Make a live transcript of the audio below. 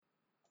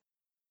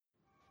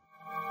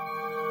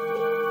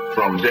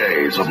From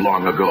days of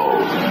long ago,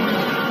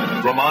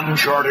 from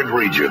uncharted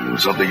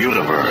regions of the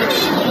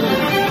universe,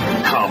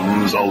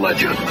 comes a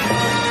legend.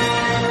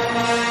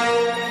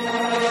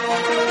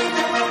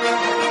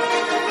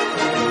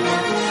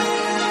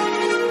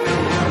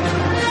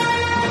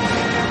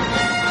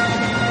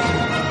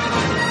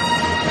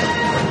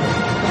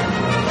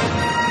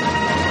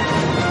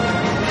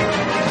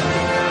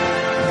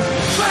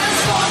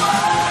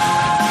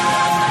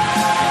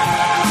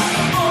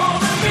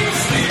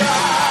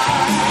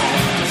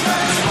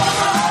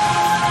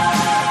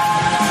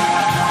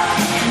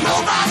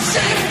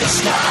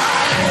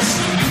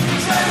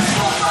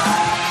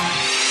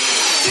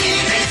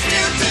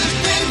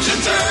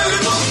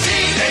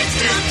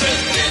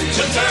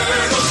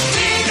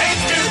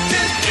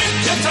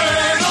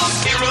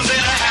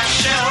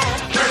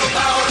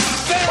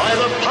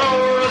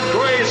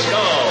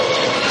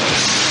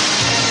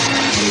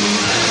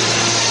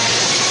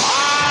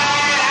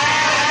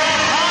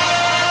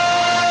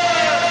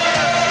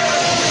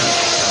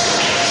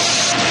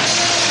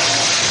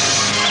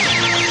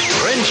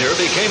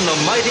 Became the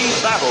mighty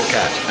Battle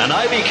Cat, and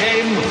I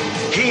became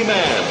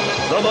He-Man,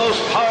 the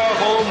most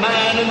powerful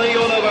man in the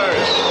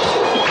universe.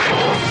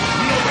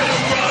 Nowhere to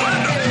run,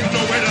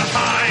 nowhere to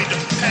hide,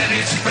 and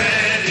it's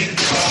spreading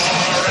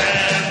far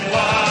and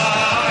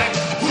wide.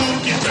 Who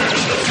can turn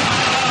the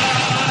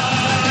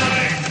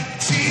tide?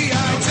 G.I.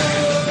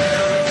 Joe!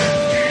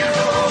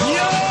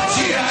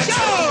 G.I.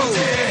 Joe!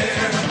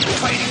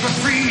 Fighting for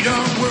freedom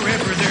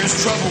wherever there's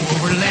trouble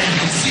over land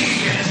and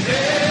sea and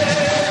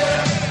air.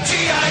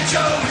 G.I.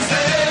 Joe is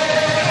there.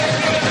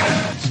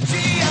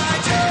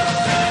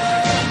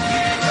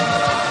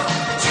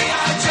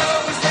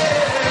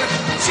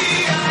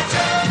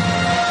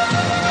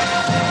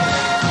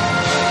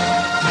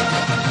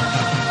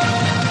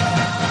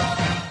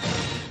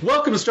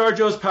 Welcome to Star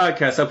Joe's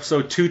Podcast,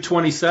 episode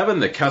 227,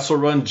 the Kessel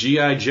Run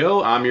G.I.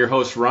 Joe. I'm your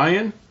host,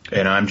 Ryan.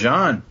 And I'm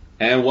John.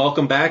 And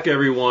welcome back,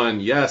 everyone.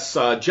 Yes,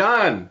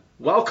 John,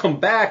 welcome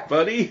back,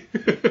 buddy.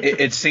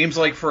 It seems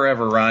like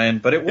forever, Ryan,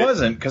 but it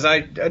wasn't, because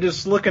I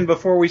just looking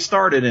before we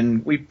started,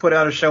 and we put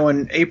out a show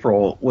in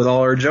April with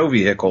all our Joe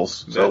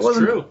vehicles. So That's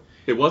true.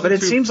 It wasn't,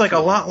 but it seems like a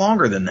lot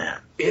longer than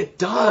that. It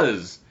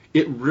does.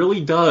 It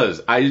really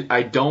does.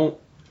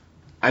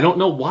 I don't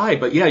know why,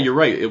 but yeah, you're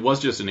right. It was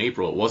just in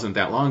April. It wasn't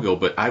that long ago,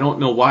 but I don't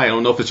know why. I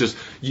don't know if it's just,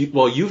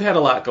 you've had a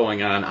lot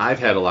going on. I've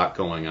had a lot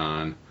going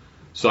on.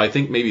 So I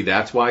think maybe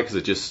that's why,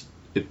 because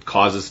it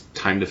causes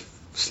time to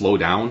slow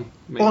down.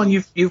 Maybe. Well, and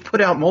you've put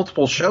out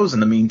multiple shows in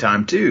the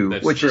meantime, too,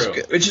 That's which true.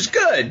 is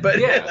good. But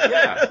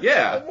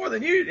yeah. More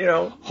than you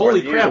know.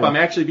 Holy crap, I'm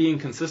actually being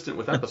consistent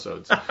with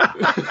episodes.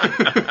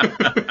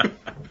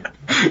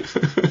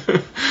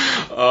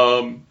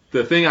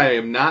 The thing I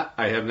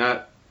have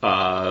not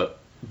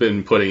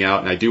been putting out,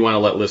 and I do want to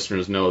let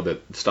listeners know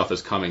that stuff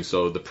is coming.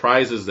 So the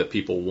prizes that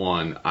people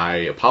won, I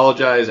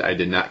apologize. I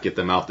did not get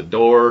them out the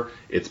door.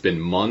 It's been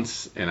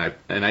months, and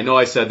I know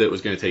I said that it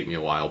was going to take me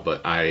a while,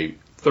 but I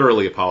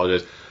thoroughly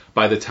apologize.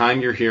 By the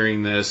time you're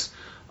hearing this,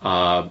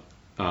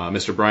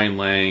 Mr. Brian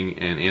Lang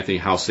and Anthony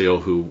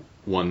Halsale, who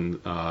won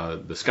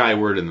the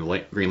Skyward and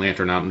the Green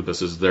Lantern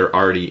omnibuses, they're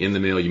already in the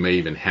mail. You may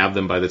even have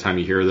them by the time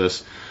you hear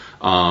this.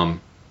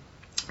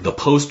 The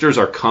posters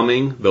are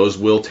coming. Those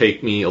will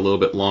take me a little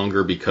bit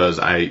longer because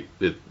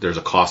there's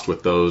a cost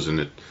with those, so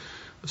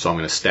I'm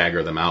going to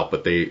stagger them out.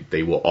 But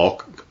they will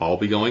all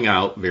be going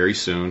out very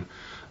soon.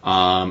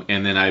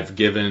 And then I've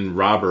given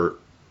Robert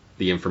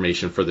the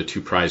information for the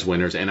two prize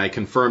winners, and I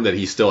confirmed that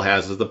he still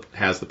has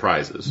the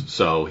prizes.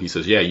 So he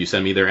says, yeah, you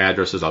send me their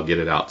addresses, I'll get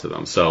it out to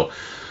them. So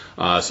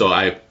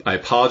I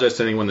apologize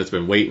to anyone that's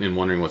been waiting and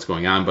wondering what's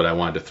going on, but I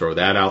wanted to throw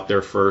that out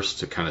there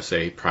first to kind of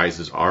say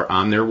prizes are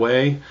on their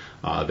way.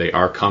 They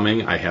are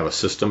coming. I have a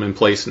system in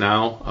place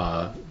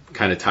now,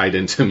 kind of tied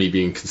into me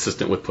being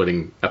consistent with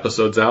putting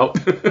episodes out.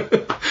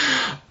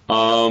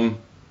 But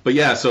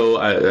yeah, so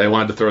I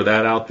wanted to throw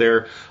that out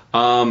there.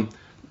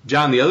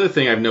 John, the other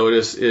thing I've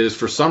noticed is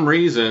for some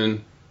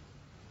reason,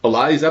 a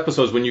lot of these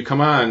episodes, when you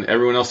come on,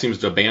 everyone else seems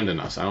to abandon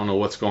us. I don't know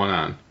what's going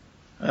on.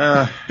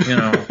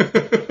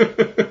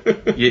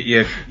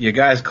 You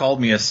guys called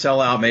me a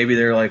sellout. Maybe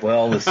they're like,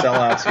 well, the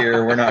sellout's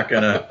here. We're not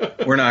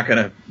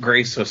gonna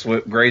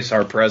grace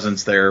our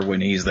presence there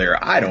when he's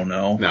there. I don't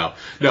know. No.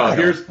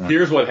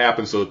 Here's what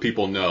happens, so that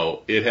people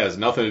know. It has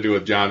nothing to do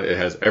with John. It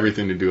has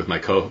everything to do with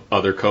my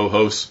other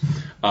co-hosts.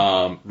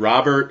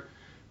 Robert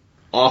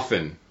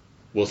often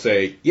will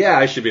say, yeah,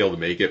 I should be able to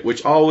make it,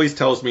 which always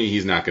tells me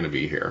he's not going to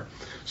be here.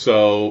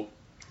 So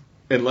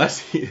and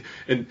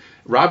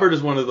Robert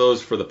is one of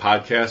those for the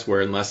podcast where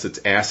unless it's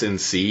ass in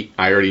seat,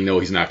 I already know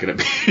he's not going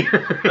to be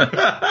here.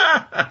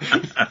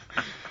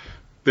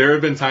 There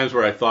have been times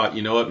where I thought,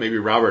 you know what, maybe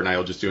Robert and I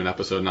will just do an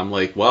episode, and I'm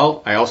like,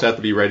 well, I also have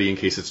to be ready in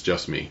case it's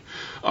just me.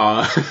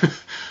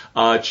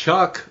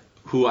 Chuck,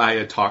 who I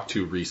had talked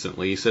to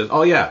recently, says,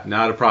 oh yeah,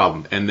 not a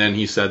problem. And then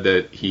he said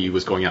that he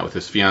was going out with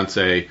his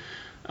fiance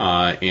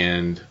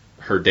and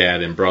her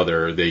dad and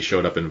brother. They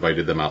showed up and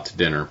invited them out to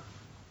dinner.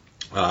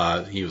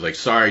 he was like,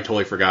 sorry,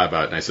 totally forgot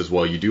about it. And I says,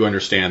 well, you do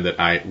understand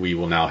that we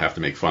will now have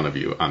to make fun of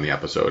you on the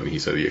episode. And he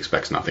said he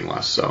expects nothing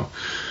less. So,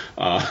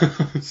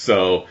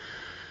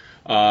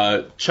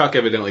 Chuck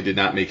evidently did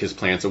not make his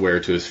plans aware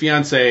to his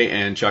fiance,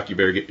 and Chuck, you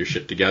better get your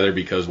shit together,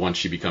 because once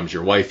she becomes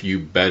your wife, you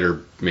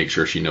better make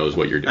sure she knows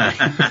what you're doing.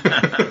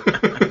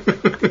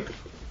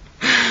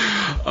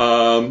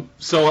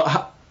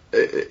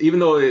 Even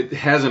though it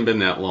hasn't been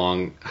that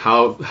long,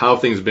 how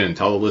have things been?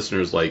 Tell the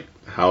listeners, like,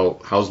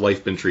 how's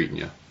life been treating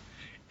you?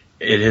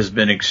 It has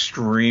been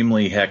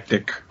extremely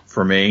hectic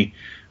for me.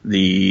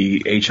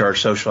 The HR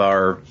Social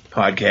Hour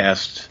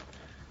podcast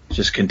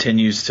just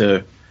continues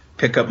to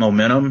pick up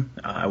momentum.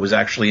 I was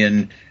actually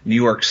in New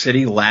York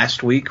City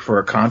last week for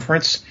a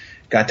conference.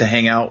 Got to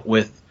hang out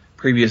with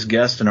previous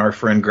guest and our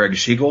friend Greg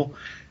Schiegel.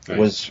 Nice.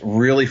 Was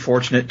really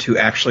fortunate to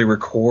actually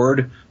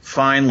record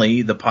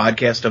finally the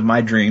podcast of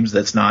my dreams.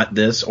 That's not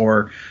this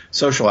or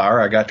Social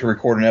Hour. I got to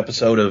record an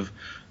episode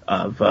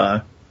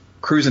of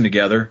Cruising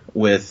Together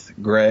with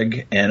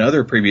Greg and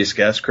other previous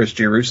guests, Chris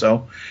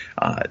Giarusso.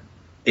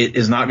 It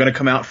is not going to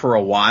come out for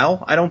a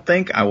while, I don't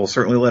think. I will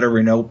certainly let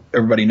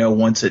everybody know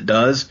once it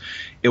does.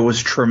 It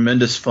was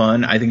tremendous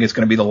fun. I think it's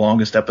going to be the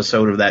longest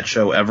episode of that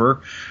show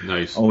ever.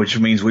 Nice. Which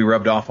means we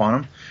rubbed off on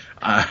him.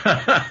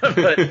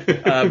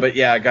 But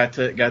yeah, I got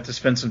to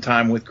spend some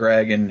time with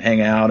Greg and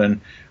hang out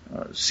and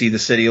see the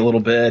city a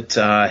little bit.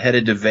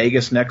 Headed to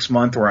Vegas next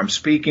month where I'm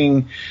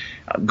speaking.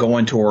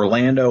 Going to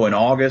Orlando in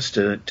August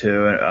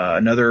to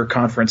another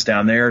conference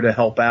down there to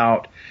help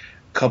out.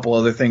 A couple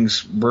other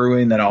things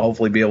brewing that I'll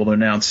hopefully be able to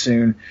announce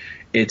soon.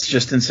 It's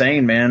just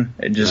insane, man.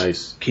 It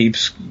just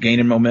keeps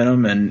gaining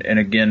momentum. And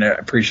again, I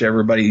appreciate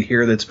everybody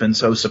here that's been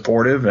so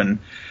supportive. And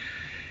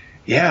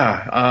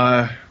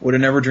yeah, would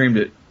have never dreamed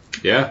it.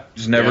 Yeah.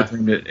 Just never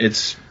dreamed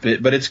it.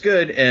 But it's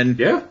good. And,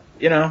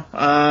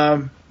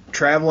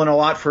 traveling a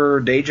lot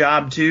for day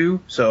job too.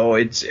 So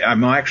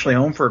I'm actually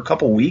home for a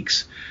couple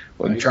weeks.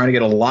 I'm trying to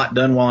get a lot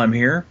done while I'm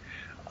here.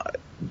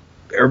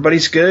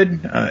 Everybody's good.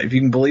 If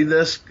you can believe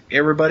this,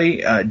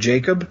 everybody,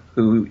 Jacob,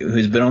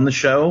 who's been on the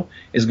show,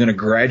 is going to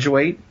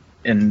graduate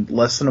in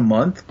less than a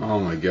month. Oh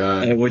my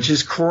God. Which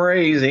is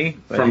crazy.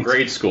 From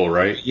grade school,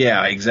 right?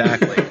 Yeah,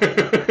 exactly.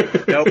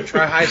 Nope,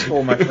 try high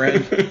school, my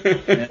friend.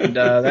 And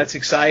that's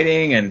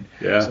exciting. And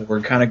so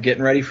we're kind of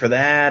getting ready for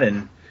that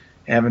and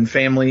having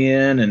family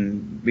in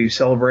and be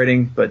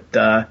celebrating. But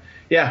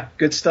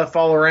good stuff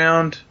all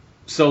around.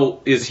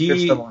 So since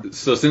he's going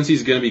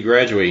to be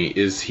graduating,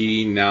 is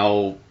he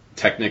now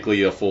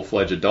technically a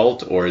full-fledged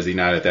adult, or is he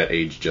not at that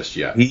age just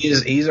yet?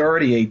 He's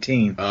already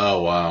 18.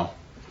 Oh, wow.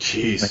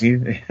 Jeez.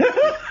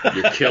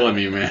 You're killing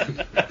me,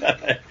 man.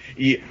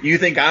 You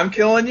think I'm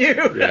killing you?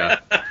 Yeah.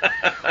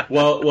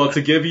 Well,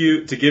 to give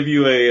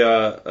you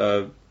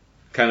a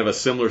kind of a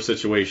similar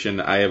situation,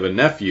 I have a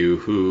nephew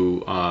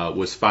who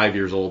was 5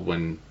 years old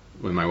when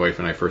my wife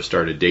and I first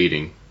started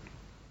dating.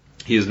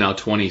 He is now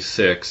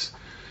 26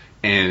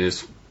 and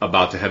is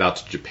about to head out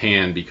to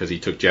Japan because he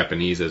took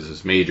Japanese as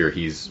his major.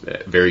 He's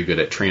very good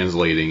at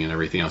translating and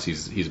everything else.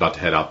 He's about to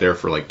head out there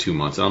for like 2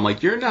 months. And I'm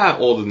like, you're not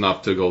old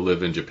enough to go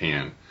live in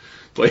Japan.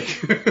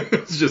 Like,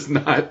 it's just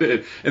not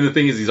it. And the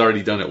thing is, he's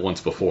already done it once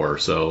before.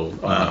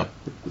 So,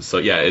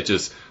 it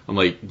just, I'm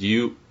like,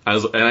 and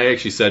I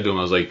actually said to him,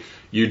 I was like,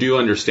 you do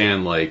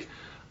understand, like,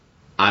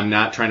 I'm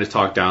not trying to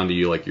talk down to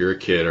you like you're a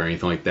kid or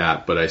anything like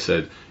that. But I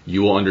said,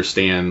 you will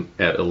understand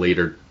at a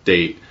later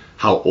date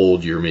how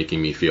old you're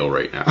making me feel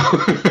right now.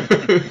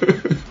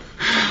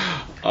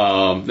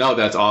 No,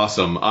 that's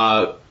awesome.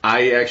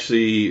 I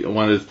actually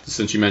wanted,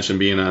 since you mentioned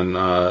being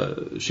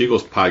on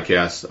Schiegel's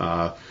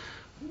podcast,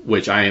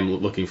 which I am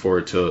looking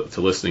forward to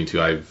listening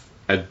to.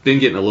 I've been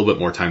getting a little bit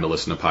more time to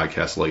listen to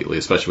podcasts lately,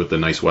 especially with the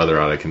nice weather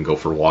out. I can go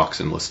for walks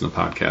and listen to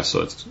podcasts,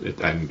 so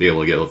I'm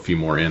able to get a few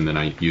more in than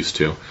I used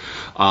to.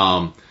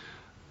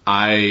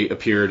 I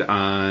appeared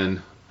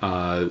on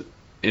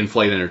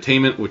In-Flight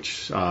Entertainment,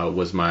 which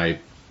was my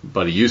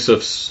buddy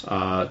Yusuf's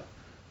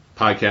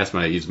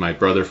podcast. He's my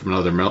brother from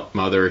another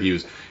mother.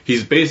 He's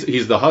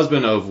the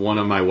husband of one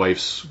of my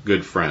wife's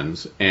good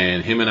friends,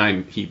 and him and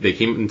I, they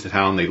came into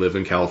town. They live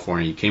in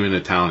California. He came into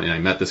town, and I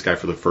met this guy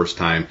for the first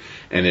time,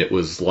 and it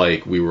was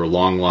like we were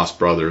long lost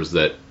brothers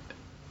that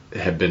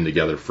had been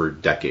together for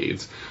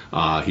decades.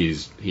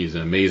 He's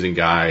an amazing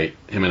guy.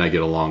 Him and I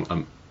get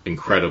along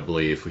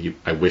incredibly.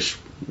 I wish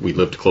we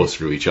lived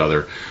closer to each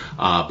other,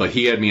 but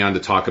he had me on to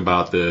talk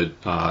about the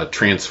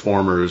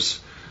Transformers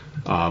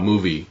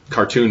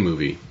cartoon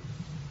movie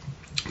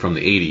from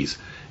the 80s,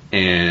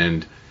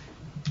 and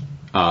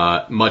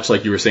much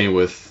like you were saying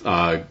with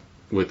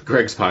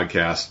Greg's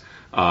podcast,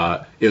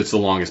 it's the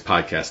longest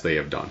podcast they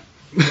have done.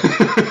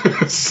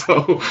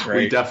 So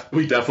we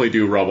definitely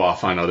do rub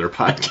off on other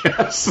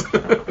podcasts.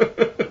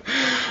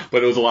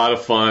 But it was a lot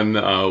of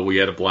fun. We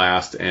had a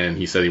blast, and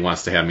he said he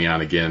wants to have me on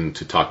again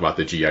to talk about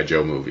the G.I.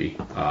 Joe movie,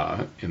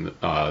 in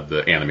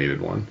the animated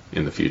one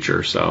in the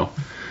future. So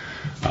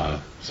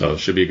it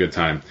should be a good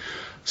time.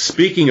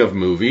 Speaking of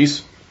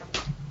movies,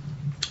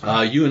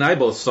 you and I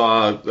both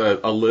saw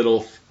a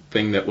little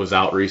thing that was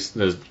out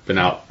has been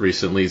out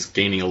recently is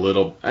gaining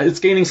it's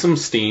gaining some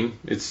steam.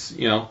 It's,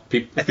 I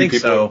think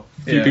so.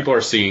 Few people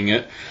are seeing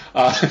it.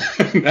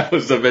 That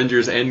was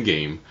Avengers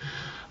Endgame,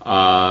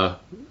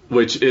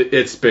 which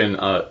it's been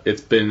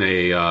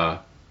a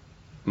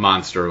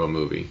monster of a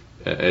movie.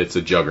 It's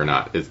a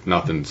juggernaut.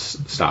 Nothing's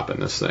stopping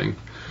this thing.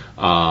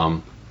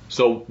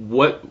 So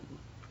what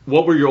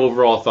were your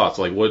overall thoughts?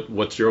 Like,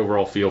 what's your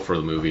overall feel for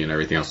the movie and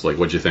everything else? Like,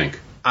 what'd you think?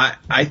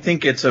 I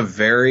think it's a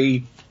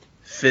very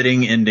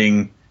fitting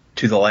ending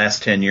to the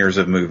last 10 years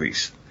of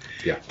movies.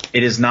 Yeah.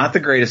 It is not the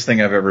greatest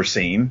thing I've ever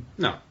seen.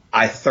 No.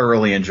 I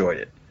thoroughly enjoyed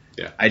it.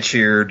 Yeah. I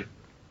cheered.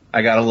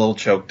 I got a little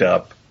choked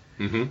up.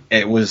 Mm-hmm.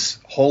 It was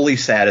wholly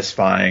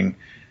satisfying.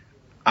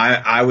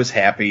 I was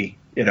happy.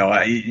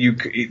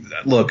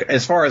 Look,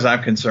 as far as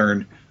I'm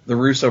concerned, the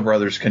Russo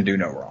brothers can do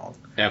no wrong.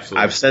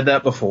 Absolutely. I've said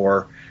that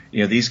before.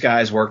 These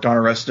guys worked on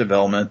Arrested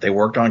Development. They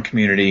worked on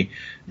Community.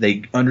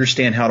 They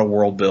understand how to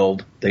world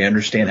build. They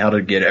understand how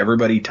to get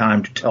everybody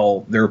time to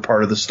tell their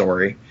part of the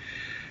story.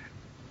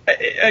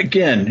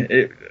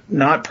 Again,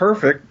 not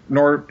perfect,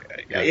 nor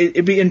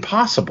it'd be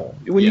impossible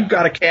when you've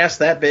got a cast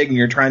that big and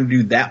you're trying to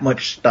do that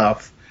much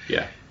stuff.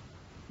 Yeah.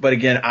 But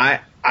again,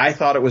 I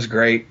thought it was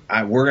great.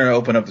 We're going to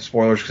open up the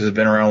spoilers because it's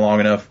been around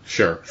long enough.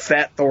 Sure.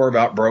 Fat Thor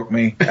about broke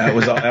me. That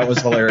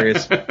was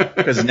hilarious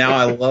because now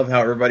I love how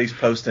everybody's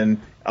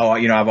posting. Oh,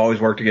 I've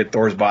always worked to get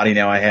Thor's body.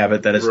 Now I have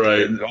it. That is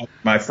right.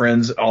 My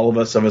friends, all of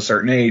us of a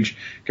certain age,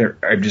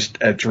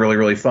 it's really,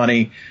 really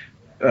funny.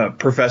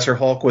 Professor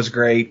Hulk was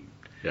great.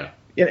 Yeah.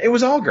 It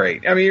was all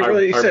great. I mean, our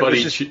buddy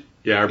Chewie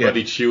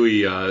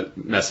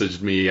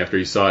messaged me after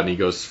he saw it, and he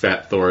goes,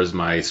 "Fat Thor is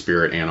my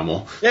spirit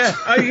animal." Yeah,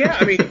 yeah.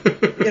 I mean,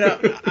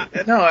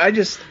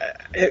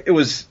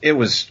 it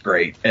was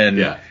great.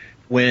 And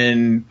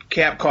when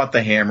Cap caught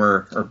the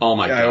hammer, oh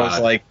my God, I was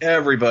like,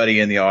 everybody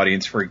in the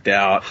audience freaked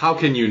out. How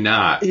can you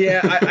not?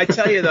 Yeah, I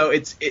tell you though,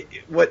 it's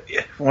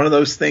one of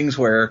those things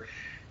where.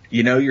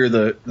 You're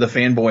the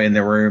fanboy in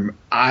the room.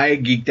 I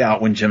geeked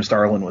out when Jim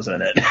Starlin was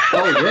in it.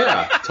 Oh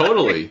yeah,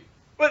 totally.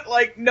 But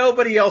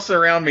nobody else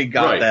around me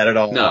got that at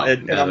all. No,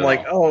 and I'm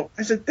like,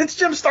 I said, it's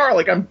Jim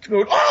Starlin. I'm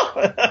going,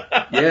 oh.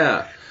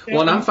 Yeah.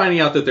 Well, and I'm finding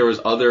out that there was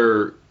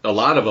a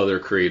lot of other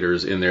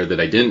creators in there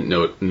that I didn't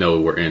know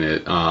were in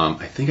it.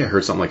 I think I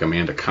heard something like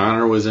Amanda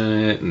Connor was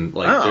in it, and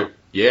they're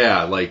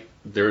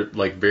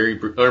very,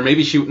 or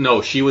maybe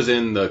she was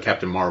in the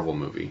Captain Marvel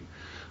movie.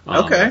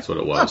 Okay, that's what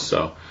it was.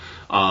 So.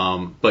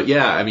 But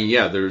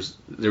there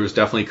was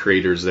definitely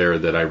creators there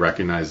that I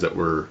recognized that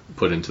were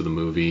put into the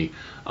movie.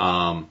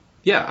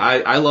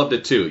 I loved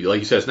it too. Like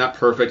you said, it's not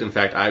perfect. In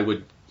fact, I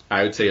would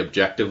say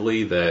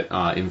objectively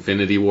that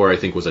Infinity War I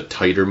think was a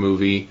tighter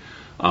movie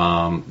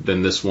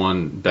than this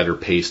one, better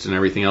paced and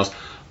everything else.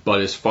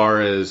 But as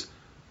far as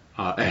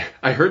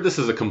I heard this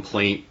as a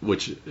complaint,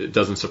 which it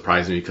doesn't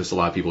surprise me because a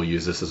lot of people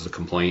use this as a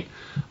complaint.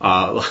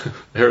 I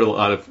heard a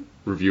lot of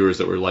reviewers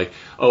that were like,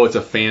 "Oh, it's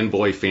a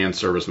fanboy fan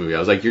service movie." I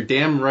was like, "You're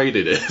damn right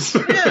it is."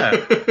 Yeah.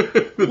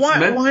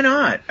 Why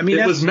not? I mean,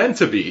 it was meant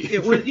to be.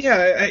 It was. Yeah.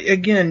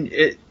 Again,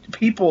 a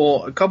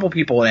couple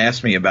people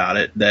asked me about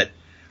it that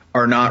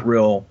are not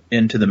real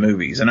into the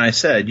movies, and I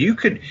said,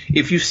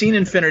 if you've seen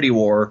Infinity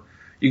War,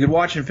 you could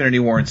watch Infinity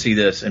War and see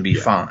this and be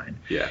fine.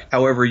 Yeah.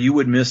 However, you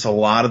would miss a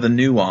lot of the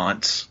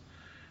nuance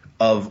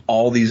of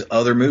all these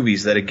other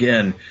movies that,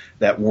 again,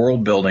 that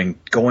world building,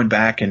 going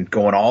back and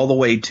going all the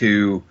way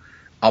to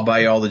I'll buy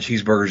you all the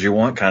cheeseburgers you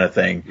want kind of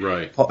thing.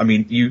 Right. I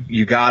mean,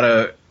 you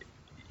gotta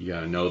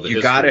know the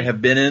you gotta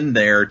have been in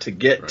there to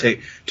get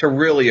to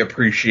really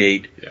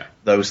appreciate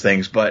those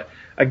things. But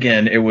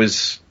again, it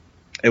was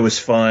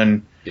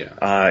fun. Yeah.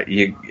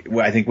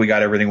 I think we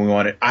got everything we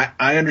wanted.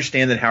 I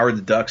understand that Howard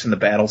the Duck's in the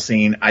battle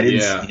scene. I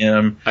didn't see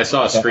him. I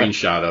saw a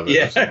screenshot of it.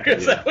 Yeah,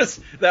 because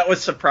that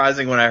was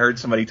surprising when I heard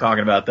somebody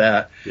talking about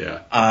that.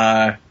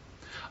 Yeah.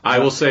 I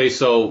will say,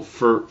 so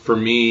for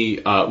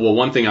me,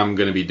 one thing I'm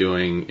going to be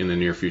doing in the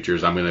near future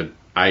is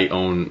I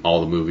own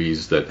all the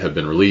movies that have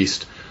been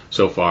released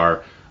so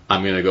far.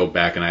 I'm going to go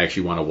back and I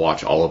actually want to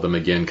watch all of them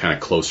again, kind of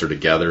closer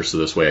together, so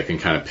this way I can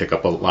kind of pick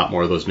up a lot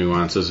more of those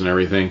nuances and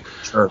everything.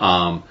 Sure.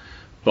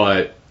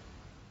 But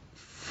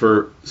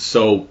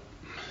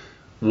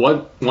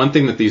one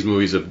thing that these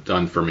movies have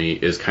done for me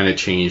is kind of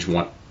change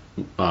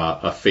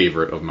a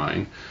favorite of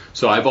mine.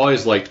 So I've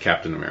always liked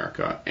Captain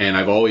America, and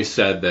I've always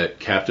said that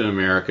Captain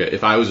America,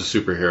 if I was a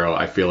superhero,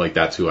 I feel like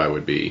that's who I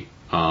would be,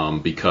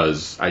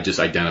 because I just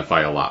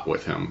identify a lot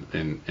with him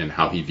and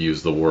how he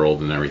views the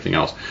world and everything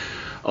else.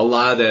 A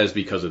lot of that is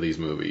because of these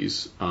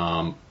movies.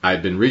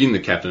 I've been reading the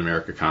Captain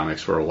America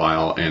comics for a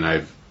while, and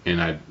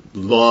I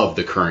love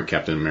the current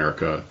Captain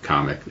America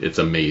comic. It's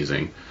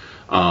amazing.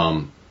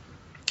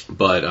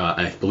 But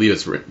I believe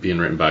it's being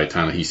written by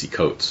Ta-Nehisi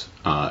Coates.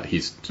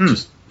 He's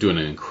just doing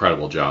an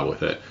incredible job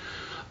with it.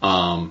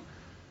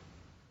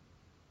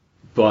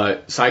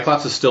 But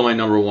Cyclops is still my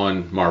number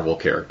one Marvel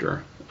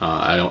character.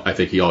 I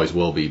think he always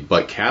will be.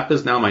 But Cap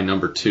is now my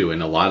number two,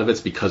 and a lot of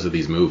it's because of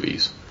these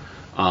movies.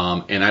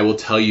 And I will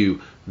tell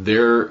you,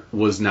 there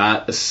was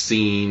not a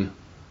scene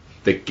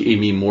that gave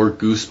me more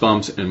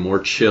goosebumps and more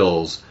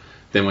chills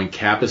than when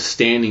Cap is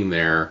standing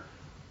there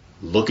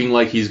looking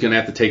like he's going to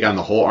have to take on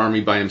the whole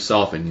army by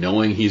himself and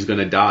knowing he's going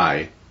to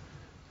die,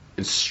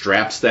 and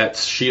straps that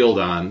shield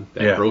on,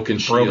 that broken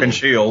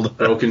shield,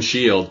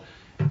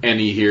 and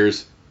he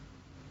hears,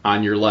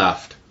 "On your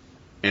left,"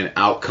 and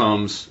out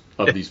comes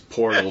of these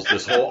portals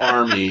this whole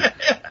army,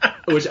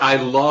 which I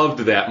loved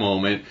that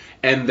moment.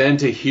 And then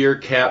to hear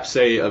Cap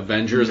say,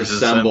 "Avengers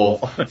Assemble,"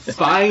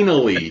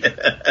 finally,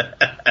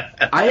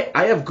 I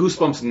have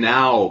goosebumps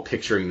now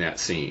picturing that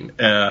scene.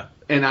 Yeah.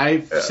 And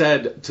I've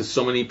said to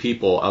so many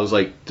people, I was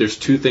like, there's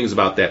two things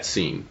about that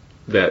scene,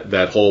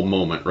 that whole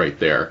moment right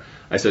there.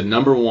 I said,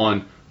 number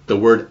one, the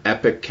word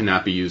epic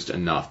cannot be used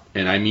enough.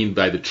 And I mean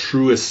by the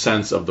truest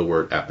sense of the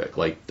word epic.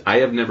 Like, I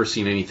have never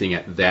seen anything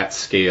at that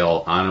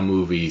scale on a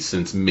movie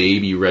since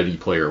maybe Ready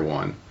Player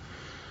One.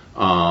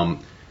 And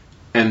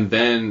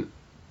then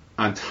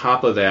on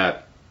top of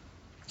that,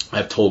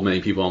 I've told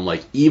many people, I'm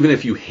like, even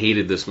if you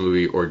hated this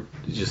movie or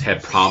just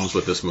had problems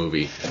with this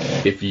movie,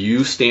 if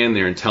you stand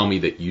there and tell me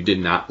that you did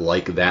not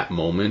like that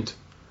moment,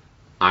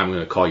 I'm going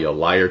to call you a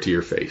liar to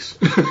your face.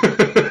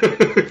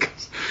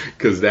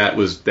 Because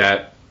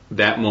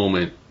that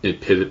moment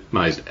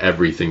epitomized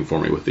everything for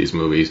me with these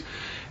movies.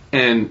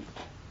 And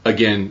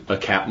again, a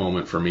Cap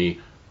moment for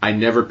me. I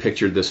never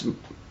pictured this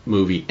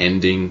movie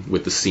ending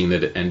with the scene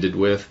that it ended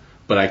with,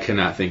 but I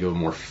cannot think of a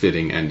more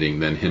fitting ending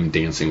than him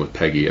dancing with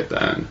Peggy at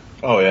the end.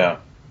 Oh, yeah.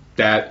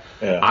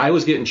 I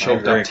was getting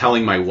choked up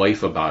telling my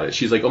wife about it.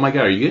 She's like, "Oh my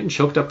God, are you getting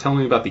choked up telling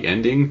me about the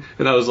ending?"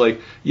 And I was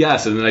like,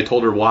 "Yes." And then I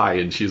told her why,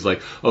 and she's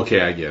like,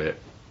 "Okay, I get it."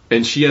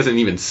 And she hasn't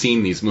even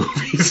seen these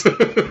movies.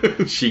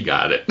 She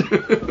got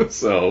it.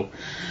 So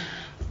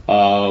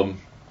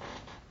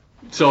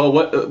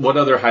what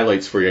other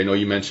highlights for you? I know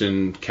you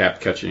mentioned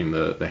Cap catching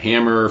the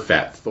hammer,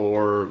 Fat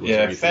Thor.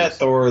 Fat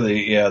Thor.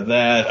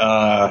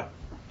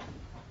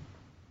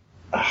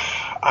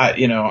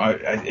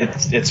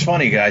 It's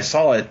funny, guys.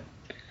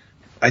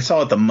 I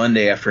saw it the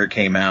Monday after it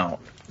came out,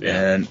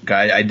 and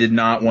I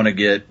didn't want to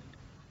get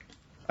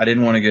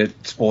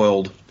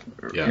spoiled.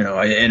 Yeah. You know,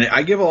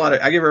 I give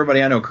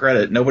everybody I know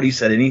credit. Nobody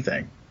said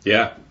anything.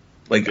 Yeah.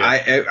 Like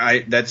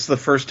I that's the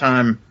first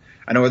time.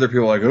 I know other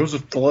people are like, it was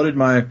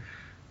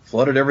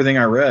flooded everything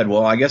I read.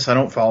 Well, I guess I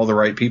don't follow the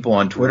right people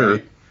on Twitter.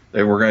 Right.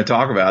 They were going to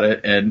talk about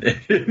it, and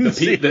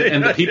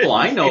the people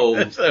I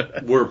know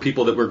were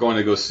people that were going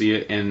to go see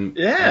it, and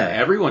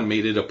everyone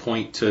made it a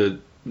point to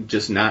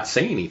just not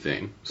say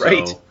anything.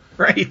 So,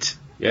 right.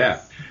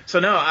 Yeah. So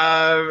no,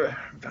 I'm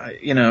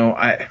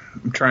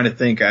trying to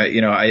think.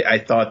 I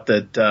thought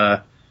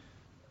that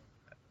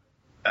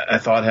I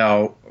thought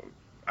how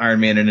Iron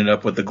Man ended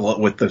up with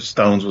the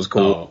stones was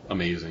cool. Oh,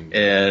 amazing.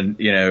 And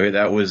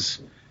that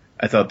was,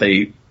 I thought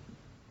they.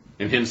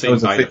 And him saying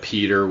bye to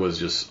Peter was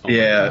just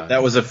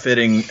that was a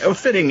fitting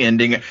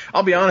ending.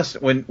 I'll be honest,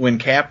 when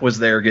Cap was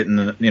there getting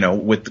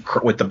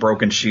with the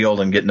broken shield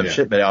and getting the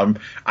shit out of him,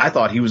 I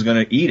thought he was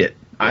going to eat it.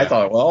 Yeah. I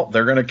thought, well,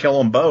 they're going to kill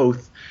them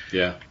both.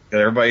 Yeah.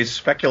 Everybody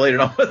speculated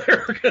on what they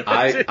were going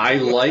to do. I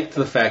liked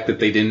the fact that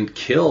they didn't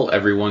kill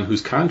everyone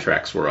whose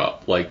contracts were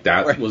up. Like,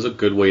 that was a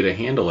good way to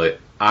handle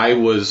it. I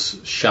was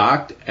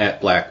shocked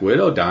at Black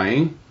Widow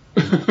dying.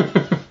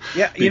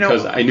 Yeah,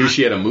 because I knew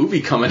she had a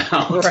movie coming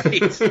out.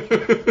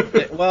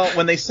 Right. Well,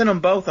 when they sent them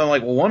both, I'm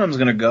like, well, one of them's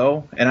going to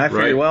go, and I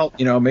figured, well,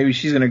 maybe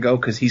she's going to go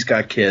because he's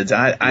got kids.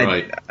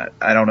 I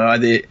don't know.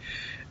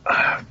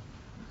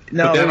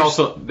 No.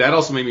 But that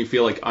also made me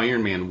feel like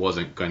Iron Man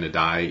wasn't going to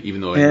die,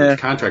 even though his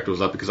contract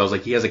was up, because I was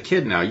like, he has a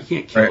kid now. You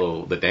can't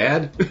kill the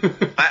dad.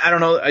 I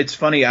don't know. It's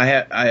funny.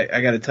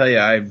 I got to tell you,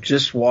 I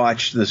just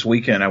watched this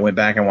weekend. I went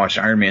back and watched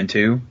Iron Man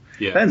 2.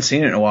 Yeah. I hadn't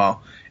seen it in a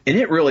while, and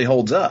it really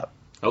holds up.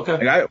 Okay.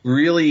 Like, I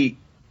really,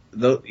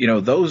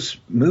 those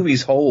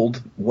movies hold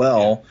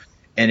well,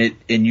 and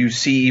you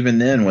see even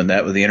then with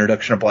the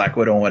introduction of Black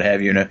Widow and what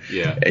have you,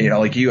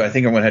 like you, I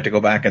think I'm going to have to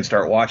go back and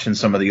start watching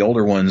some of the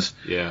older ones.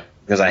 Yeah.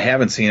 Because I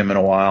haven't seen them in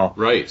a while.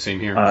 Right. Same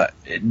here.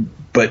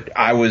 But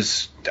I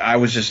was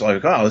just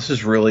like, oh, this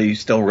is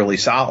still really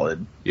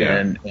solid.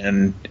 Yeah.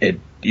 And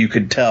you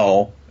could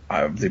tell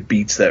the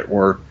beats that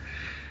were.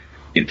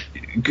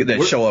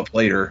 Show up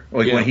later,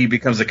 like when he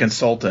becomes a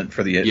consultant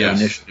for the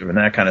initiative and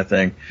that kind of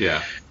thing.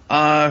 Yeah.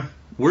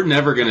 We're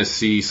never going to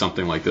see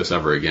something like this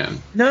ever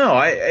again. No,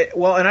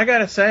 and I got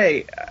to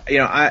say,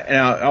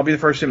 I'll be the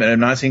first to admit I've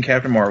not seen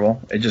Captain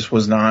Marvel. It just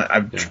was not.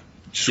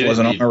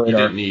 Wasn't on my radar. You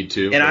didn't need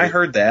to. And I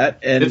heard that,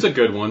 and it's a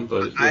good one,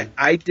 but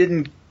I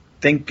didn't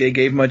think they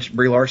gave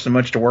Brie Larson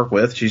much to work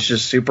with. She's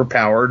just super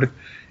powered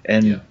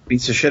and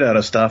beats the shit out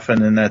of stuff,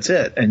 and then that's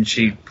it. And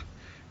she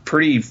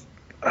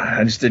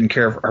I just didn't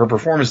care. Her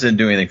performance didn't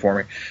do anything for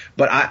me.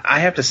 But I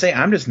have to say,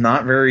 I'm just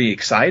not very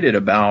excited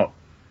about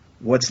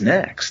what's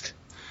next.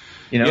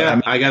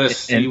 I got to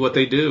see what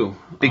they do.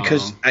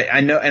 Because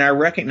I know, and I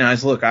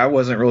recognize, look, I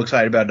wasn't real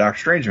excited about Doctor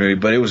Strange movie,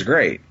 but it was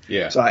great.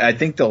 Yeah. So I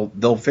think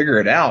they'll figure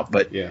it out.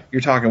 But you're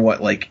talking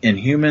like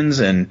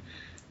Inhumans and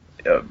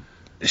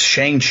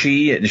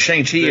Shang-Chi,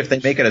 if they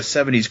make it a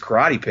 70s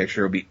karate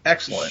picture, it would be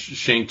excellent.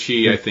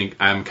 Shang-Chi, I think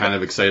I'm kind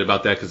of excited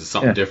about that because it's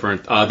something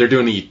different. They're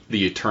doing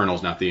the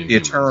Eternals, not the Inhumans. The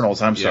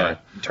Eternals, I'm sorry.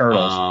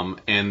 Eternals.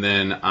 And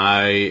then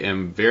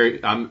I'm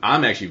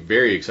actually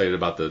very excited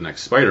about the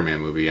next Spider-Man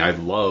movie. I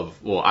love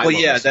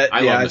Mysterio.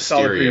 I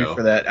saw the preview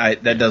for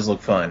that. That does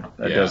look fun.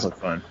 Does look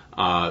fun.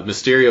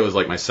 Mysterio is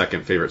like my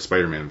second favorite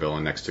Spider-Man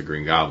villain next to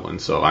Green Goblin,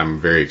 so I'm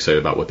very excited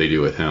about what they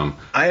do with him.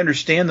 I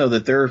understand, though,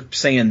 that they're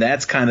saying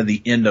that's kind of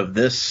the end of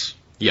this.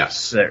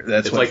 Yes.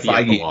 That's what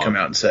Feige come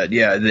out and said.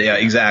 Yeah,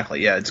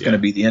 exactly. Yeah, it's going to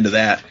be the end of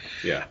that.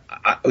 Yeah.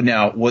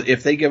 Now,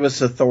 if they give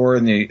us a Thor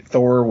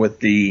with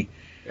the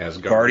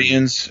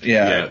Guardians, the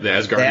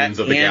Asgardians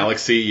of the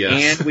Galaxy,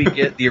 yes. And we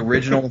get the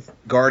original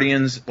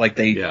Guardians like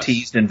they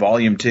teased in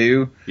Volume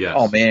 2. Yes.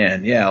 Oh,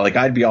 man, yeah, like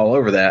I'd be all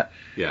over that.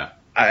 Yeah.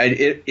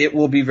 It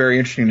will be very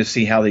interesting to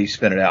see how they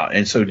spin it out.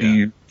 And so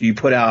do you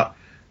put out,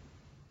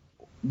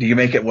 do you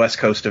make it West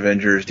Coast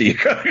Avengers? Do you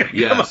come up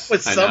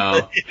with something? I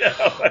know. You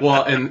know?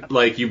 Well, and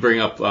like you bring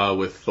up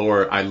with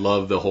Thor, I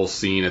love the whole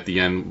scene at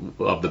the end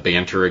of the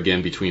banter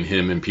again between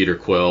him and Peter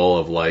Quill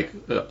of like,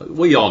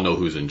 we all know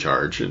who's in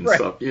charge and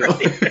stuff. You know?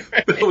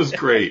 That was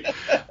great.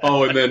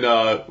 Oh, and then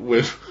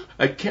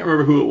I can't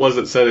remember who it was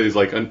that said it. He's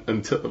like,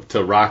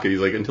 to Rocket,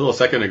 he's like, until a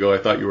second ago, I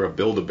thought you were a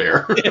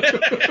Build-A-Bear.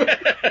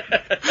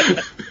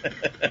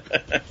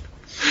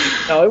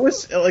 No, it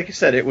was, like you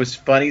said, it was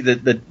funny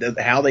that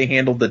how they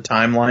handled the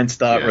timeline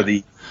stuff or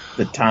the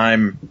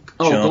time.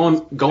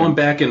 Going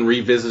back and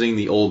revisiting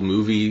the old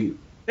movie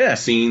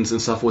scenes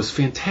and stuff was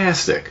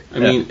fantastic. I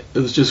mean, it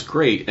was just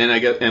great. And I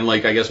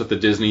guess with the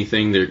Disney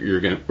thing, we're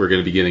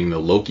gonna be getting the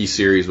Loki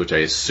series, which I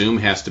assume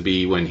has to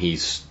be when he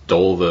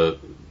stole the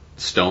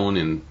stone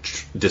and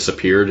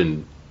disappeared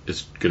and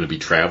is going to be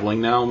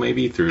traveling now,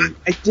 maybe through.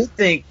 I did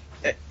think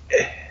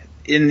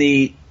in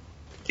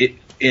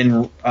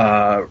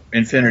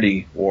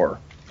Infinity War.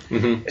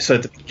 Mm-hmm. So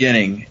at the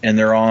beginning, and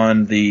they're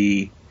on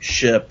the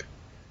ship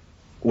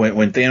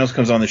when Thanos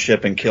comes on the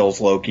ship and kills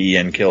Loki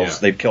and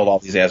they've killed all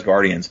these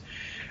Asgardians.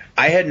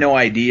 I had no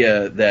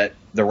idea that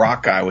the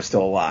Rock guy was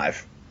still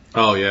alive.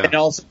 Oh yeah, and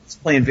also was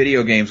playing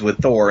video games with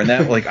Thor, and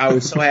that I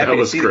was so happy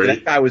to see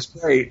that guy was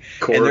great.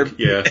 Korg,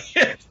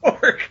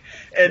 Korg.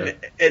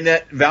 And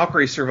that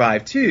Valkyrie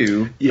survived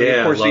too. Yeah,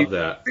 of course, I love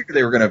that. Figured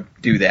they were going to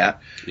do that.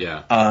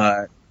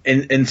 Yeah.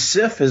 And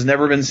Sif has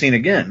never been seen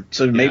again,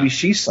 so maybe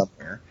she's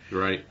somewhere.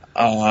 Right.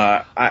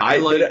 I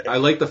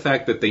like the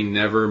fact that they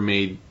never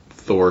made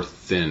Thor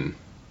thin.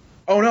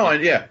 Oh no,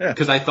 yeah.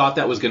 Because I thought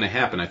that was going to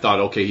happen. I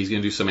thought, okay, he's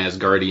going to do some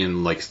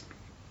Asgardian like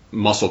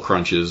muscle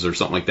crunches or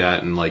something like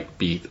that, and like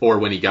or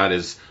when he got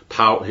his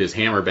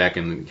hammer back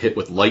and hit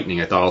with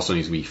lightning, I thought also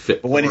he's going to be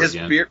fit. But when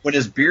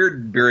his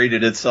beard buried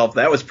itself,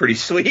 that was pretty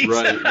sweet.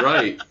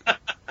 Right.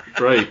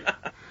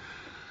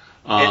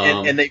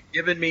 And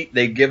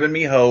they've given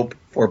me hope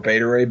for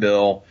Beta Ray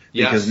Bill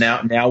because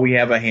now we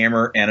have a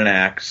hammer and an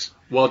axe.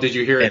 Well, did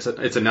you hear it's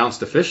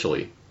announced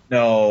officially?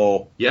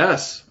 No.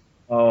 Yes.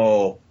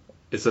 Oh.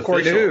 It's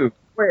official. Who?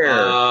 Where?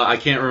 I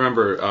can't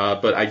remember,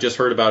 but I just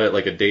heard about it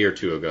like a day or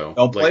two ago.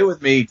 Don't play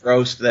with me,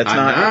 Gross. That's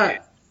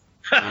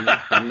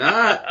I'm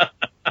not.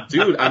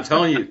 Dude, I'm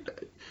telling you,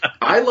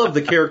 I love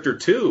the character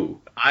too.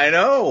 I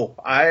know.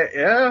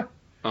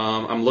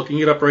 I'm looking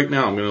it up right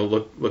now. I'm going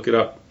to look it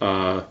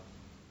up.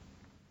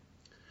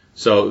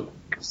 So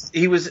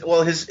he was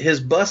his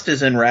bust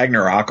is in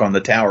Ragnarok on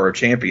the Tower of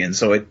Champions,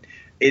 so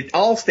it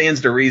all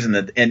stands to reason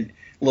that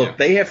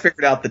they have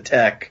figured out the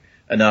tech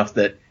enough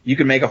that you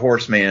can make a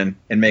horseman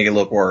and make it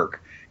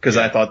work. Because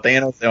I thought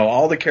Thanos,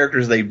 all the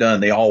characters they've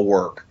done, they all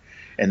work,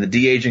 and the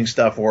de-aging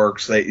stuff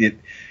works. They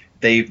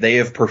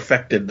have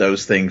perfected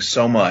those things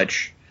so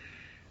much.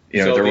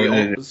 Now,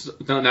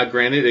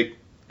 granted,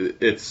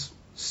 it's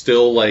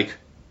still like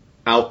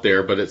out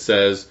there, but it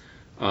says.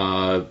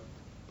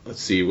 Let's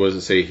see, what does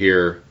it say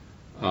here?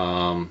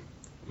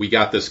 We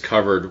Got This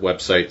Covered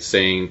website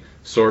saying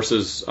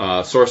source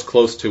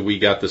close to We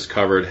Got This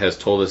Covered has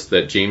told us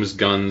that James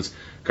Gunn's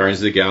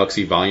Guardians of the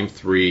Galaxy Volume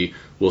 3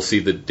 will see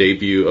the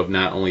debut of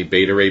not only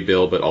Beta Ray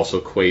Bill but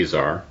also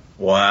Quasar.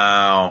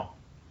 Wow.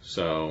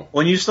 So.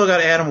 Well, you still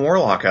got Adam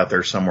Warlock out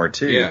there somewhere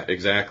too. Yeah,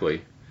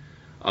 exactly.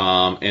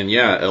 And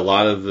a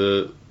lot of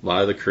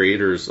the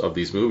creators of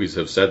these movies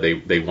have said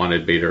they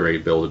wanted Beta Ray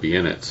Bill to be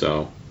in it.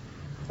 So.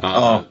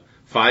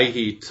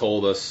 Feige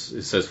told us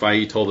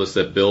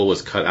that Bill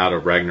was cut out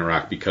of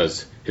Ragnarok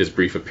because his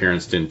brief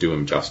appearance didn't do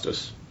him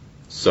justice.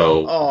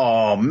 So.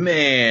 Oh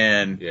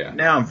man. Yeah.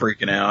 Now I'm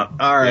freaking out.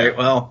 All right.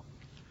 Yeah.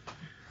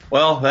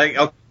 Well.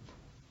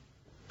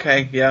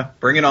 Okay. Yeah.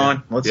 Bring it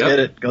on. Let's get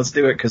it. Let's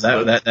do it because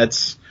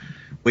that's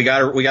we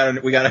gotta.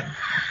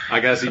 I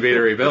gotta see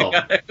Beta Ray Bill.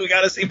 we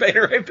gotta see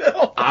Beta Ray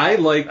Bill. I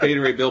like Beta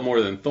Ray Bill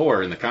more than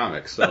Thor in the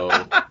comics, so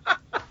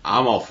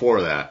I'm all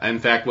for that. In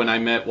fact, when I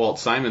met Walt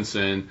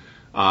Simonson.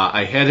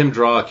 I had him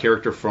draw a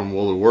character from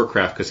World of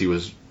Warcraft because he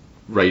was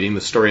writing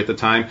the story at the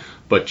time.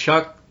 But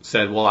Chuck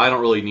said, well, I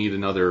don't really need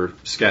another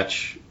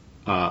sketch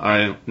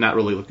I'm not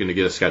really looking to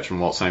get a sketch from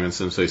Walt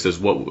Simonson. So he says,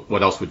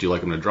 what else would you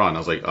like him to draw? And I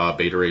was like,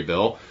 Beta Ray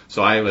Bill.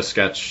 So I have a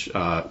sketch,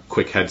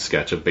 quick head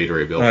sketch of Beta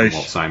Ray Bill Nice. from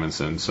Walt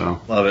Simonson.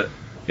 So Love it.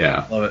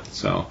 yeah, Love it.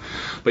 So,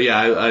 but yeah,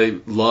 I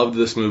loved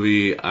this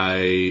movie.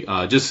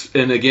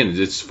 And again,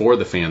 it's for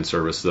the fan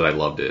service that I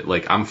loved it.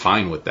 Like, I'm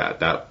fine with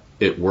that. That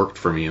it worked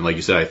for me. And like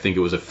you said, I think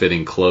it was a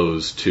fitting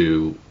close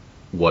to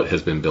what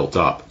has been built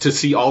up. To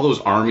see all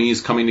those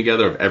armies coming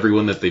together of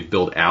everyone that they've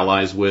built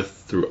allies with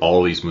through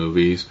all these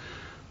movies,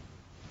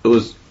 it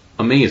was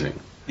amazing.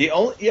 The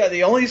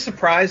only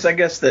surprise, I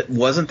guess, that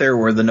wasn't there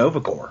were the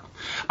Nova Corps.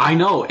 I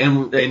know,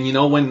 and you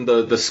know, when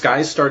the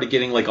skies started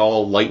getting like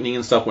all lightning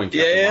and stuff when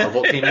Captain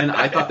Marvel came in,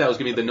 I thought that was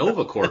going to be the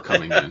Nova Corps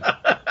coming in.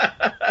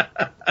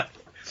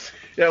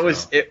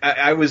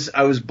 I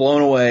was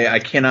blown away. I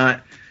cannot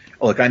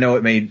look. I know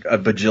it made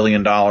 $1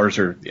 bajillion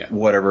or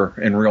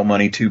whatever in real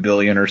money, $2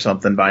 billion or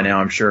something by now,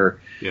 I'm sure.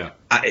 Yeah.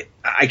 I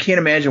can't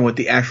imagine what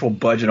the actual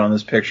budget on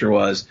this picture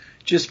was,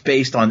 just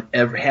based on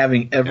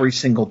having every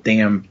single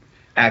damn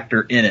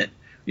actor in it.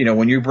 You know,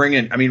 when you bring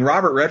in, I mean,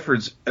 Robert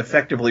Redford's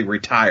effectively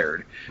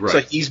retired, right. So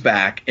he's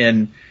back,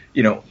 and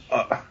you know,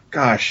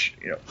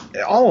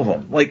 all of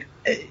them, like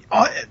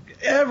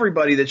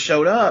everybody that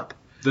showed up.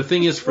 The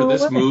thing is, for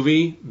this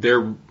movie,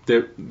 the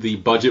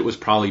budget was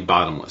probably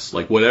bottomless.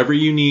 Like, whatever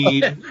you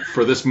need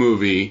for this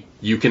movie,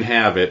 you can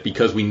have it,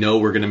 because we know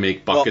we're going to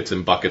make buckets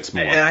and buckets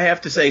more. And I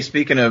have to say,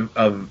 speaking of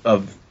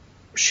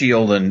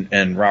S.H.I.E.L.D.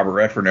 and Robert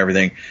Redford and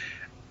everything,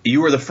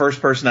 you were the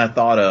first person I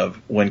thought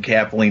of when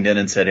Cap leaned in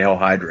and said, "Hail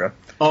Hydra."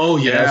 Oh,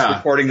 yeah. And I was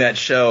recording that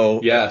show,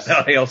 yes.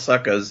 Hail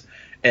Suckas,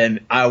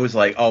 and I was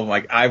like, oh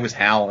my, I was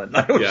howling.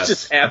 I was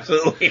just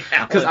absolutely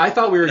howling. Because I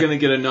thought we were going to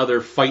get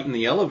another fight in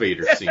the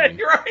elevator scene.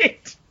 You're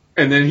right.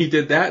 And then he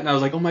did that, and I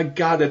was like, oh my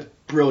God, that's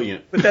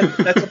brilliant. But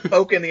that's a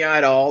poke in the eye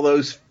to all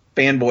those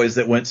fanboys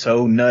that went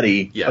so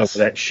nutty over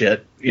that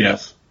shit, you know,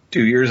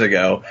 2 years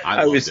ago.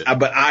 I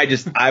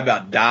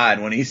about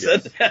died when he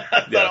said that.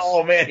 I thought,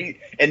 oh man,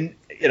 and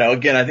you know,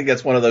 again, I think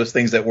that's one of those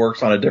things that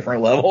works on a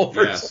different level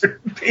for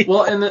certain people.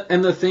 Well,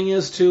 and the thing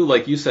is too,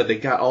 like you said, they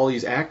got all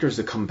these actors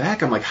to come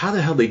back. I'm like, how the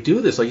hell they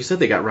do this? Like you said,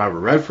 they got Robert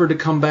Redford to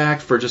come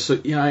back for just,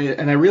 you know,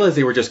 and I realized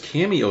they were just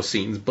cameo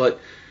scenes, but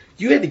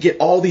you had to get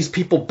all these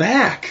people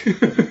back.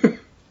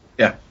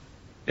 Yeah,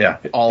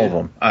 all of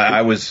them.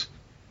 I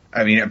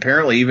mean,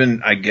 apparently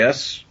even, I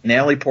guess,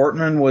 Natalie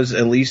Portman was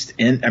at least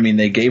in, I mean,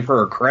 they gave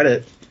her a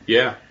credit.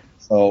 Yeah.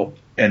 So,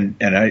 it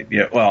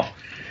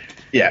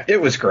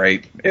was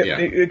great.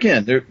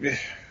 Again,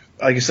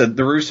 like I said,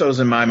 the Russos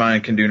in my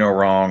mind can do no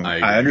wrong.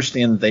 I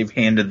understand that they've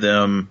handed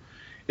them,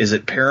 is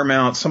it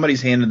Paramount?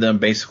 Somebody's handed them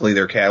basically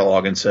their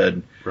catalog and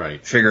said,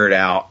 figure it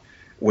out.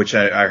 Which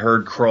I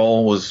heard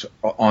Krull was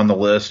on the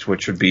list,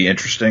 which would be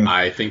interesting.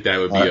 I think that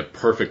would be a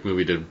perfect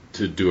movie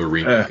to do a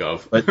remake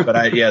of. But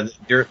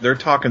they're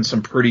talking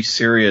some pretty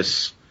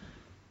serious,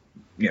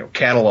 you know,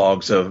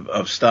 catalogs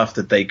of stuff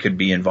that they could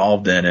be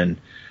involved in, and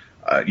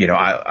you know,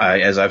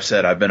 I as I've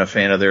said, I've been a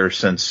fan of theirs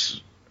since,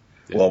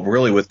 well,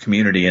 really with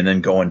Community, and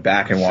then going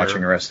back and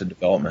watching Arrested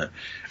Development.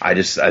 I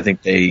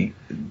think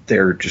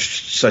they're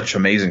just such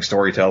amazing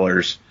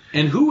storytellers.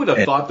 And who would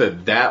have thought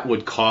that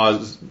would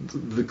cause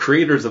the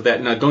creators of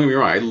that? Now, don't get me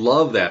wrong, I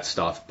love that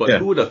stuff, but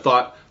who would have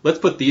thought, let's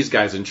put these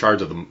guys in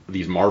charge of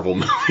these Marvel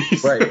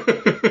movies? Right.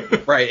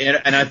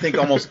 And I think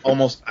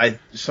I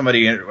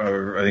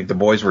think the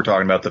boys were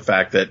talking about the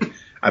fact that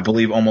I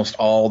believe almost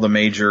all the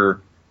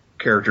major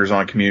characters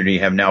on Community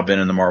have now been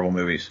in the Marvel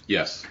movies.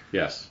 Yes.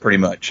 Pretty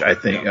much. I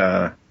think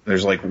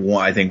there's like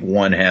one. I think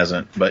one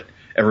hasn't, but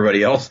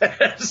everybody else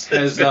has.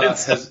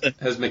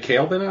 Has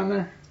Mikhail been on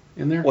there?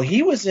 In there? Well,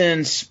 he was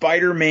in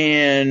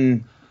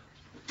Spider-Man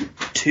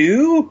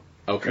 2.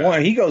 Okay.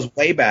 Well, he goes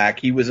way back.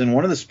 He was in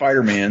one of the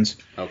Spider-Mans.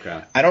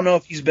 Okay. I don't know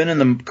if he's been in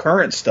the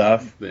current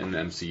stuff. In the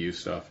MCU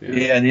stuff,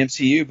 Yeah, in the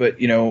MCU, but,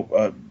 you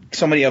know,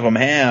 so many of them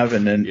have.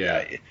 And then,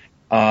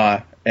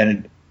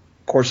 and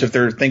of course, if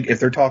they're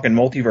talking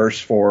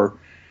multiverse for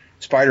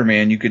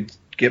Spider-Man, you could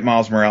get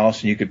Miles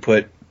Morales and you could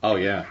put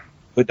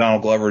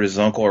Donald Glover as his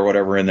uncle or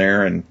whatever in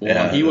there. And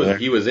he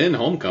was in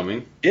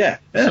Homecoming. Yeah.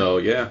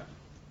 So,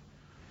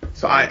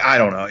 So I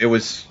don't know. It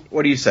was,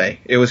 what do you say?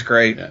 It was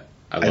great. Yeah,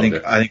 I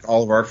think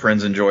all of our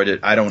friends enjoyed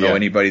it. I don't know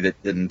anybody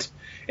that didn't.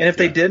 And if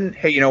they didn't,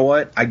 hey, you know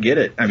what? I get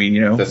it. I mean,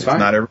 you know, it's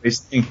not everybody's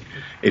thing.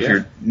 If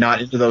you're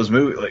not into those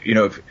movies, like, you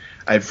know, if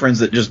I have friends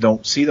that just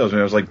don't see those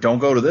movies, I was like, don't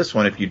go to this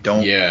one if you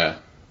don't. Yeah.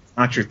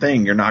 Not your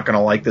thing. You're not going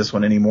to like this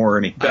one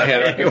anymore. I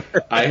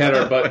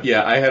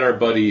had our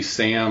buddy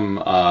Sam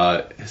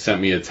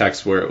sent me a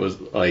text where it was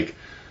like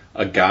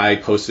a guy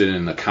posted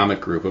in the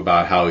comic group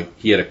about how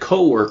he had a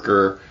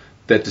coworker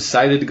that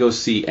decided to go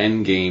see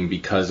Endgame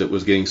because it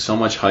was getting so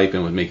much hype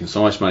and was making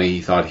so much money.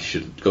 He thought he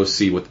should go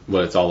see what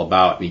it's all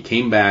about. And he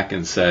came back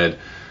and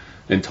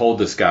told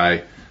this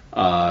guy,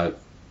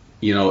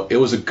 you know, it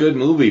was a good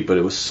movie, but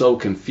it was so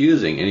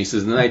confusing. And he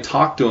says, and then I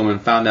talked to him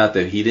and found out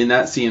that he did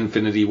not see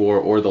Infinity War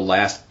or the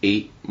last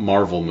 8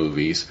 Marvel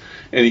movies.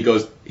 And he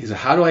said,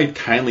 how do I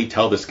kindly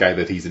tell this guy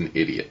that he's an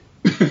idiot?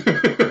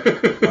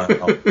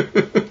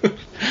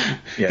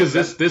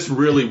 Because this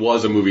really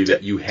was a movie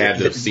that you had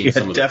to have seen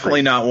some of the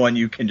definitely not one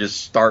you can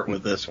just start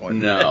with this one.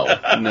 No,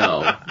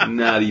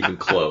 not even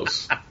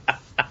close.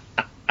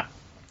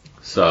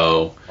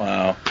 So,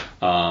 wow.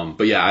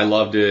 But yeah, I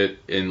loved it,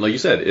 and like you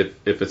said,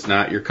 if it's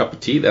not your cup of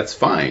tea, that's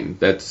fine.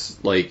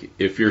 That's like,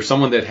 if you're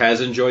someone that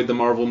has enjoyed the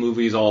Marvel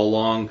movies all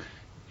along,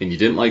 and you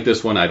didn't like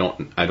this one, I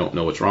don't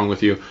know what's wrong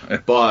with you.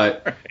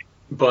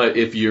 But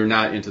if you're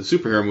not into the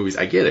superhero movies,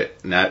 I get it.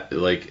 And that,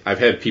 like, I've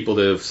had people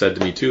that have said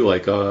to me too,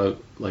 like, oh,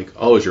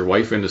 is your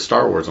wife into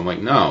Star Wars? I'm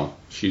like, no,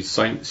 she's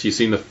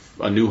seen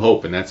A New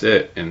Hope, and that's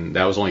it. And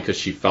that was only because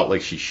she felt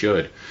like she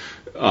should.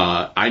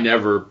 I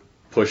never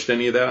pushed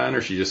any of that on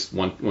her. She just,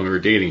 when we were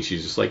dating,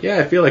 she's just like, yeah,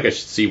 I feel like I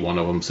should see one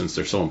of them since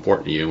they're so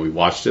important to you. And we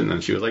watched it, and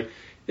then she was like,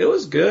 it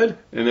was good.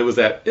 And it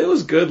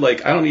was good.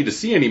 Like, I don't need to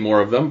see any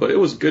more of them, but it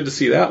was good to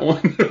see that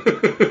one.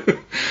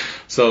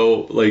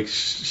 So, like,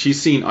 she's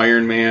seen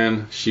Iron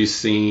Man. She's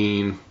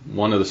seen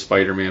one of the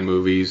Spider-Man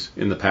movies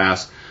in the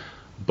past.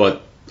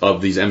 But of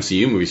these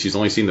MCU movies, she's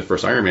only seen the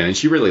first Iron Man, and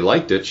she really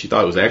liked it. She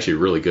thought it was actually a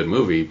really good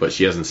movie, but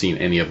she hasn't seen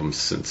any of them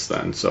since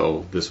then.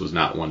 So this was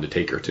not one to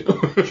take her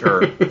to.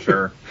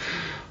 Sure.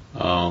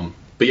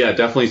 But yeah,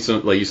 definitely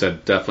some, like you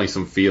said, definitely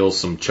some feels,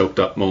 some choked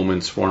up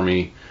moments for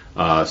me,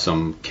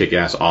 some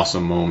kick-ass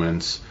awesome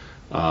moments,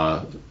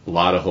 a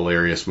lot of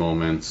hilarious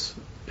moments.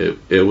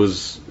 It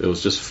was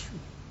just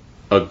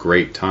a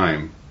great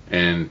time,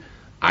 and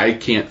I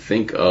can't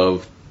think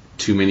of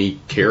too many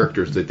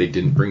characters that they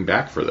didn't bring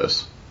back for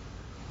this,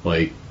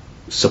 like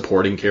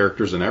supporting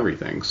characters and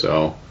everything.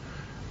 So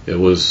it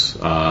was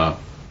in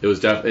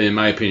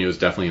my opinion, it was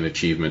definitely an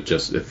achievement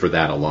just for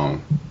that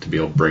alone, to be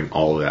able to bring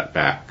all of that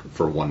back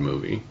for one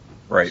movie.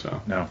 Right.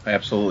 So. No,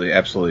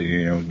 absolutely.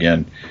 You know,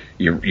 again,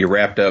 you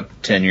wrapped up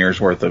 10 years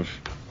worth of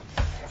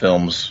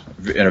films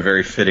in a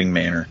very fitting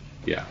manner.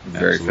 Yeah,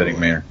 very fitting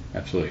manner.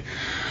 Absolutely.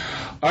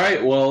 All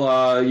right.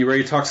 Well, you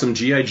ready to talk some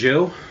G.I.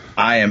 Joe?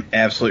 I am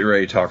absolutely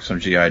ready to talk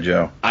some G.I.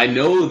 Joe. I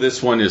know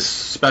this one is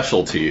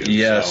special to you.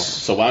 Yes.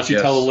 So why don't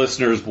you tell the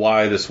listeners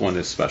why this one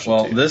is special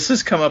to you? Well, this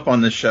has come up on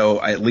the show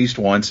at least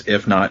once,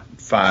 if not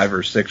 5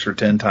 or 6 or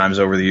 10 times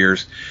over the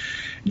years.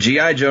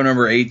 G.I. Joe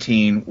number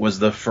 18 was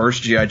the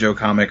first G.I. Joe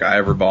comic I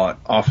ever bought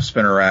off a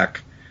spinner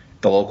rack,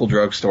 the local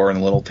drugstore in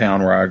the little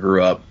town where I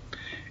grew up.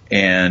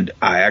 And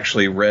I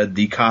actually read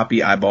the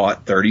copy I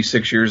bought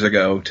 36 years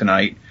ago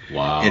tonight.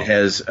 Wow. It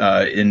has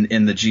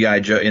in the G.I.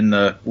 Joe, in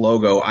the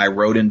logo, I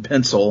wrote in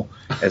pencil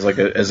as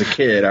a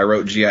kid. I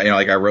wrote G.I.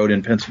 I wrote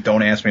in pencil.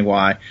 Don't ask me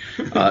why.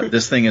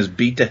 This thing is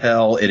beat to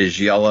hell. It is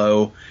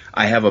yellow.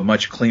 I have a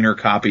much cleaner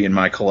copy in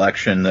my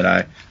collection that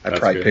I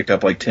probably picked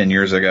up like 10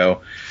 years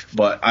ago.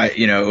 But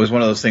it was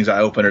one of those things. I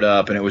opened it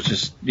up and it was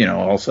just,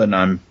 all of a sudden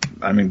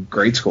I'm in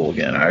grade school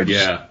again.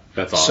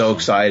 That's awesome. So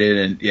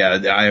excited.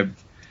 And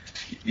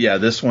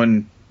this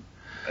one.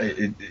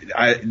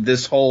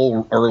 This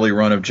whole early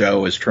run of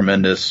Joe is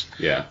tremendous.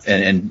 Yeah.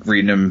 And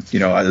reading them,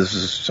 this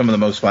is some of the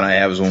most fun I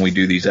have is when we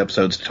do these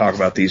episodes to talk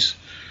about these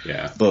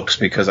books,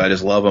 because I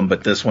just love them.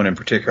 But this one in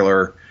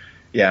particular,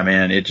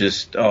 man, it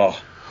just, I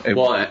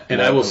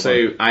will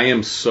say, I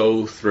am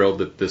so thrilled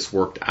that this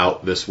worked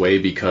out this way,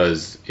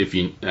 because if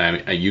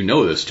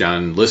this,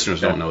 John,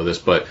 listeners don't know this,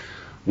 but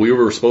we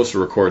were supposed to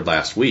record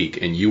last week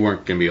and you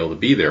weren't going to be able to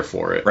be there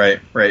for it.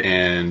 Right.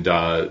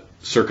 And,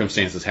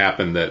 circumstances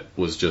happened that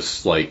was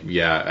just like,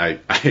 I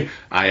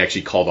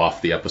actually called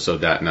off the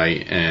episode that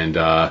night, and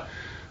I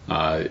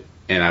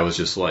was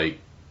just like,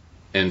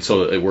 and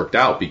so it worked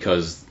out,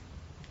 because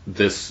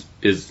this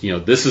is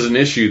an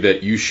issue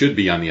that you should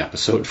be on the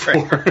episode for,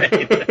 for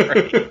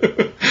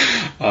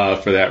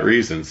that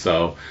reason.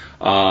 So,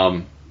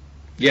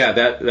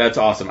 that's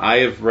awesome. I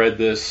have read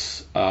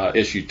this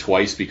issue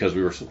twice, because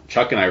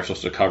Chuck and I were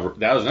supposed to cover.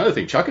 That was another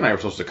thing. Chuck and I were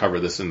supposed to cover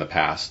this in the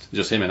past,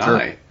 just him and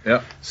I.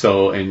 Yeah.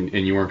 So and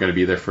you weren't going to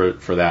be there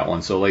for that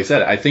one. So like I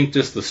said, I think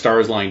just the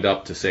stars lined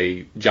up to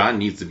say John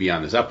needs to be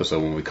on this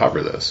episode when we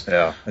cover this.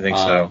 Yeah, I think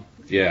so.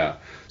 Yeah.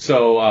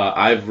 So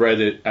I've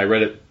read it. I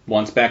read it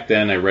once back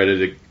then. I read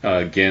it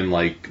again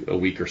like a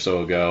week or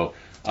so ago.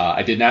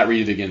 I did not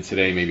read it again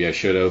today. Maybe I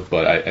should have,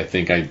 but I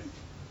think I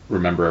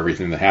remember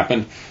everything that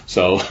happened.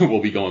 So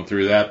we'll be going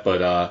through that.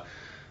 But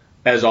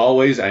as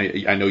always,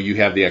 I know you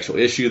have the actual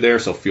issue there,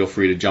 so feel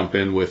free to jump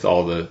in with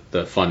all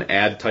the fun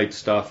ad type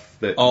stuff.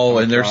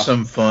 And there's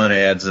some fun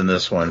ads in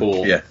this one.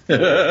 Cool. Yeah.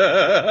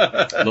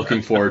 Cool.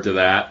 Looking forward to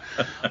that.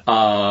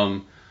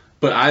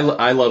 But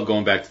I love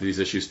going back to these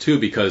issues too,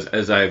 because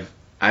as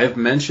I've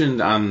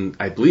mentioned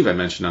I believe I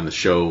mentioned on the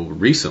show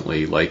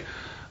recently, like,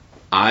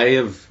 I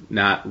have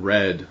not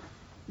read,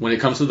 when it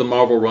comes to the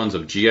Marvel runs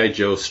of G.I.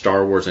 Joe,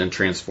 Star Wars, and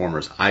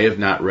Transformers, I have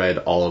not read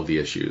all of the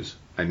issues.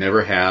 I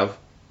never have.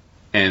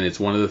 And it's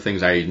one of the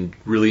things I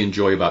really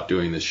enjoy about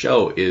doing this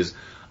show is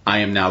I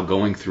am now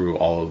going through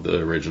all of the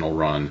original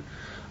run.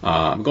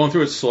 I'm going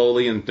through it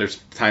slowly, and there's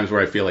times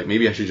where I feel like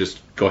maybe I should just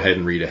go ahead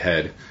and read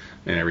ahead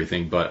and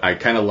everything. But I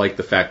kind of like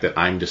the fact that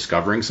I'm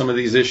discovering some of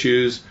these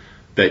issues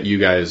that you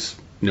guys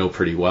know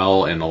pretty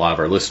well, and a lot of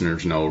our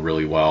listeners know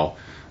really well.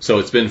 So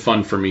it's been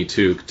fun for me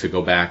too to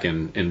go back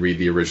and read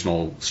the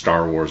original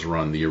Star Wars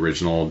run, the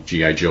original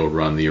G.I. Joe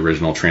run, the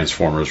original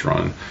Transformers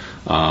run.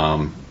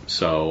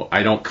 So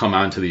I don't come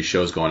onto these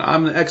shows going,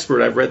 I'm an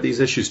expert, I've read these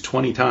issues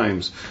 20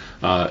 times.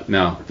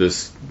 No,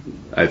 this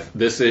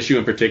issue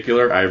in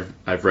particular,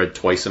 I've read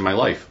twice in my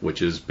life, which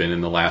has been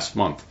in the last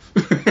month.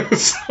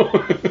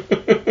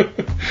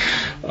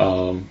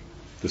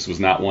 This was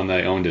not one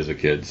that I owned as a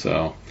kid,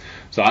 so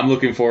I'm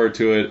looking forward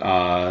to it,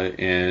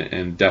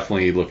 and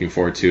definitely looking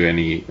forward to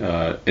any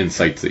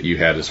insights that you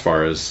had as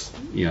far as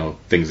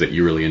things that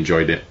you really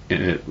enjoyed it,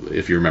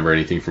 if you remember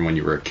anything from when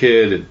you were a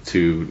kid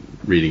to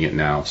reading it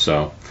now.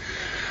 So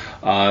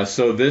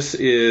this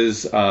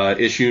is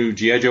issue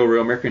G.I. Joe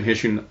Real American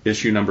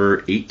issue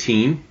number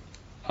 18.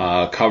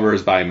 Cover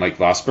is by Mike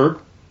Vosberg.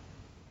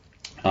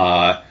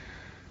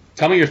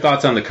 Tell me your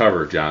thoughts on the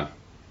cover, John.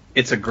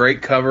 It's a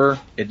great cover.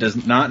 It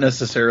does not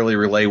necessarily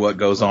relay what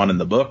goes on in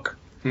the book.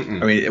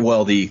 Mm-mm. I mean,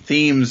 well, the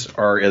themes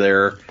are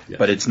there, Yes.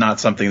 but it's not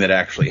something that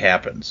actually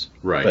happens.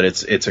 Right. But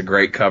it's a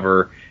great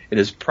cover. It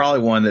is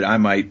probably one that I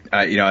might,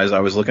 as I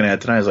was looking at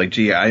it tonight, I was like,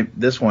 gee,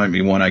 this might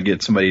be one I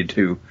get somebody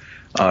to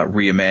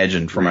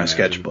reimagine for my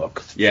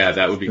sketchbook. Yeah,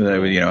 that would be cool.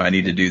 I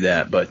need to do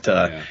that. But,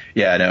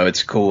 no,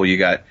 it's cool. You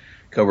got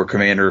Cobra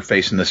Commander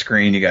facing the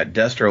screen. You got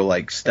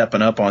Destro,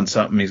 stepping up on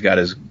something. He's got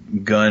his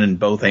gun in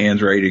both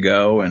hands ready to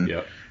go.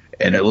 And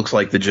and it looks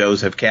like the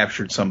Joes have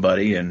captured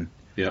somebody. And,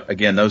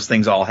 again, those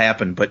things all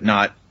happen, but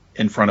not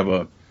in front of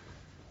a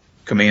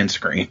command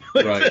screen.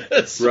 Right.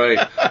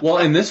 Well,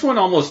 and this one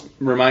almost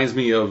reminds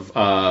me of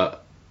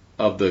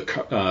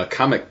the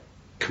comic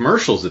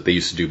commercials that they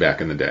used to do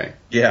back in the day.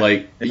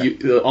 Yeah.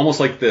 Almost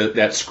like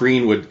that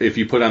screen would, if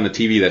you put on the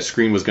TV, that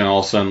screen was going to all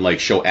of a sudden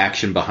show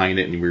action behind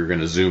it, and we were going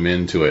to zoom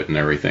into it and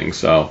everything.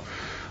 So,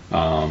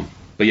 but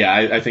yeah,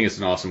 I think it's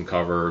an awesome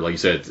cover. Like you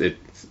said,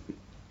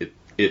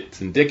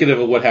 it's indicative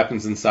of what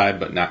happens inside,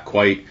 but not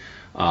quite.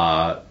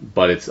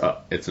 But it's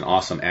an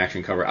awesome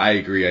action cover. I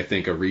agree. I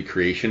think a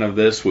recreation of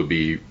this would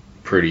be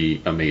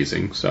pretty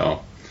amazing.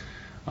 So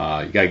you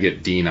got to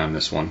get Dean on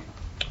this one.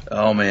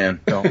 Oh man,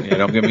 don't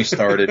get me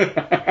started.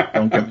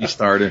 Don't get me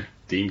started.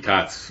 Dean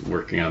Kott's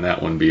working on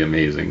that one. Be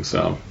amazing.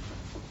 So,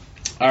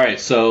 all right.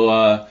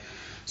 So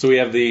we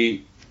have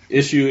the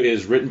issue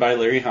is written by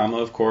Larry Hama,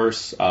 of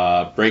course.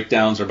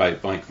 Breakdowns are by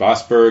Mike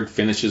Vosberg.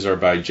 Finishes are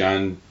by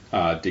John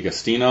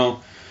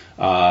D'Agostino.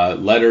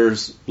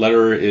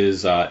 Letter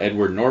is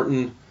Edward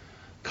Norton.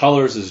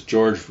 Colors is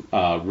George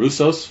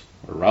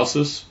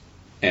Roussos.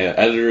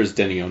 Editor is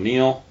Denny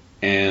O'Neil,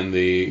 and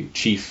the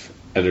chief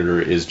editor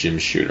is Jim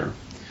Shooter.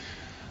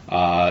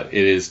 It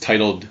is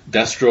titled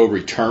Destro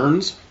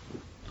Returns.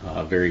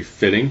 Very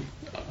fitting,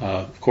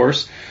 of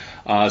course.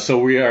 So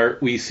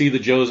we see the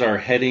Joes are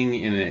heading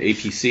in an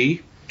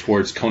APC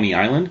towards Coney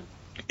Island.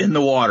 In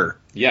the water.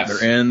 Yes.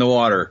 They're in the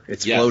water.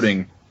 It's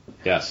floating.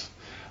 Yes.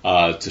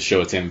 To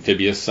show its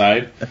amphibious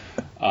side.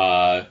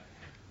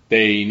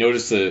 They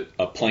notice a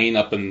plane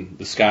up in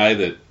the sky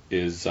that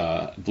is,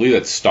 I believe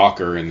that's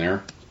Stalker in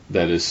there,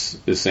 that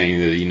is saying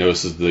that he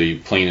notices the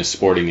plane is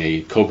sporting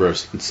a Cobra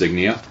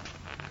insignia.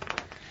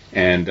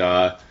 And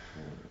when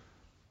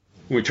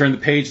we turn the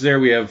page there,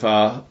 we have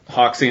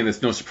Hawk saying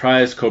it's no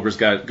surprise, Cobra's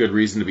got good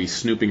reason to be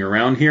snooping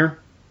around here.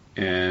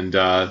 And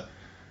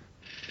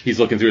he's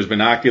looking through his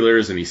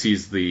binoculars, and he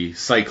sees the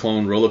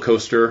Cyclone roller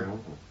coaster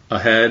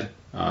ahead.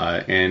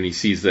 And he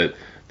sees that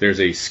there's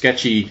a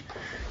sketchy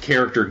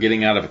character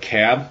getting out of a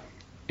cab,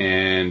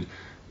 and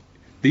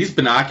these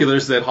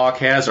binoculars that Hawk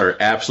has are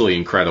absolutely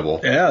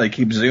incredible. Yeah, they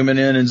keep zooming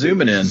in and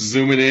zooming in.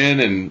 Zooming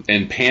in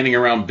and panning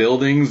around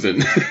buildings,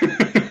 and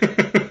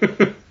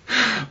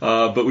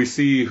but we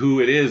see who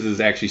it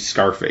is actually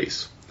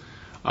Scarface.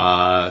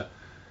 And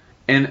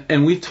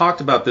we've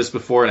talked about this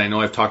before, and I know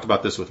I've talked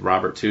about this with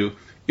Robert too.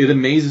 It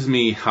amazes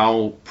me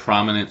how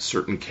prominent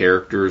certain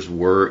characters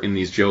were in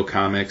these Joe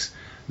comics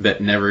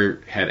that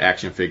never had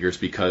action figures,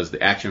 because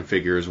the action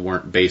figures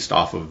weren't based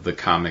off of the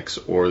comics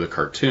or the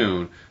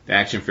cartoon. The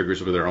action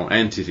figures were their own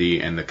entity,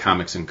 and the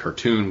comics and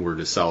cartoon were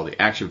to sell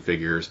the action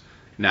figures,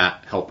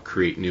 not help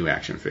create new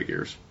action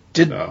figures.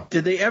 Did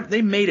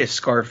they made a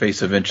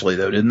Scarface eventually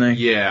though, didn't they?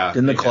 Yeah.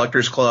 Didn't the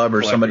Collectors Club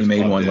or somebody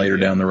made one later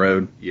down the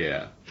road?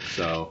 Yeah.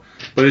 So,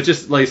 but it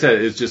just, like I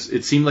said,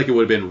 it seemed like it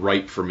would have been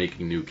ripe for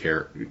making new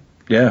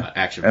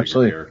action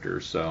figure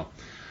characters. So,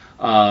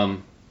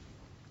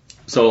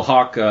 so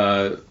Hawk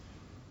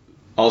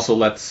also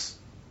lets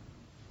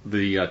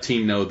the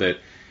team know that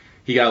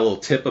he got a little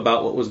tip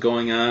about what was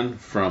going on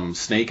from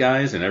Snake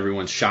Eyes, and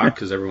everyone's shocked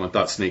because everyone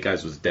thought Snake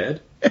Eyes was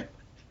dead.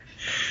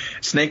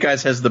 Snake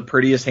Eyes has the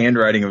prettiest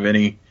handwriting of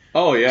any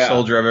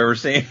soldier I've ever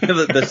seen.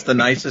 That's the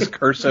nicest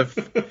cursive.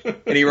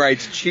 And he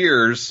writes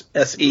cheers,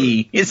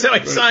 S-E. And so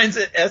he signs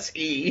it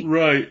S-E.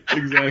 Right,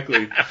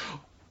 exactly.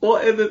 Well,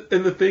 and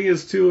the thing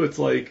is, too, it's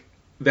like,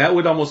 that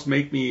would almost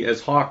make me,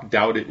 as Hawk,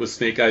 doubt it was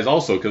Snake Eyes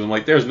also, because I'm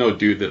like, there's no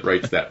dude that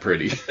writes that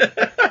pretty.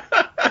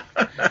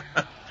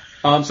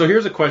 So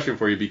here's a question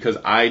for you, because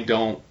I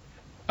don't,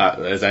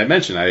 as I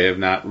mentioned, I have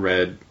not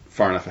read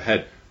far enough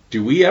ahead.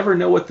 Do we ever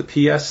know what the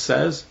PS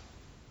says?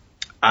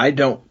 I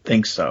don't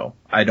think so.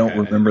 I don't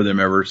remember them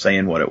ever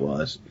saying what it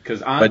was.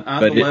 Because on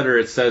the letter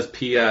it says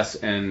P.S.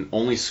 and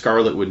only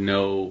Scarlet would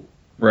know.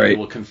 Right. It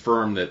will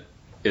confirm that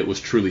it was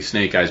truly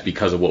Snake Eyes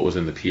because of what was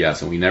in the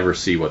P.S. and we never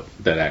see what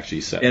that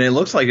actually said. And it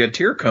looks like a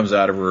tear comes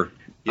out of her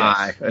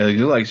eye. It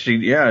looks like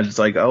it's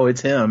like, oh,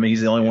 it's him.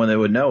 He's the only one that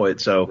would know it.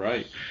 So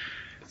right.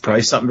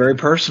 Probably something very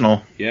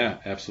personal. Yeah,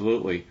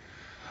 absolutely.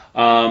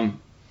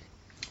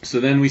 So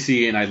then we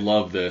see, and I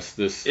love this.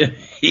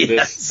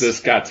 This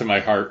got to my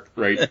heart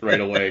right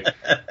away.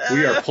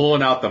 We are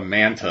pulling out the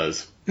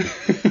mantas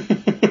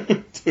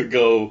to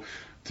go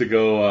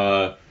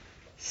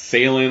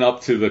sailing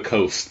up to the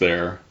coast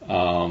there.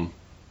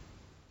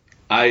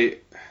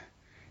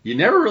 You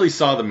never really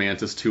saw the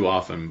mantas too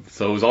often,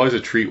 so it was always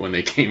a treat when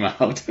they came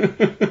out.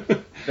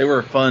 They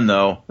were fun,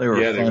 though. They were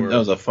fun. That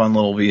was a fun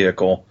little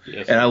vehicle.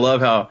 Yes, and I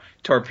love how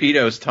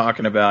Torpedo's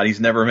talking about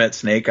he's never met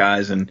Snake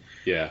Eyes, and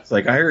it's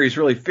like, I hear he's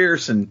really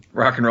fierce, and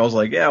Rock and Roll's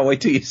like, yeah,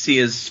 wait till you see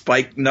his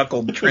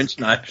spike-knuckled trench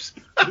knives.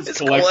 His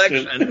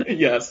collection.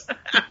 Yes.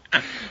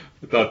 I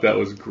thought that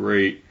was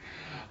great.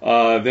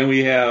 Then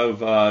we have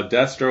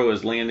Destro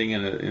is landing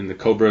in the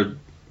Cobra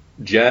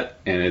jet,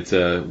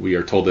 and we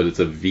are told that it's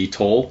a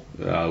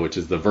VTOL, which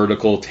is the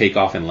vertical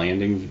takeoff and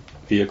landing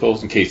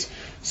vehicles, in case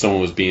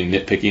someone was being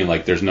nitpicky and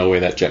like there's no way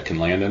that jet can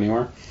land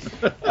anywhere.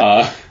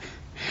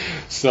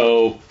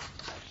 So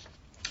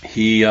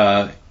he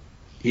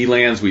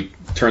lands, we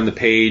turn the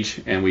page,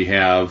 and we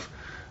have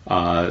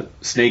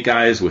Snake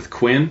Eyes with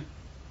Quinn,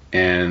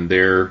 and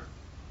they're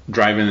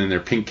driving in their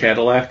pink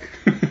Cadillac,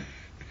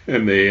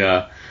 and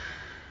they're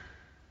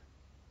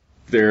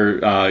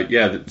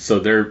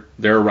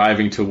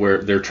arriving to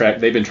where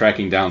they've been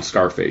tracking down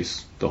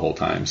Scarface the whole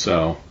time.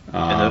 So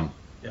and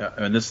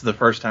this is the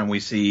first time we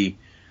see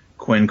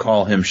Quinn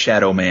call him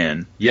Shadow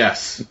Man.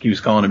 Yes, he was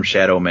calling him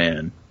Shadow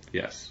Man.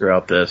 Yes,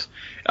 throughout this.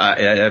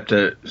 I have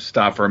to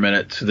stop for a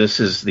minute. So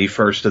this is the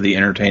first of the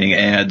entertaining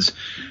ads.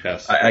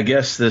 Yes, I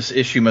guess this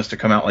issue must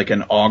have come out like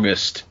in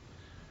August.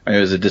 It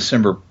was a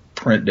December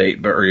print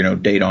date,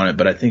 date on it,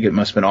 but I think it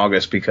must have been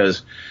August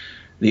because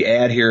the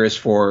ad here is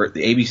for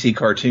the ABC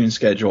cartoon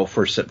schedule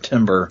for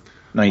September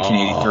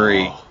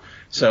 1983. Oh.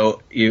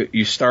 So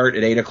you start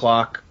at 8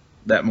 o'clock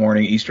that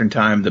morning Eastern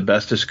Time, the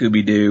Best of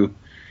Scooby-Doo,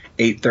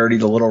 8:30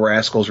 the Little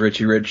Rascals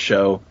Richie Rich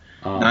Show,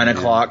 9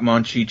 o'clock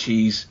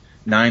Monchi-Cheese,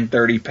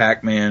 9:30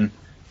 Pac-Man,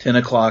 10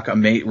 o'clock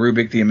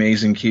Rubik the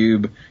Amazing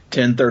Cube,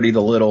 10:30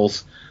 the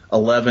Littles,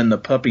 11 the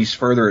Puppies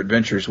Further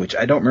Adventures, which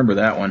I don't remember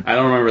that one. I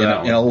don't remember that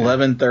one.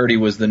 And 11:30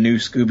 was the new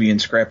Scooby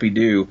and Scrappy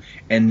Doo,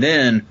 and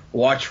then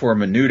watch for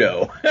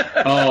Menudo.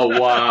 Oh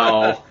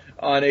wow!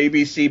 On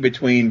ABC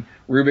between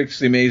Rubik's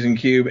the Amazing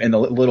Cube and the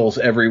Littles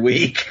every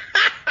week.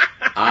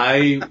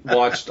 I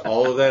watched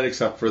all of that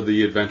except for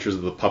the Adventures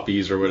of the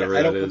Puppies or whatever that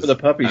is. I don't remember the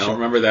Puppies. I don't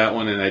remember that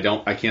one, and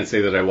I can't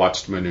say that I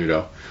watched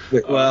Menudo.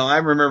 Well, I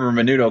remember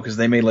Menudo because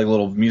they made like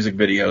little music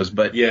videos.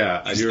 But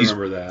yeah, I do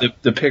remember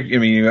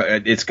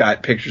that. It's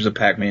got pictures of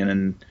Pac-Man,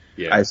 and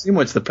I assume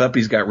it's the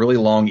Puppies got really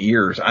long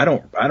ears. I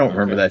don't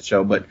remember that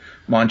show, but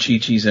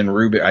Monchi-Cheese and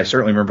Rubik. I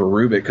certainly remember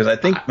Rubik because I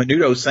think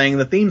Menudo sang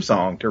the theme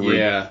song to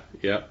Rubik.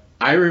 Yeah.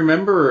 I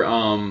remember.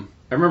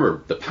 I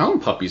remember the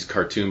Pound Puppies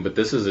cartoon, but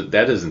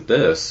that isn't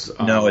this.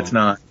 No, it's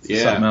not.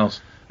 It's something else.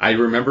 I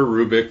remember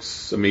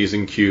Rubik's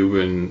Amazing Cube,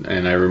 and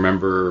I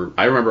remember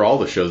all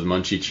the shows.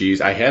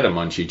 Munchie-Cheese. I had a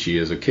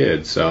Munchie-Cheese as a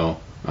kid, so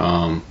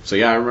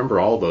yeah, I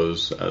remember all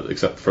those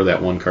except for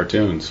that one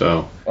cartoon.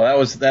 So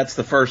that's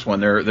the first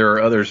one. There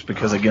are others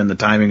because again the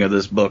timing of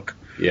this book.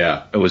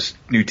 Yeah, it was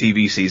new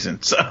TV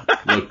season. So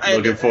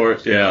looking for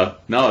it. Yeah,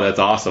 no, that's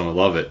awesome. I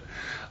love it.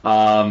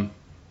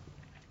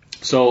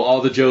 So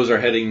all the Joes are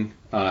heading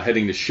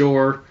to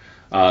shore.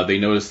 They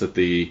notice that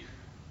the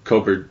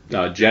Cobra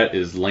jet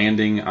is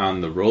landing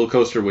on the roller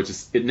coaster,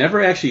 it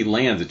never actually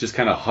lands. It just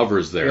kind of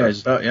hovers there.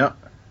 Yeah.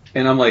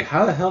 And I'm like,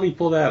 how the hell do you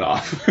pull that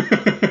off?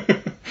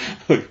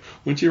 Like,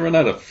 wouldn't you run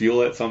out of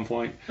fuel at some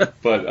point?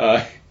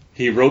 But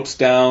he ropes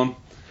down.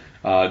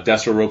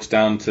 Destro ropes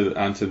down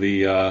onto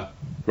the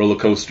roller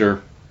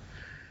coaster,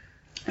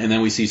 and then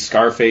we see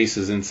Scarface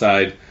is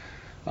inside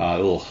a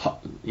little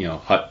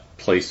hut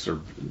place or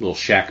little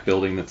shack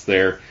building that's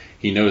there.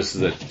 He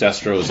notices that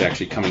Destro is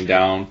actually coming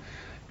down,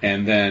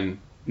 and then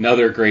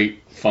another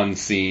great fun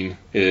scene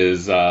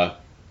is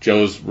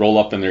Joes roll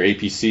up in their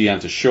APC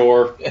onto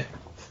shore,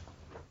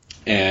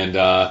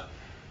 and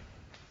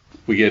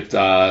we get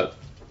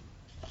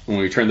when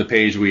we turn the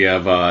page, we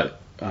have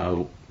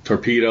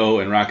Torpedo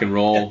and Rock and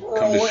Roll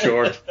come to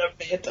shore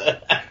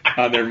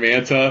on their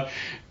Manta,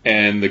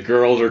 and the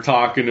girls are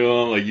talking to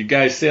him like, "You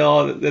guys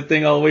sail that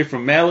thing all the way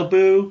from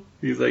Malibu?"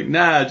 He's like,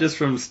 "Nah, just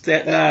from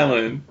Staten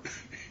Island."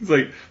 He's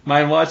like,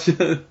 "Mind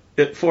watching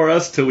it for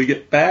us till we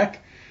get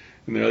back?"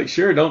 And they're like,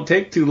 "Sure, don't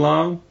take too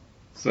long."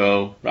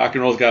 So Rock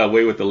and Roll's got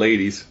away with the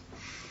ladies.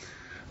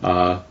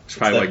 It's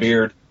probably that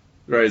beard.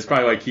 Right, it's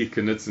probably why Keith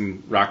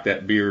Knudsen rocked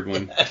that beard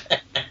when.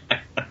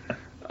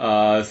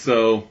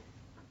 So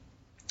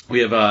we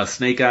have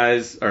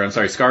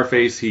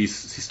Scarface. He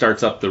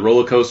starts up the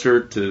roller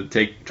coaster to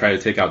try to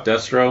take out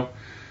Destro.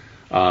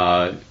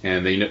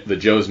 And the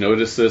Joes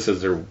notice this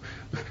as they're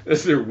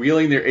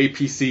wheeling their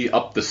APC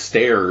up the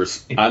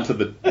stairs onto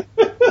the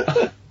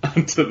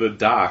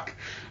dock.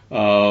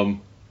 I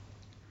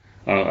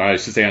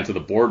should say onto the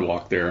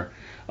boardwalk there.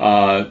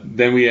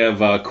 Then we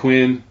have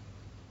Quinn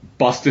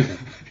busting.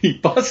 He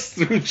busts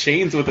through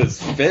chains with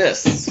his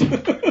fists.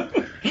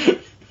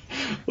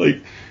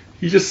 Like,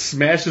 he just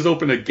smashes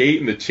open a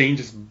gate and the chain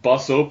just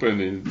busts open.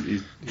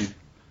 And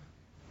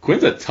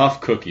Quinn's a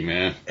tough cookie,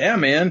 man. Yeah,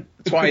 man.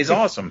 That's why he's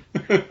awesome.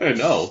 I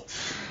know.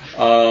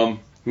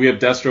 We have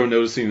Destro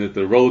noticing that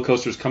the roller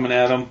coaster's coming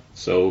at him,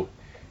 so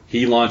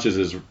he launches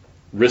his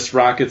wrist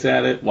rockets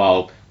at it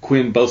while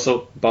Quinn busts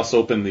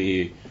open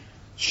the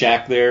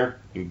shack there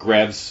and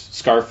grabs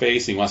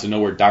Scarface. He wants to know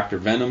where Dr.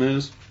 Venom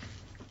is.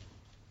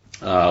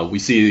 We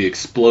see the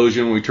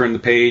explosion when we turn the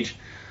page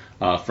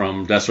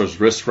from Destro's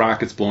wrist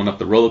rockets blowing up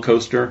the roller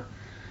coaster.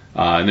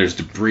 And there's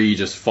debris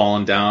just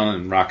falling down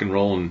and rock and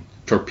roll and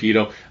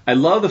Torpedo. I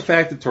love the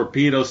fact that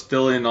Torpedo's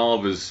still in all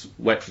of his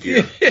wet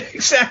gear.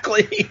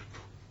 Exactly.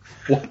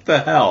 What the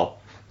hell?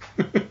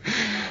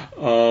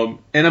 And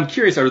I'm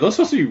curious, are those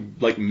supposed to be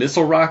like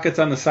missile rockets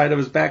on the side of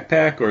his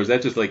backpack, or is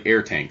that just like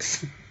air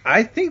tanks?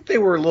 I think they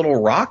were little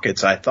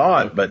rockets, I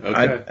thought, but okay.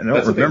 I don't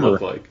That's remember. what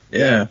they look like.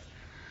 Yeah.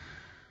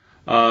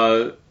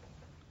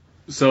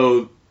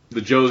 So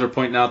the Joes are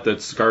pointing out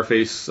that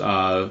Scarface,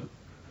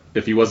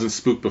 if he wasn't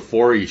spooked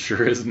before, he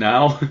sure is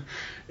now.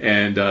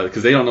 And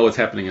because they don't know what's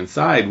happening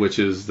inside, which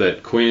is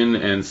that Quinn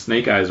and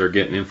Snake Eyes are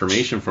getting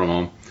information from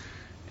him.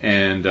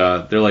 And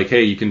they're like,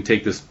 hey, you can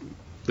take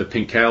the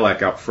pink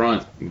Cadillac out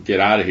front and get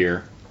out of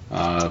here.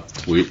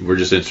 We're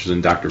just interested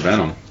in Dr.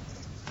 Venom.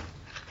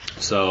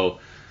 So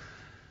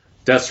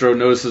Destro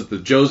notices the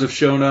Joes have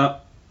shown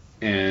up,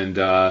 and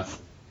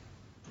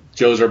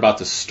Joes are about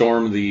to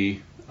storm the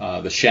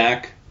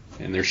shack,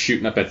 and they're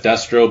shooting up at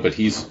Destro, but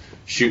he's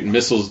shooting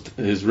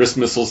his wrist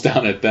missiles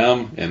down at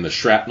them, and the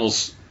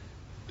shrapnel's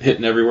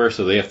hitting everywhere,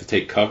 so they have to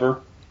take cover.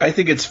 I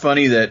think it's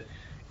funny that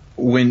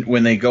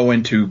when they go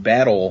into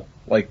battle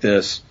like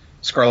this,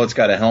 Scarlet's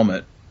got a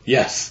helmet.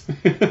 Yes.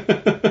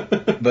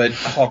 But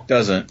Hawk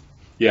doesn't.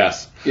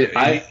 Yes.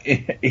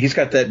 He's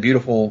got that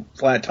beautiful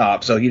flat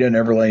top, so he doesn't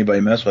ever let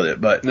anybody mess with it.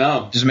 But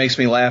no. It just makes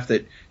me laugh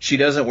that she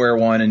doesn't wear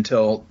one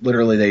until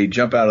literally they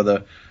jump out of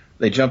the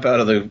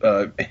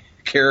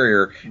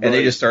carrier and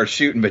they just start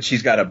shooting. But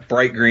she's got a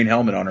bright green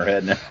helmet on her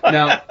head now.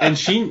 Now, and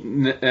she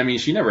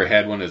never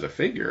had one as a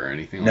figure or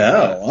anything like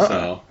that.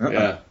 So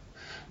yeah.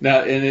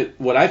 Now, and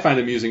what I find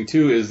amusing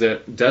too is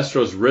that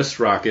Destro's wrist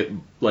rocket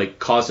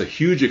caused a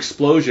huge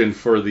explosion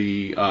for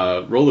the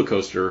roller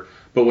coaster,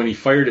 but when he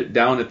fired it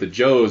down at the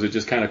Joes, it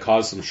just kind of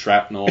caused some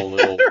shrapnel,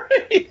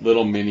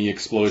 little mini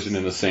explosion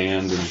in the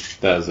sand, and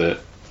that was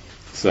it.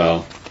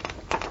 So,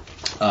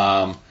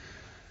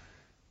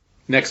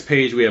 next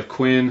page we have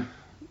Quinn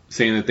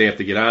saying that they have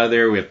to get out of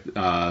there. We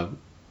have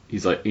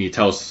he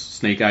tells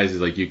Snake Eyes,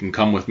 he's like, you can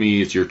come with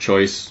me, it's your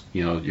choice.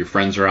 You know, your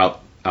friends are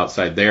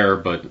outside there,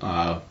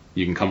 but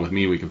you can come with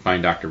me, we can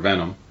find Dr.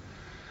 Venom.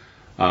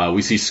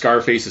 We see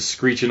Scarface is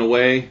screeching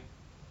away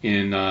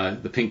in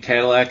the pink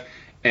Cadillac.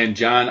 And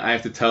John, I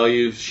have to tell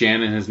you,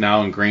 Shannon has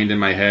now ingrained in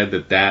my head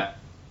that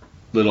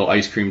little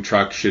ice cream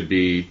truck should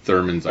be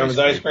Thurman's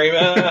ice cream.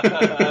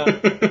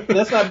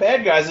 That's not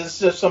bad, guys. It's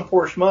just some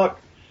poor schmuck.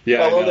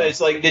 Yeah, I love that.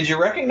 It's like, did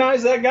you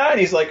recognize that guy? And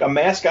he's like a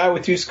masked guy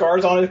with 2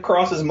 scars on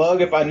across his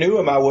mug. If I knew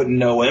him, I wouldn't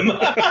know him.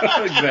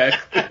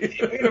 Exactly.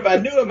 Even if I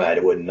knew him, I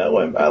wouldn't know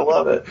him. I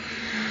love it.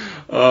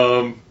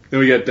 Then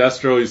we got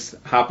Destro. He's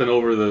hopping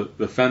over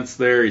the fence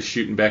there. He's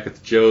shooting back at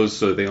the Joes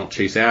so that they don't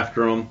chase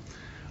after him.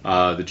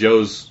 The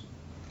Joes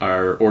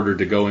are ordered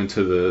to go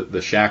into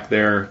the shack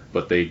there,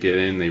 but they get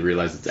in. They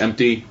realize it's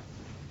empty.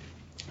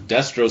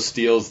 Destro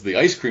steals the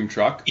ice cream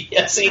truck.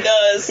 Yes, he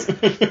does.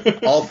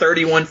 All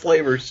 31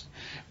 flavors.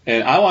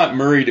 And I want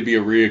Murray to be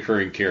a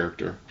reoccurring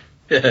character.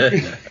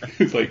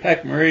 He's like,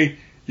 heck, Murray,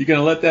 you going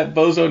to let that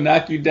bozo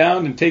knock you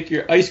down and take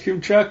your ice cream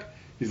truck?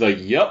 He's like,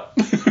 yep.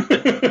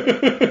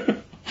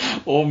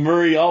 Old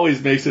Murray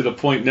always makes it a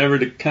point never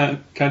to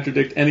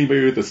contradict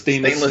anybody with a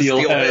stainless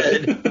steel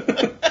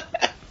head.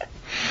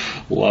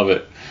 Love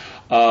it.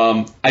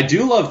 I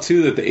do love,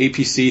 too, that the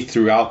APC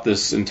throughout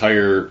this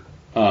entire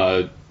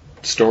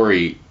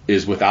story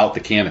is without the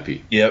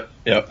canopy. Yep.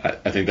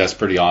 I think that's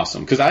pretty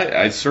awesome. Because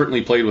I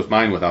certainly played with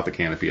mine without the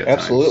canopy at times.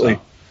 Absolutely.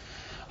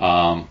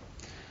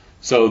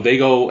 So they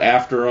go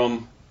after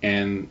them,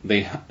 and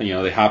they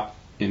hop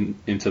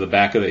into the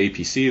back of the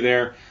APC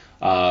there.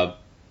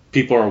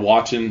 People are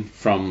watching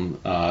from,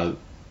 I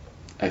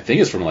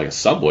think it's from like a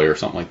subway or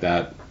something like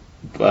that.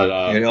 But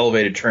an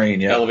elevated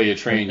train, yeah. Elevated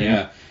train,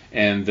 yeah.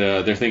 And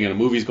they're thinking a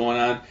movie's going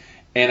on.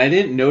 And I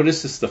didn't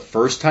notice this the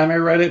first time I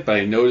read it, but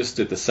I noticed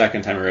it the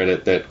second time I read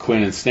it that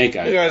Quinn and Snake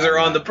Eyes. You guys are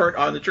on the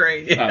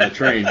train. Yeah. On the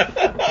train.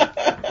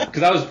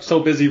 Because I was so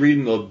busy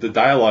reading the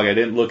dialogue, I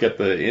didn't look at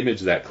the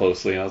image that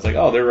closely. And I was like,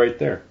 oh, they're right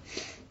there.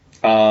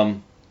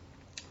 And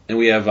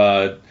we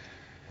have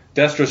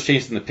Destro's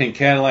chasing the pink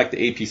Cadillac, the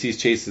APC's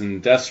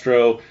chasing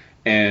Destro,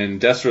 and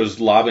Destro's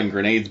lobbing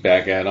grenades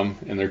back at him,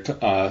 and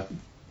they're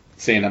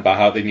saying about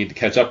how they need to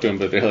catch up to him,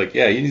 but they're like,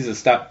 yeah, he needs to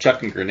stop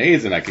chucking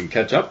grenades and I can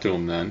catch up to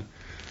him then.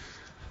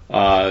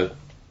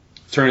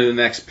 Turn to the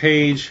next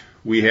page.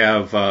 We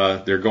have,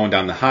 they're going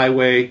down the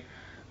highway.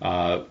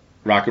 Rock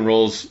and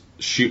Roll's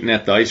shooting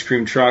at the ice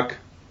cream truck,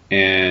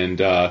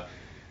 and all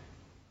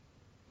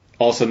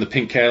of a sudden the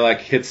pink Cadillac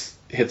hits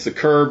the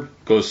curb,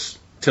 goes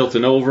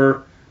tilting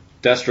over.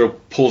 Destro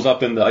pulls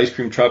up in the ice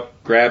cream truck,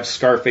 grabs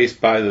Scarface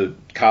by the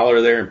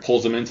collar there, and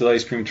pulls him into the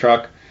ice cream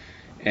truck.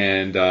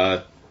 And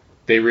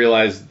they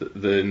realize the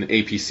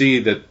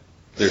APC that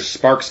there's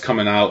sparks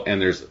coming out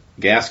and there's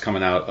gas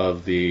coming out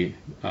of the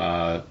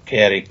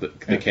caddy.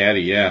 The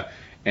caddy, yeah.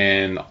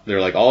 And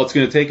they're like, all it's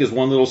going to take is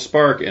one little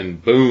spark,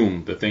 and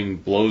boom, the thing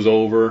blows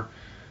over.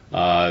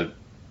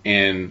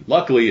 And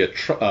luckily,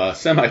 a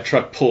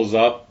semi-truck pulls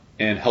up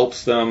and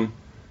helps them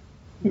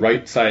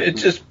right side. It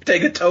just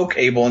take a tow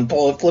cable and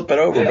flip it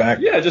over back.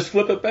 Yeah, just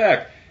flip it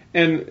back.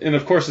 And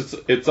of course,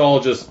 it's all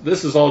just,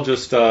 this is all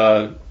just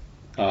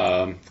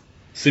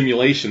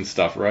simulation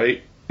stuff,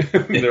 right?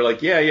 They're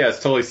like, yeah, it's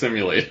totally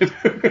simulated.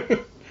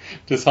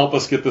 Just help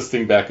us get this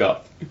thing back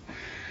up.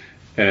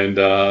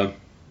 And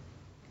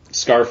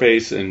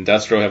Scarface and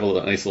Destro have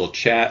a nice little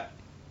chat.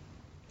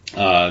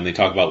 And they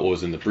talk about what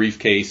was in the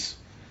briefcase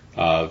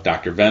of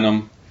Dr.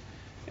 Venom.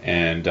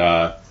 And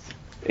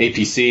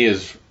APC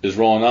is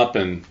rolling up,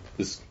 and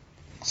this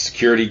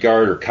security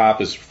guard or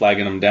cop is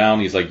flagging them down.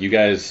 He's like, you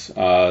guys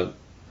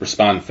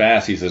respond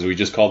fast. He says, we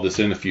just called this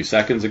in a few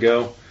seconds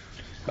ago.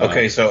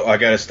 Okay, so I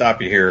got to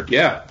stop you here.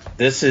 Yeah.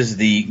 This is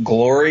the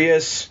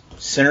glorious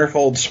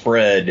centerfold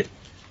spread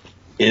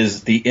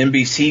is the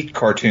NBC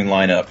cartoon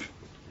lineup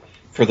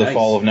for the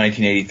fall of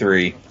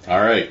 1983. All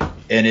right.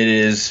 And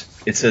it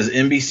says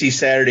NBC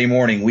Saturday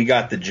morning, we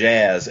got the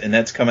jazz, and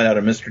that's coming out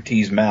of Mr.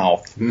 T's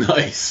mouth.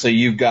 Nice. So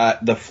you've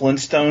got the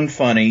Flintstone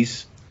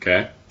Funnies,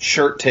 okay,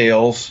 Shirt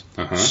Tales,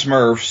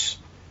 Smurfs,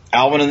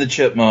 Alvin and the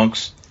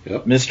Chipmunks,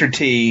 yep, Mr.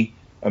 T,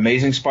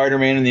 Amazing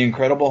Spider-Man and the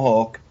Incredible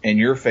Hulk, and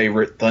your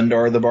favorite,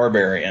 Thundar the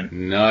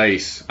Barbarian.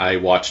 Nice. I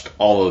watched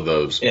all of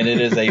those. And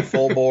it is a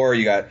full bore.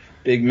 You got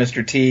Big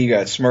Mr. T, you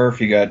got Smurf,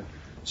 you got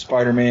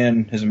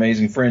Spider-Man, his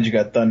amazing friends, you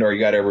got Thundar, you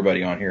got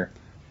everybody on here.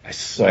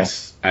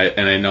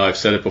 I know I've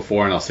said it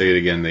before, and I'll say it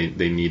again.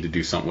 They need to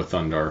do something with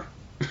Thundar.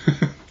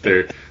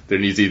 there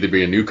needs to either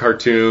be a new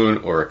cartoon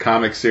or a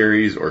comic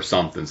series or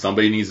something.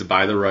 Somebody needs to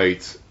buy the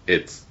rights.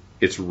 It's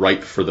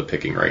ripe for the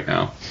picking right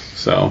now.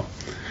 So,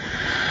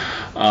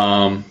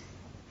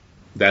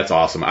 that's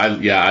awesome.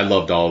 I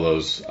loved all of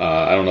those.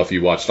 I don't know if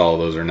you watched all of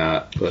those or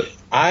not, but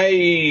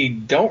I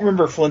don't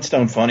remember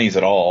Flintstone Funnies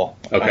at all.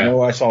 Okay. I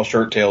know I saw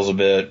Shirt Tales a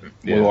bit.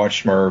 Yeah. We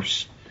watched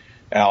Smurfs,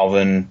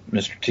 Alvin,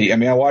 Mr. T. I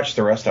mean, I watched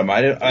the rest of them.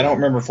 I don't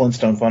remember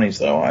Flintstone Funnies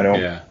though. I don't.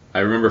 Yeah, I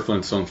remember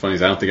Flintstone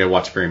Funnies. I don't think I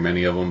watched very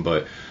many of them,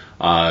 but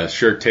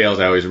Shirt Tales,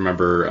 I always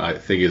remember. I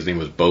think his name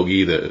was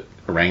Bogey, the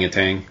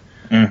orangutan.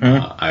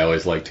 Mm-hmm. I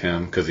always liked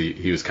him because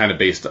he was kind of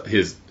based,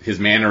 his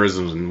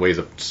mannerisms and ways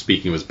of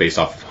speaking was based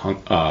off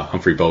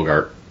Humphrey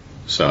Bogart.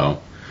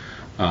 So,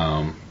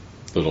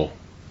 little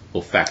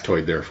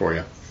factoid there for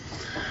you.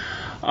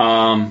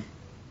 And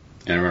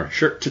I remember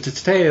Shirt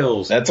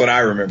Tales. That's what I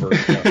remember.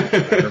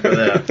 I remember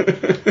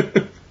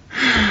that.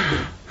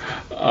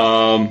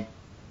 All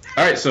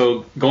right,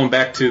 so going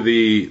back to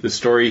the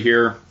story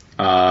here,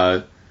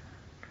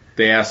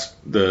 they asked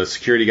the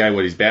security guy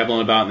what he's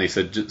babbling about, and they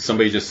said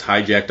somebody just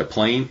hijacked a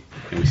plane.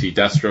 And we see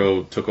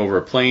Destro took over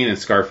a plane, and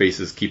Scarface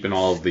is keeping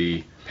all of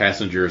the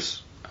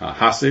passengers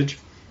hostage.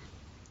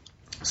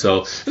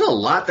 So there's a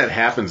lot that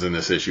happens in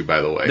this issue,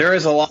 by the way. There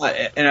is a lot,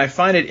 and I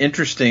find it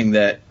interesting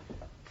that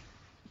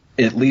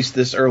at least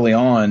this early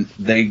on,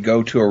 they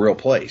go to a real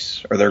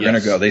place, or they're going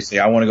to go. They say,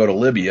 I want to go to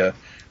Libya,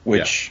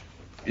 which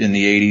in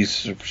the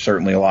 80s,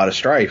 certainly a lot of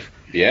strife.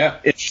 Yeah.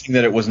 Interesting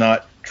that it was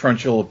not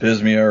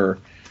Trunchbull, or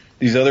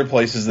these other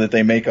places that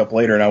they make up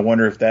later, and I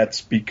wonder if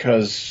that's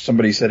because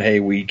somebody said, hey,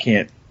 we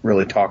can't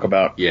really talk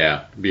about be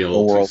a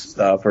little world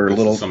stuff or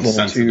little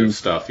sensitive too,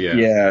 stuff.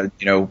 Yeah,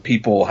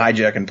 people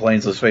hijacking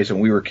planes. Let's face it,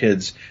 when we were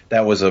kids,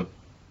 that was a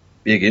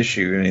big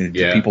issue. I mean,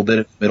 people did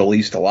it in the Middle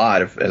East a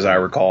lot, as I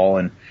recall,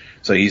 and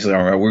so he's like,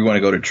 we're going to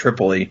go to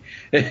Tripoli.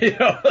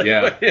 Yeah.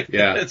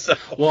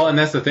 Well, and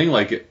that's the thing.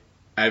 Like,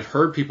 I've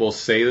heard people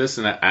say this,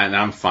 and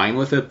I'm fine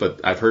with it,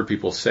 but I've heard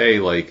people say,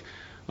 like,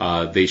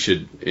 they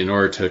should, in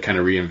order to kind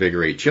of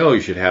reinvigorate Joe,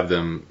 you should have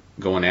them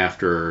going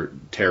after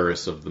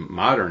terrorists of the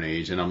modern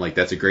age. And I'm like,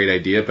 that's a great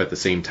idea, but at the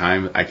same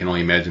time, I can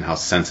only imagine how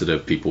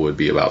sensitive people would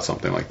be about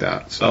something like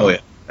that. So,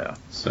 yeah.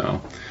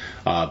 So,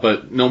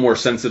 but no more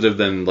sensitive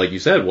than, like you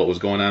said, what was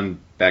going on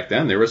back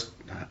then. There was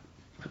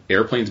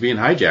airplanes being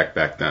hijacked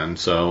back then.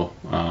 So,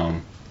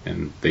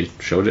 and they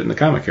showed it in the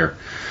comic here.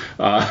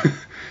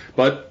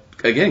 But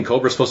again,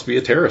 Cobra's supposed to be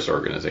a terrorist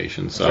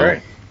organization. So,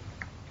 that's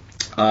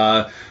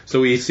right.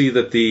 So we see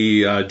that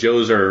the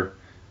Joes are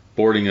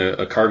boarding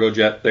a cargo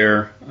jet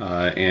there,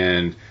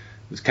 and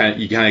you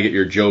kind of get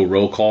your Joe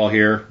roll call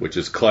here, which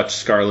is Clutch,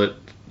 Scarlet,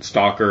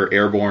 Stalker,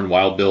 Airborne,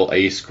 Wild Bill,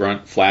 Ace,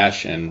 Grunt,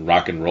 Flash, and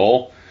Rock and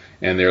Roll.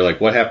 And they're like,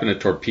 "What happened to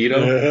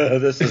Torpedo?"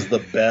 This is the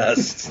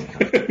best.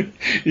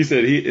 He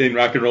said in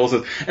Rock and Roll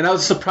says, and I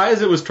was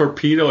surprised it was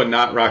Torpedo and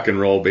not Rock and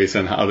Roll based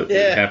on how it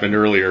happened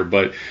earlier.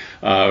 But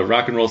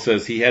Rock and Roll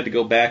says he had to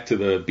go back to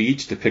the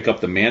beach to pick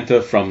up the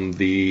manta from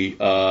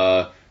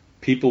the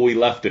people we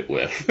left it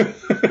with.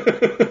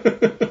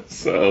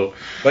 So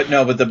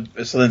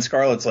then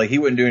Scarlett's like, he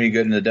wouldn't do any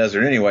good in the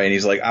desert anyway, and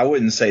he's like, I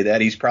wouldn't say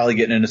that. He's probably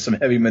getting into some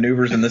heavy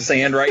maneuvers in the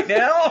sand right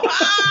now.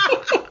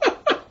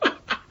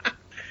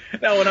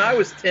 Now, when I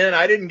was 10,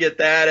 I didn't get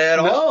that at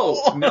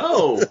all.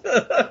 No,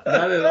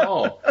 not at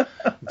all.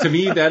 To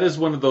me, that is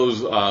one of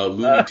those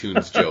Looney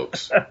Tunes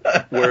jokes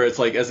where it's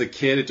like, as a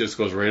kid, it just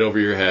goes right over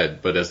your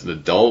head, but as an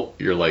adult,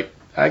 you're like,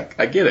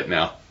 I get it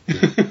now.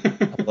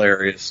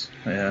 Hilarious.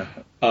 Yeah.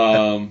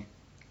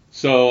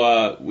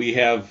 So we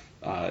have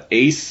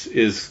Ace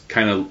is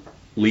kind of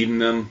leading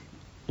them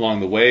along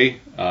the way.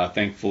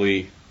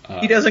 Thankfully,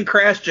 he doesn't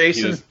crash,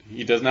 Jason.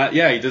 He does not.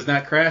 Yeah, he does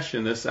not crash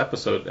in this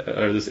episode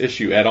or this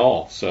issue at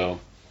all. So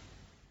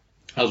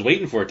I was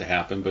waiting for it to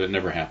happen, but it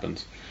never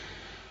happens.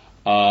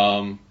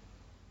 I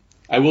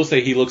will say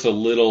he looks a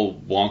little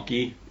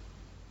wonky.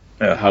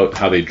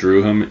 How they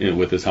drew him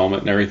with his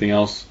helmet and everything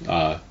else.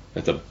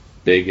 That's a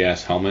big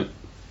ass helmet.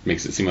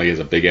 Makes it seem like he has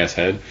a big ass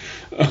head.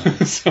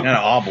 Kind of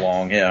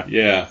oblong, yeah.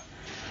 Yeah.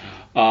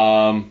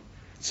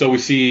 So we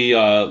see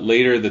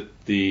later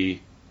that the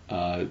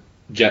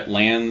jet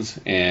lands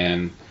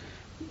and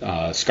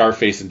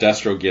Scarface and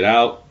Destro get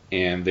out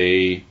and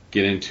they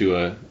get into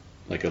a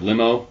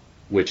limo,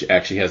 which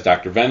actually has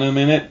Dr. Venom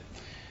in it.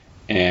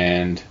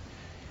 And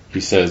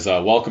he says,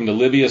 "Welcome to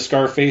Libya,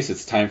 Scarface.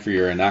 It's time for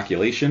your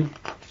inoculation."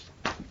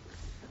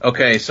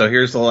 Okay, so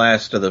here's the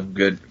last of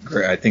the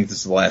I think this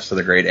is the last of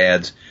the great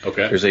ads.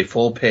 Okay. There's a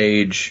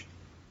full-page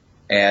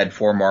ad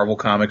for Marvel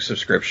Comics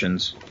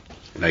subscriptions.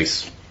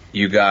 Nice.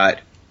 You got,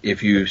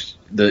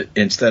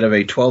 instead of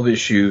a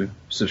 12-issue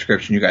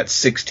subscription, you got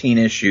 16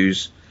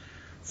 issues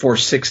for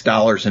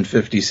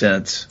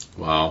 $6.50.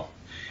 Wow.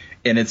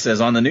 And it says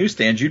on the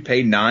newsstands you'd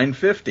pay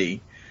 $9.50.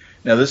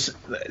 Now this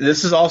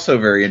is also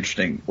very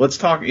interesting. Let's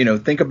talk,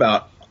 think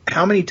about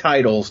how many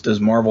titles does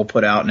Marvel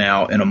put out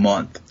now in a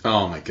month?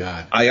 Oh my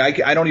God.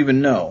 I don't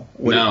even know.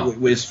 No.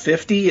 Was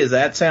 50? Does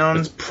that sound?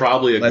 It's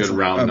probably a good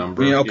round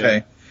number. Okay.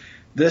 Yeah.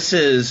 This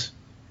is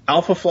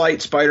Alpha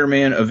Flight,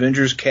 Spider-Man,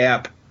 Avengers,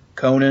 Cap,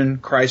 Conan,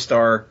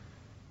 Crystar,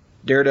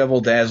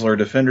 Daredevil, Dazzler,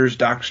 Defenders,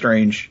 Doc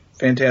Strange,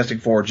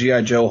 Fantastic Four,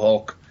 G.I. Joe,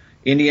 Hulk,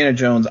 Indiana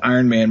Jones,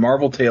 Iron Man,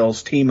 Marvel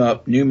Tales, Team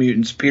Up, New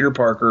Mutants, Peter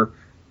Parker,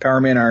 Power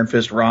Man, Iron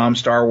Fist, Rom,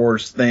 Star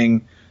Wars,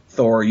 Thing,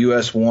 Thor,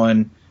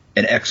 US-1,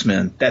 and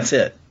X-Men. That's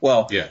it.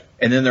 Well, yeah.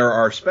 And then there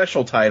are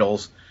special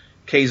titles.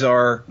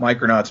 Kazar,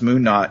 Micronauts,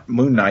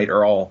 Moon Knight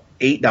are all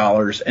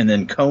 $8, and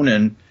then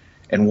Conan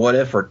and What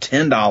If are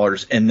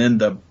 $10, and then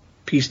the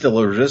piece de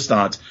la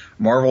resistance,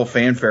 Marvel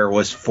Fanfare,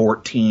 was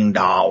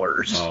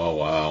 $14. Oh,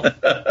 wow.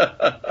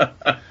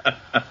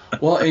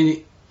 Well,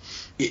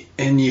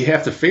 and you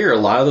have to figure a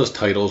lot of those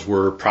titles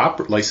were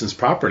licensed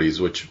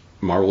properties, which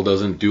Marvel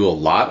doesn't do a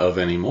lot of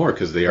anymore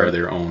because they are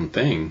their own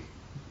thing.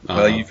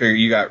 Well, you figure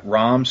you got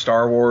ROM,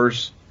 Star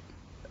Wars,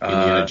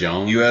 Indiana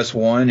Jones,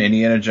 US-1,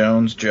 Indiana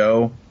Jones,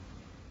 Joe,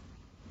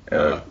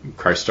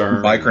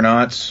 Crystar,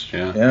 Micronauts.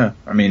 Yeah.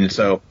 I mean,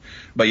 so,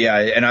 but yeah,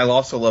 and I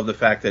also love the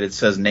fact that it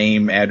says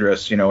name,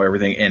 address,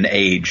 everything, and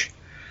age.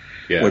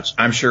 Yeah. Which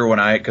I'm sure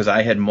because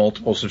I had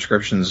multiple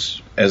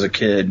subscriptions as a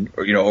kid,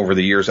 over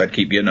the years, I'd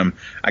keep getting them.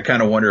 I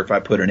kind of wonder if I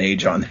put an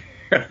age on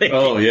there.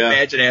 Oh, yeah.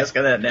 Imagine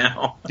asking that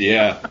now.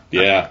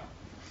 Yeah.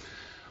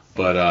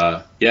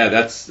 But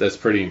that's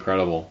pretty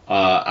incredible.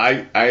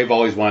 I've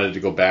always wanted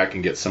to go back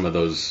and get some of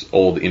those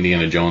old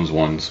Indiana Jones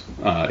ones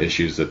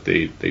issues that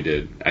they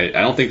did. I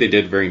don't think they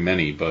did very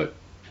many, but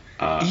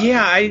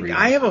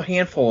I have a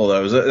handful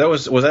of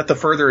those. Was that the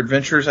Further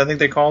Adventures? I think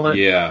they called it.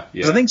 Yeah.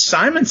 'Cause I think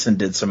Simonson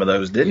did some of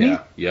those, didn't he?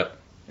 Yep.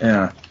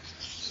 Yeah.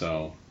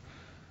 So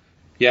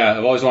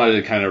I've always wanted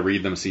to kind of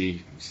read them,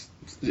 see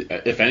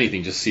if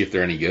anything, just see if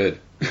they're any good.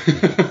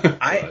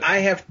 I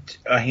have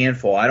a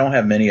handful. I don't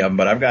have many of them,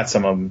 but I've got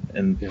some of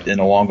them in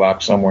a long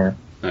box somewhere.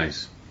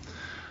 Nice.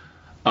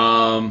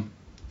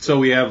 So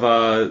we have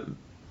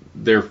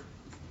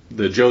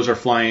the Joes are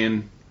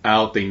flying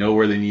out. They know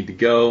where they need to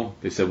go.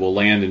 They said we'll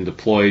land and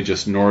deploy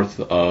just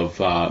north of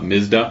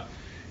Mizda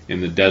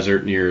in the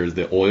desert near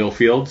the oil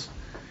fields.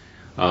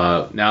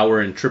 Now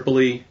we're in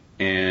Tripoli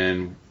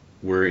and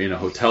we're in a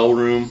hotel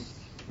room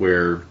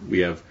where we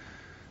have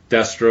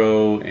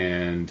Destro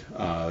and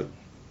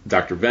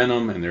Dr.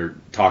 Venom, and they're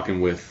talking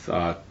with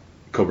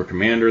Cobra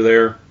Commander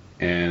there,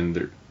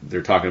 and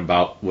they're talking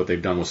about what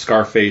they've done with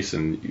Scarface,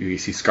 and you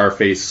see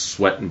Scarface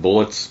sweating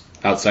bullets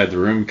outside the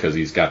room because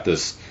he's got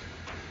this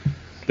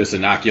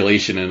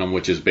inoculation in him,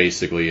 which is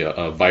basically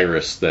a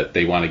virus that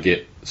they want to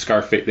get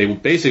Scarface. They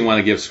basically want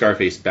to give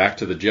Scarface back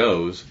to the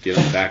Joes, get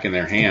him back in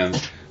their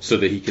hands, so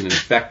that he can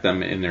infect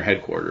them in their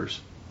headquarters.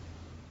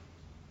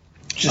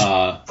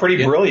 Just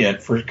pretty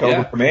brilliant for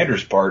Cobra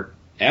Commander's part.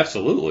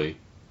 Absolutely.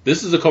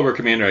 This is a Cobra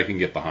Commander I can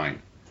get behind.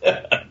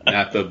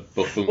 Not the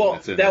buffoon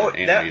that's in the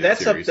animated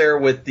that's series. Up there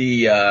with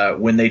the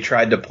when they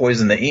tried to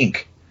poison the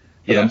ink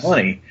for the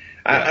money.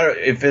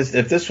 If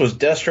this was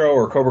Destro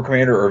or Cobra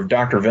Commander or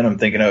Dr. Venom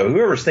thinking,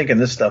 whoever's thinking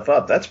this stuff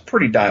up, that's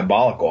pretty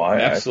diabolical.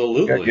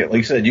 Absolutely. Like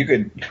you said, you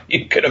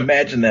could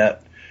imagine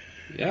that.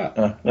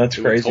 Yeah, that's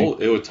crazy.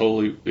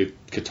 It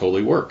could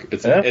totally work.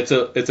 It's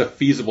a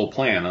feasible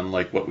plan,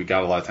 unlike what we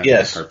got a lot of times in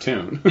the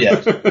cartoon.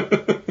 Yes.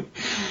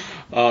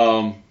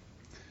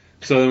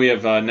 So then we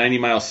have 90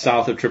 miles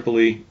south of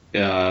Tripoli.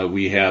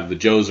 We have the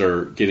Joes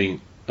are getting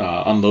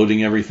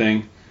unloading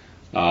everything,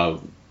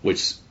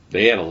 which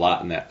they had a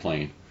lot in that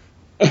plane.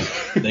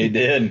 They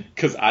did,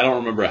 because I don't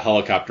remember a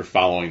helicopter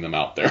following them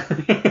out there.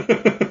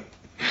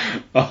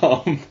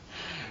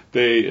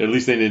 They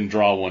didn't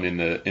draw one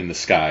in the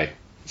sky.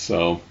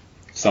 So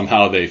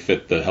somehow they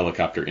fit the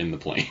helicopter in the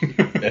plane.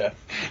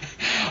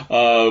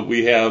 Yeah.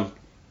 We have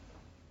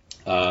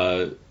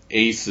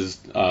Ace is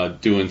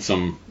doing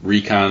some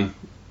recon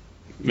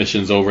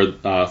missions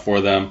over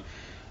for them,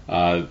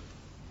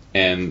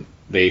 and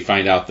they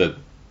find out that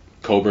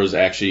Cobra's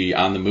actually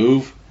on the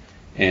move,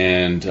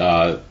 and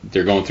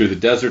they're going through the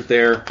desert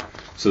there.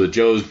 So the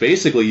Joes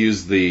basically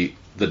use the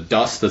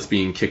dust that's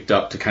being kicked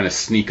up to kind of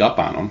sneak up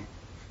on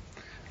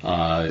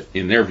them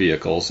in their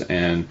vehicles,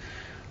 and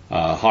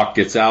Hawk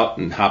gets out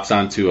and hops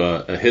onto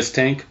a his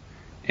tank,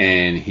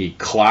 and he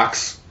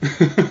clocks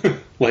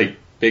like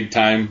big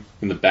time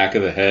in the back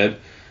of the head.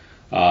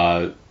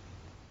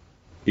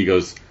 He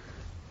goes,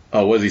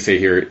 what does he say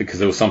here?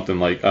 Because it was something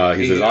like,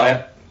 he says,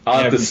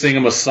 I'll have to sing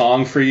him a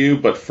song for you,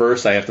 but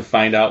first I have to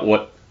find out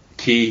what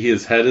key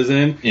his head is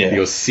in. Yeah. He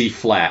goes C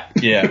flat.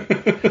 Yeah.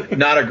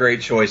 Not a great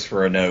choice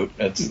for a note.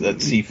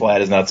 That C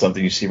flat is not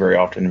something you see very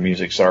often in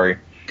music. Sorry.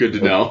 Good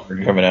to know.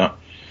 Coming out.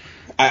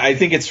 I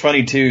think it's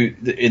funny too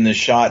in the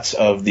shots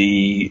of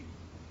them,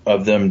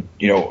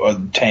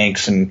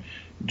 tanks and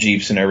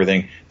Jeeps and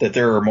everything, that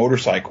there are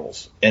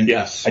motorcycles. And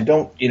yes. you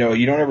don't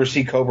ever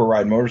see Cobra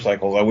ride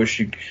motorcycles. I wish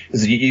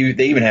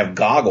they even have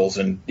goggles,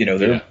 and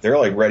they're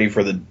like ready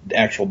for the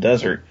actual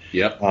desert.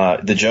 Yep.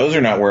 The Joes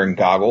are not wearing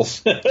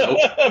goggles. Nope.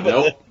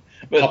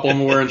 A couple of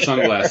them wearing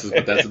sunglasses,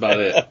 but that's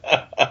about it.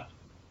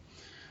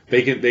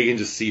 They can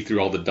just see through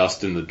all the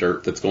dust and the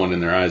dirt that's going in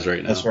their eyes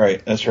right now.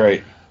 That's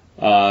right.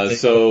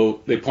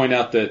 So they point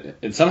out that,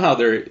 and somehow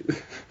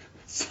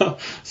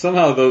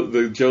somehow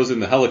the Joes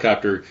in the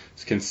helicopter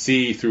can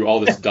see through all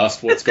this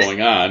dust what's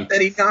going on. That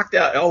he knocked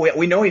out. Oh,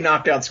 we know he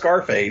knocked out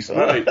Scarface.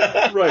 Right.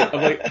 I'm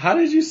like, how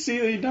did you see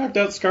that he knocked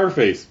out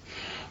Scarface?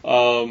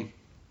 So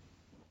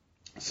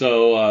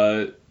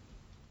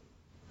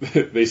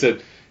they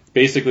said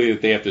basically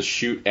that they have to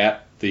shoot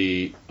at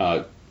the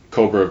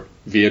Cobra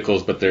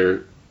vehicles, but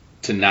they're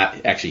to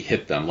not actually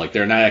hit them. Like,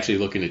 they're not actually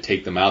looking to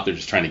take them out. They're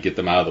just trying to get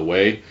them out of the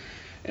way.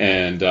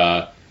 And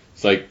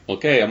it's like,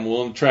 okay, I'm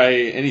willing to try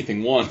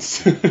anything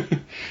once.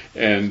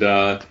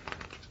 And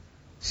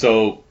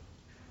so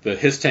the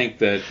his tank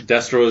that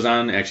Destro is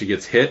on actually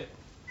gets hit,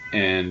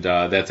 and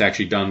that's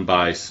actually done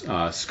by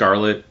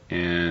Scarlet.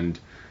 And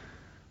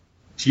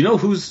do you know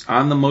who's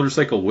on the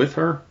motorcycle with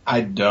her? I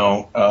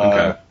don't.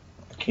 Okay.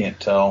 I can't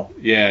tell.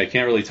 Yeah, I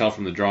can't really tell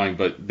from the drawing,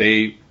 but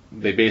they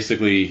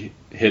basically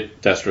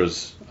hit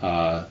Destro's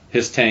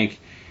his tank.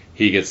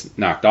 He gets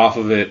knocked off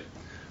of it.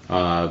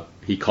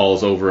 He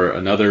calls over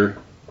another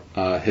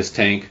his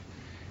tank,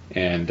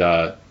 and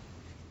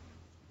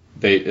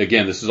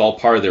this is all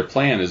part of their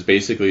plan, is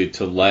basically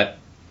to let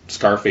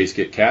Scarface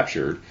get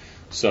captured.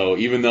 So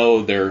even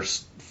though they're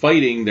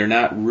fighting, they're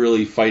not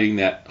really fighting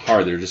that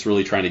hard. They're just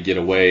really trying to get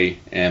away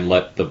and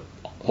let the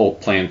whole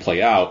plan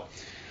play out.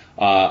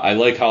 I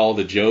like how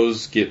the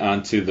Joes get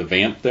onto the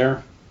vamp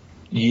there.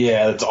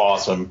 Yeah, that's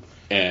awesome.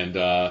 And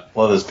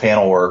love this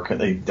panel work.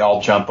 They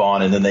all jump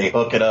on, and then they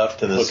hook it up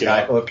to the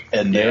sky hook,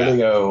 and there they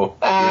go.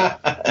 Yeah.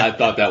 I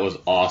thought that was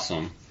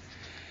awesome.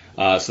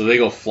 So they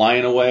go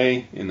flying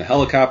away in the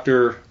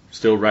helicopter,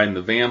 still riding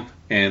the vamp,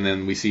 and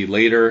then we see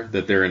later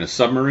that they're in a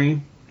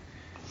submarine,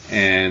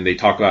 and they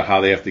talk about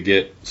how they have to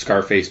get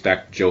Scarface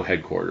back to Joe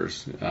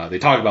headquarters. They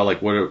talk about,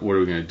 like, what are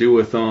we going to do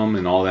with them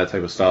and all that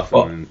type of stuff.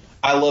 Well,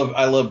 I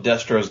love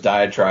Destro's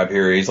diatribe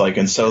here. He's like,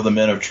 and so the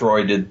men of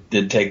Troy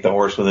did take the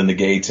horse within the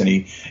gates, and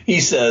he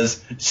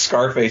says,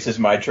 Scarface is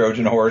my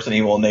Trojan horse, and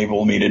he will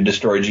enable me to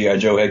destroy G.I.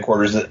 Joe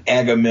headquarters as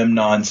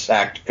Agamemnon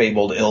sacked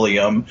fabled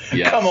Ilium.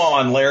 Yes. Come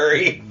on,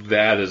 Larry.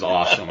 That is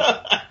awesome.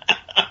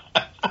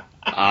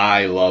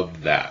 I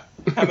love that.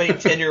 How many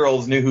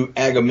 10-year-olds knew who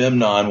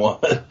Agamemnon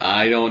was?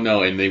 I don't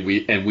know, and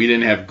we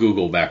didn't have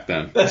Google back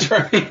then. That's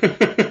right.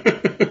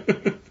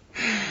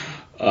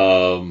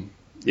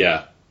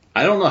 Yeah.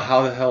 I don't know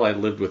how the hell I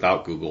lived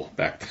without Google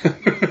back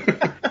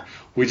then.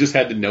 We just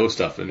had to know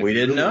stuff. And we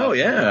didn't know,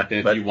 yeah.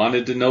 And if you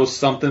wanted to know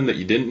something that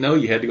you didn't know,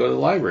 you had to go to the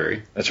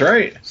library. That's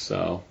right.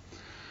 So,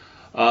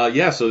 so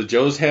the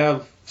Joes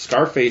have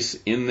Scarface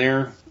in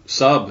their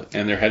sub,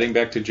 and they're heading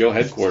back to Joe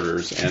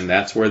headquarters, and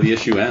that's where the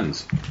issue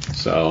ends.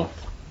 So,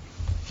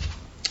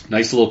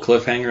 nice little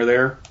cliffhanger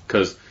there,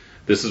 because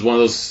this is one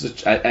of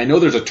those... I know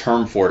there's a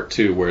term for it,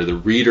 too, where the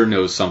reader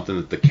knows something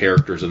that the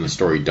characters in the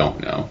story don't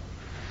know.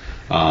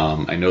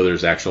 I know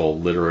there's actual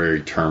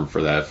literary term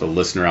for that. If a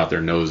listener out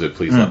there knows it,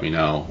 please let me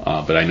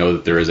know. But I know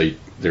that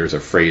there's a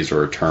phrase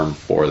or a term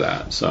for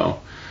that. So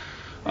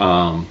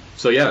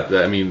yeah,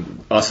 I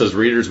mean, us as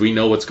readers, we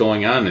know what's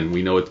going on and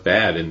we know it's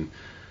bad, and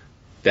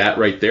that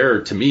right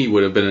there to me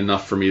would have been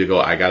enough for me to go,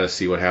 I got to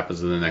see what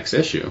happens in the next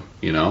issue.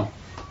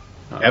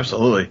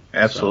 Absolutely.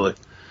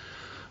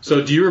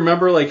 So do you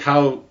remember like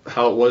how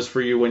it was for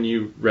you when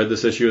you read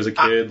this issue as a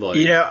kid?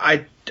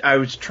 I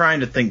was trying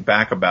to think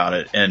back about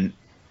it, and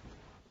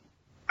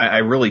I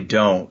really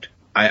don't.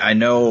 I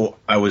know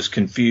I was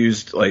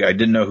confused. Like, I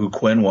didn't know who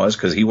Quinn was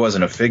because he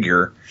wasn't a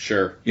figure.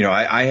 Sure.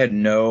 I had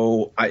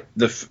no. I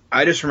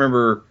just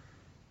remember.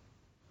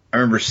 I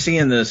remember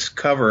seeing this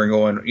cover and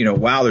going,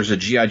 wow, there's a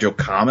G.I. Joe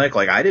comic.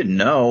 Like, I didn't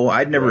know.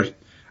 I don't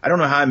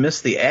know how I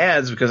missed the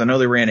ads because I know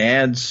they ran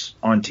ads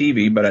on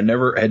TV, but I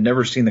had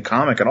never seen the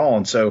comic at all.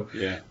 And so,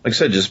 like I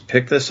said, just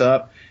pick this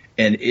up.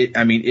 And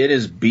it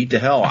is beat to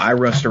hell. I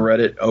must have read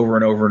it over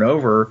and over and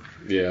over.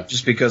 Yeah.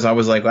 Just because I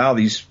was like, wow,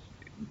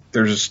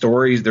 they're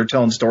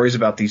telling stories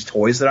about these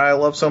toys that I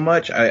love so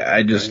much.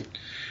 I just,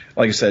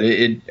 like I said,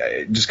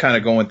 it just kind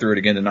of going through it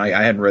again tonight.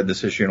 I hadn't read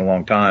this issue in a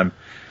long time,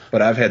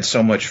 but I've had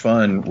so much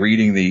fun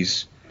reading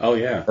these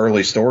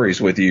early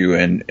stories with you,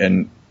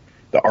 and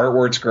the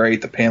artwork's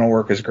great, the panel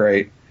work is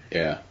great.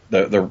 Yeah.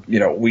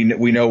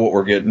 We know what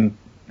we're getting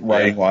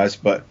writing wise,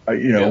 but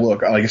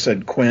look, like I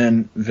said,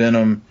 Quinn,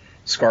 Venom,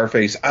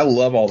 Scarface, I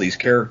love all these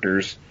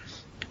characters,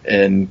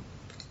 and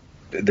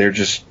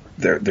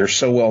they're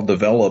so well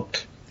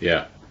developed.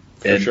 Yeah.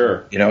 For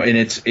sure.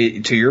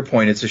 And to your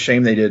point, it's a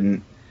shame they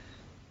didn't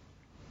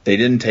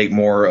take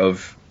more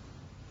of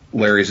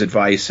Larry's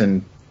advice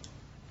and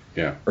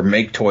or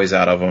make toys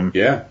out of them.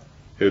 Yeah.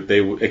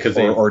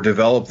 Or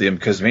develop them,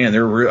 because man,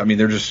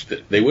 they're just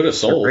they would have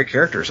sold. They're great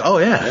characters. Oh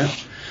yeah.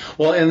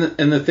 Well,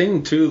 and the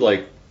thing too,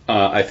 like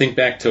I think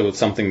back to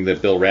something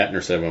that Bill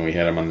Ratner said when we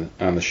had him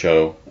on the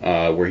show,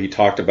 where he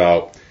talked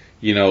about,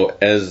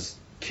 as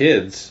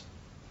kids,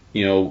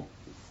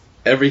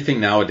 everything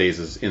nowadays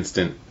is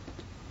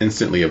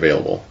instantly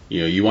available.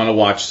 You want to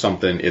watch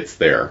something, it's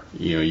there.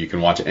 You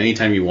can watch it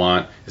anytime you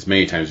want, as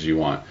many times as you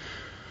want.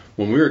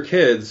 When we were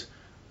kids,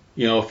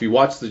 if you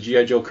watched the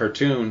G.I. Joe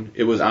cartoon,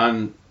 it was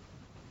on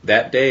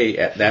that day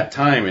at that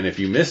time, and if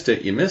you missed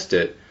it, you missed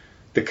it.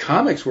 The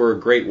comics were a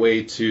great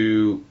way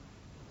to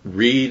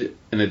read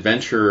an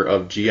adventure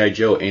of G.I.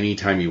 Joe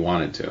anytime you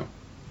wanted to.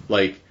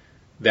 Like,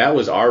 that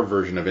was our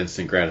version of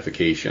instant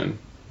gratification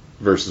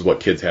versus what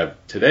kids have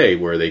today,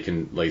 where they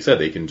can, like I said,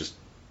 they can just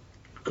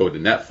go to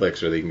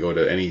Netflix or they can go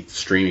to any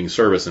streaming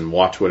service and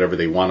watch whatever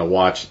they want to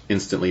watch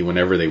instantly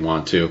whenever they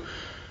want to.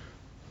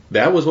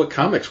 That was what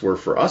comics were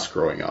for us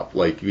growing up.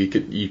 Like, you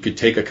could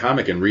take a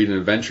comic and read an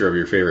adventure of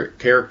your favorite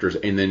characters,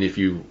 and then if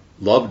you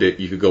loved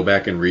it, you could go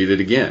back and read it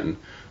again.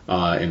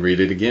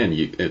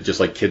 Just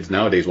like kids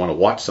nowadays want to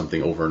watch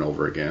something over and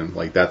over again.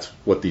 Like, that's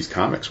what these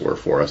comics were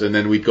for us. And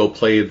then we'd go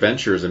play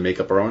adventures and make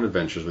up our own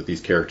adventures with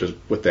these characters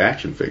with the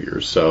action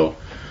figures. So,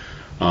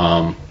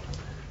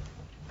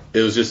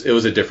 it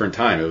was a different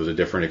time. It was a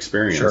different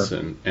experience.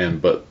 Sure.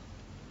 But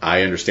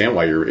I understand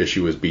why your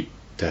issue was beat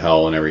to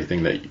hell and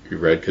everything that you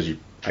read, because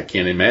I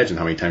can't imagine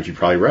how many times you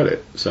probably read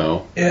it.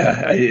 So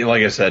yeah,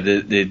 like I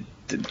said,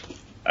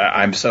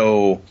 I'm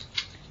so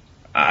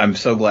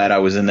glad I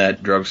was in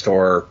that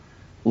drugstore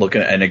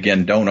looking, and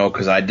again, don't know,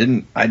 because I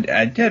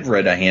had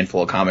read a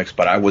handful of comics,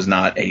 but I was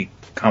not a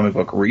comic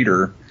book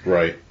reader,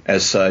 right,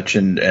 as such.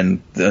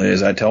 And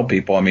as I tell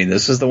people, I mean,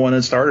 this is the one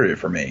that started it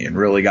for me and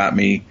really got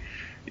me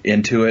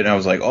into it. And I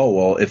was like, oh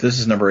well, if this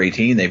is number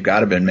 18, they've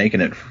got to been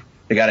making it.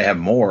 They got to have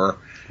more.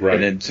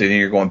 Right. And then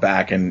you're going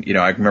back, and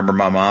I remember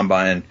my mom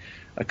buying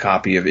a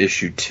copy of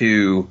issue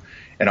 2,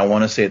 and I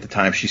want to say at the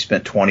time she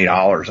spent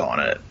 $20 on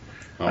it.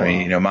 Oh, I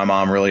mean, my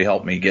mom really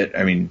helped me get.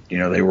 I mean,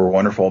 they were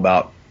wonderful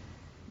about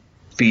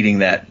feeding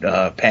that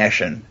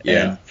passion.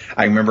 Yeah. And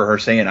I remember her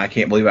saying, "I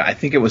can't believe it." I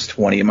think it was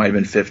 20. It might have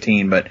been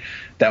 15, but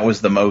that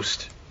was the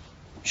most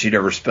she'd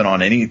ever spent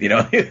on any.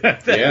 I think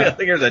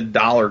it was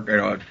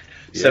 $1,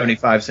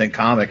 75-cent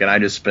comic, and I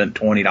just spent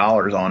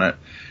 $20 on it.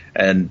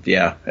 And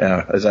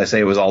as I say,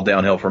 it was all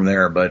downhill from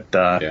there. But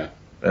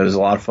it was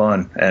a lot of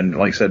fun, and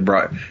like I said,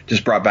 brought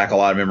back a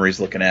lot of memories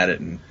looking at it.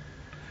 And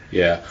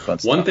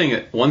one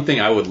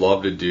thing I would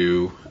love to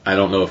do, I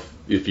don't know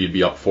if you'd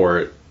be up for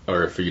it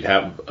or if you'd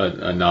have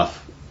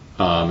enough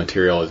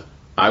material, is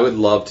I would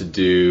love to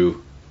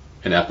do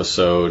an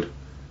episode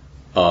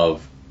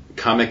of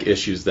comic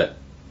issues that,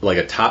 like,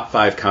 a top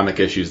 5 comic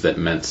issues that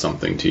meant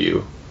something to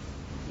you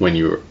when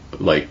you were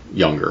like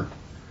younger.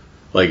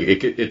 Like,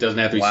 it doesn't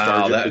have to be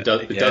it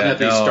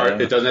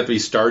doesn't have to be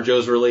Star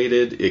Joe's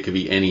related. It could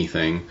be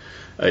anything.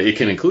 It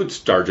can include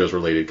Star Joe's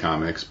related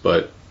comics,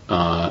 but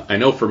I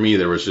know for me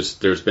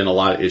there's been a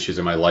lot of issues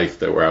in my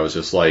life where I was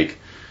just like,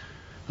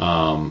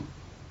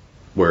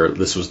 where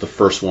this was the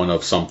first one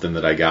of something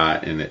that I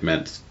got, and it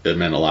meant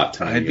a lot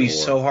to me. It'd be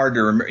so hard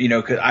to remember,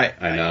 because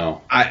I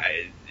know.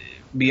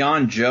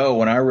 Beyond Joe,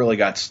 when I really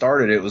got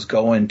started, it was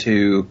going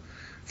to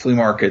flea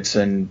markets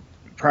and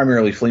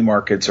primarily flea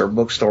markets or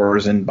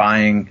bookstores and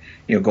buying,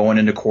 going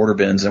into quarter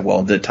bins and,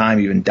 at the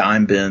time, even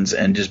dime bins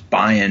and just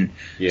buying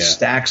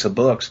stacks of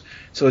books.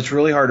 So it's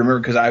really hard to remember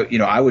because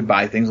I would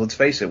buy things. Let's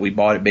face it, we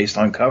bought it based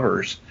on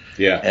covers.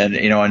 Yeah. And,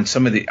 and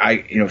some of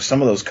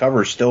some of those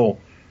covers still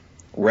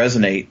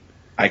resonate.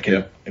 I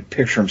can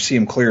picture them, see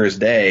them clear as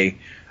day.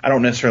 I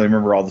don't necessarily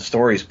remember all the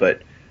stories,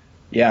 but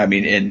yeah, I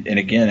mean, and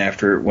again,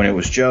 after when it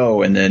was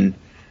Joe, and then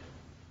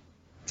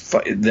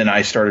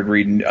I started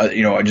reading,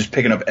 just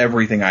picking up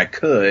everything I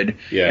could.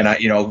 Yeah.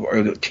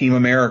 And Team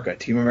America.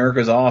 Team America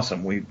is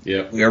awesome. We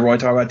everyone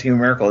talk about Team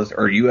America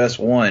or US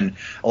One.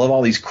 I love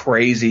all these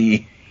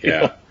crazy,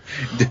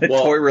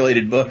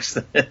 toy-related books.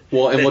 And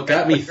what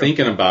got me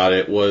thinking about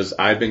it was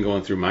I've been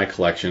going through my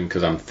collection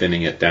because I'm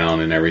thinning it down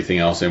and everything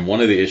else. And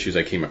one of the issues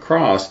I came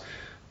across,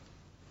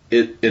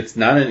 it's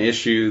not an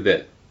issue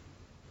that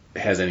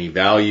has any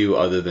value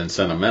other than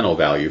sentimental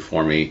value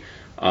for me.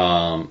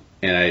 And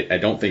I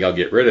don't think I'll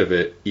get rid of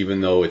it,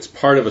 even though it's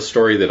part of a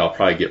story that I'll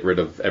probably get rid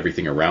of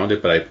everything around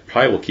it. But I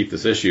probably will keep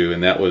this issue,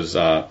 and that was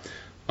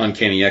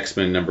Uncanny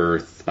X-Men number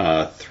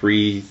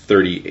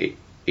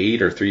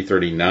 338 or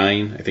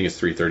 339. I think it's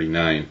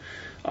 339.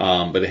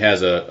 But it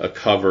has a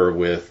cover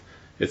with,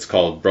 it's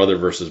called Brother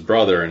versus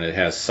Brother, and it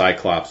has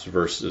Cyclops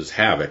versus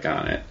Havoc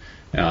on it.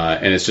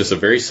 And it's just a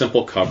very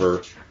simple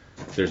cover.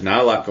 There's not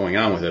a lot going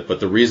on with it,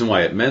 but the reason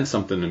why it meant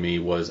something to me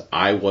was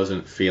I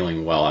wasn't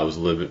feeling well. I was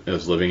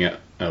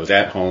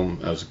at home.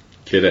 I was a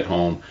kid at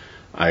home.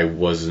 I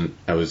was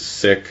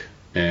sick,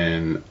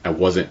 and I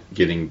wasn't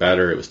getting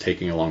better. It was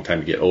taking a long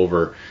time to get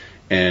over.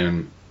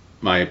 And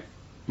my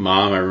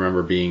mom, I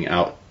remember being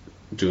out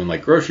doing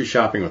like grocery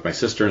shopping with my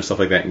sister and stuff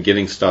like that, and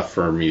getting stuff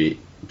for me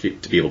to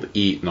be able to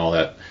eat and all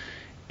that.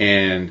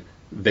 And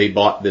they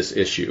bought this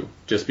issue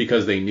just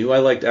because they knew I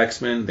liked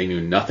X-Men. They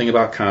knew nothing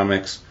about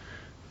comics,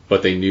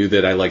 but they knew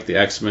that I liked the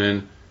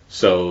X-Men.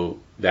 So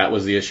that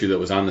was the issue that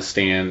was on the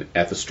stand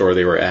at the store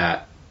they were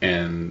at,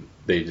 and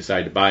they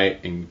decided to buy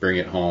it and bring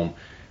it home.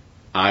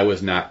 I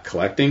was not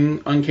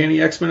collecting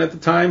Uncanny X-Men at the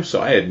time,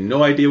 so I had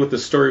no idea what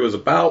this story was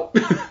about.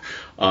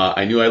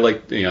 I knew I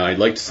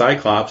liked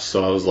Cyclops,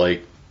 so I was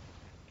like,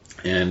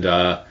 and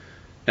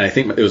I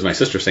think it was my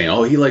sister saying,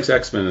 "Oh, he likes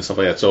X-Men" and stuff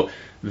like that. So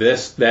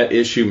that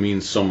issue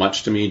means so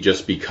much to me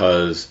just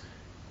because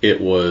it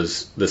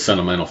was the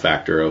sentimental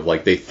factor of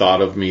like they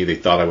thought of me, they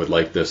thought I would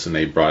like this, and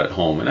they brought it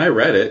home. And I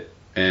read it,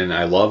 and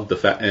I loved the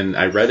fact, and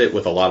I read it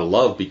with a lot of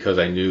love because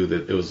I knew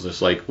that it was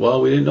just like,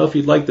 well, we didn't know if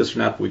you'd like this or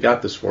not, but we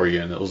got this for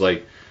you, and it was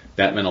like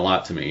that meant a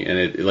lot to me. And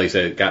it, like I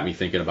said, it got me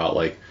thinking about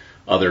like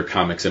other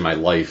comics in my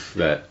life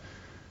that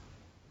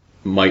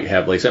might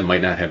have, like I said,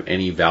 might not have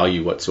any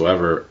value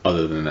whatsoever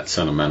other than that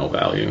sentimental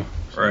value.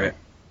 Right.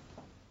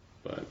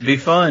 But it'd be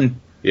fun.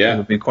 Yeah. It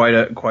would be quite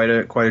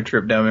a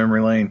trip down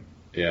memory lane.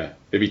 Yeah.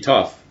 It'd be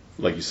tough,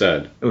 like you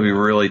said. It would be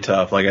really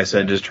tough. Like I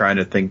said, just trying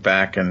to think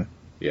back and.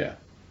 Yeah.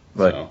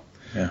 But so,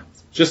 yeah.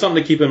 Just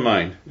something to keep in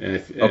mind. And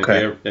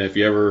if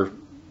you ever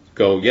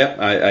go, yep,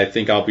 I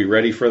think I'll be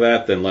ready for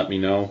that, then let me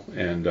know,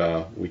 and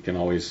we can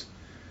always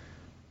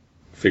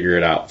figure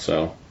it out.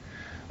 So,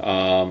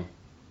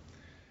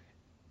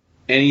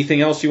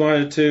 anything else you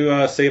wanted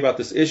to say about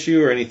this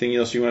issue, or anything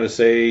else you want to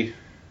say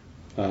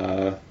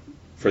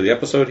for the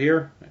episode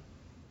here?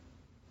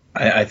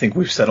 I think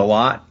we've said a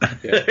lot.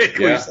 Yeah.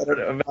 We've said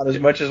about as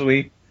much as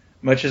we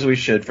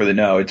should for the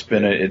no. It's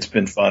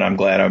been fun. I'm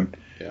glad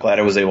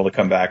I was able to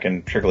come back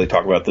and particularly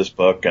talk about this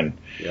book. And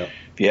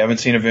if you haven't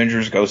seen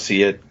Avengers, go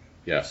see it.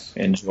 Yes.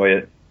 Enjoy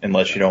it,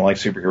 unless you don't like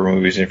superhero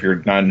movies. And if you're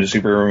not into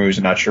superhero movies,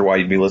 I'm not sure why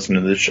you'd be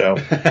listening to this show.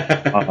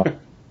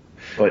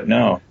 But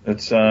no,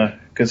 it's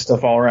good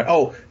stuff all around.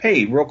 Oh,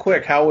 hey, real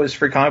quick, how was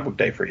Free Comic Book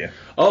Day for you?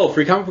 Oh,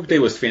 Free Comic Book Day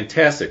was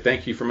fantastic.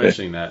 Thank you for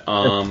mentioning that.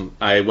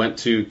 I went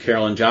to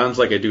Carol and John's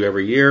like I do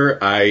every year.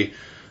 I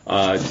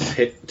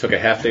took a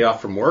half day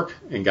off from work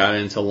and got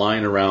into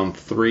line around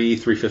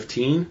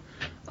 3:15.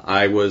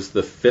 I was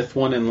the fifth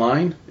one in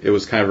line. It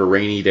was kind of a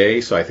rainy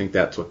day, so I think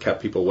that's what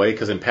kept people away.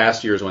 Because in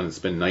past years when it's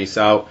been nice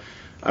out,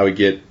 I would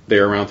get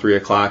there around 3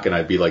 o'clock and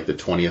I'd be like the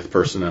 20th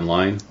person in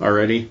line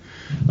already.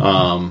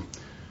 Our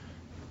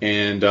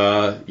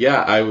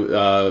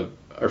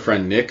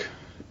friend Nick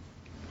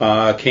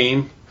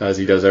came, as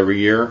he does every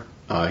year.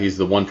 He's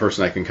the one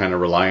person I can kind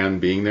of rely on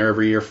being there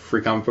every year for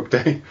Free Comic Book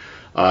Day.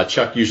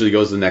 Chuck usually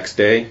goes the next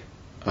day,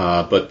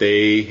 but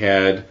they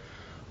had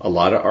a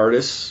lot of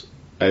artists,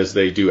 as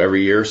they do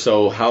every year.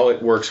 So how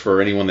it works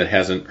for anyone that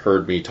hasn't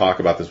heard me talk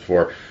about this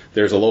before,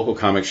 there's a local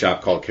comic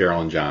shop called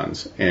Carol and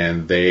John's,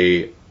 and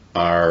they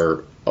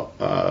are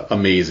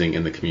amazing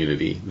in the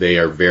community. They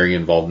are very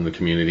involved in the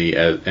community,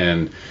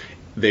 and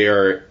they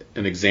are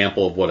an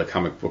example of what a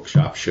comic book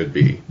shop should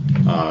be.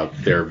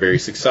 They're very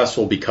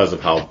successful because of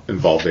how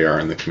involved they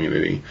are in the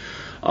community.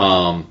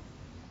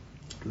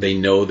 They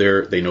know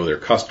their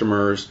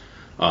customers,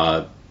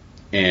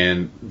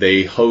 and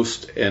they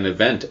host an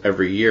event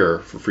every year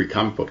for Free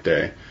Comic Book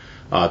Day.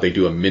 They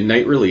do a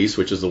midnight release,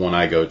 which is the one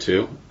I go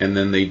to, and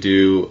then they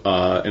do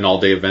an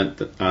all-day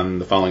event on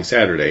the following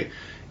Saturday.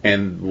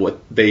 And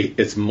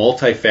it's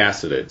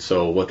multifaceted.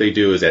 So what they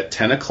do is at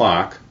 10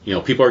 o'clock,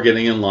 people are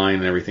getting in line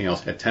and everything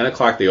else. At 10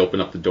 o'clock, they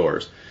open up the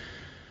doors.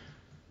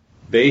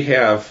 They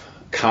have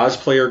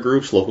cosplayer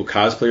groups, local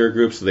cosplayer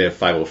groups. So they have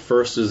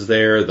 501st is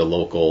there. The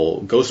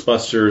local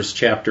Ghostbusters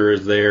chapter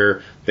is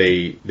there.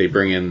 They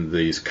bring in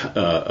these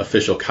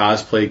official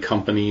cosplay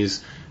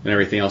companies and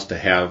everything else to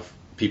have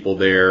people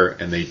there.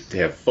 And they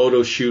have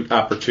photo shoot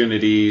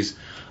opportunities.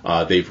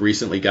 They've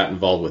recently got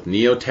involved with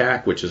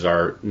Neotac, which is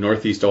our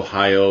Northeast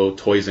Ohio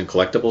Toys and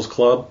Collectibles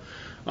Club.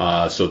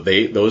 So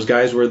those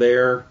guys were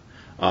there.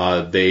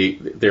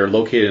 They're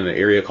located in an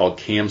area called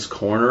Cam's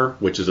Corner,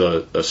 which is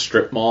a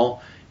strip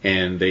mall,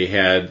 and they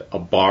had a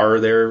bar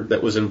there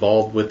that was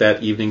involved with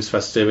that evening's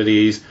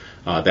festivities.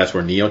 That's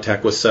where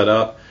Neotac was set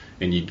up,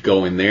 and you'd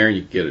go in there,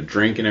 you'd get a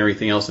drink and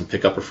everything else, and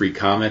pick up a free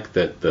comic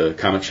that the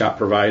comic shop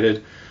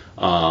provided.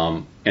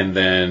 And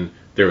then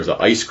there was an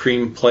ice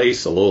cream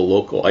place, a little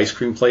local ice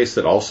cream place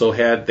that also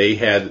had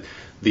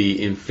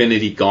the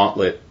Infinity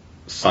Gauntlet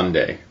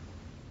sundae,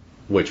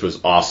 which was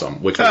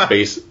awesome. Which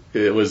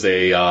was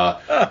an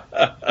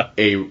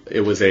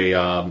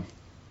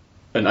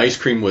ice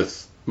cream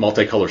with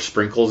multicolored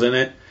sprinkles in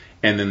it,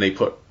 and then they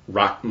put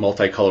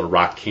multicolored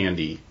rock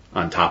candy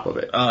on top of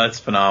it. Oh, that's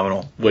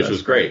phenomenal. Which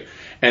was great.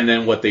 And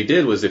then what they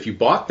did was, if you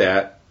bought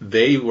that,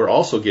 they were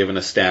also given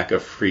a stack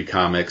of free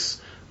comics,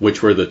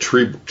 which were the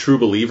True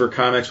Believer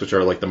comics, which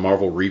are like the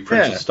Marvel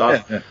reprints and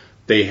stuff. Yeah.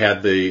 They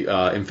had the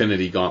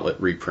Infinity Gauntlet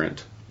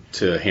reprint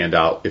to hand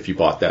out if you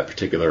bought that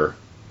particular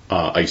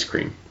ice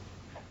cream.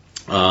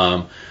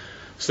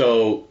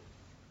 So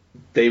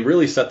they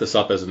really set this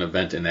up as an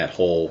event in that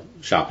whole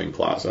shopping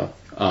plaza.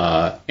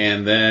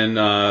 And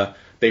then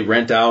they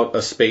rent out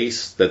a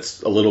space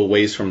that's a little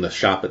ways from the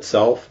shop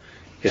itself.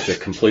 It's a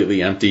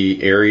completely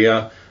empty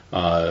area.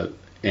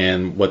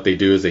 And what they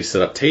do is they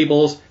set up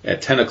tables.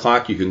 At 10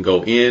 o'clock, you can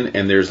go in,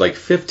 and there's like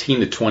 15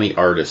 to 20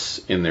 artists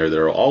in there.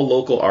 They're all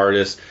local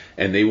artists,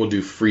 and they will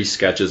do free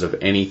sketches of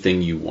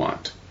anything you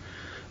want.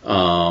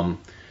 And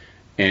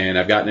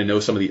I've gotten to know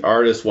some of the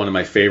artists. One of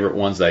my favorite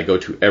ones that I go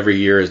to every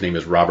year, his name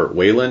is Robert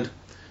Wayland,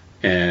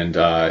 and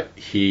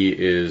he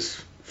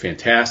is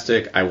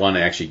fantastic. I want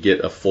to actually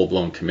get a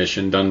full-blown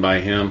commission done by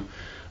him.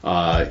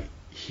 I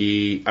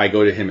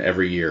go to him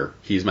every year.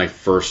 He's my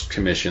first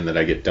commission that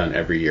I get done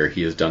every year.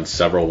 He has done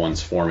several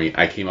ones for me.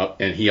 I came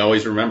up, and he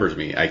always remembers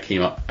me. I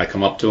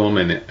come up to him,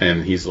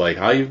 and he's like,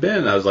 "How you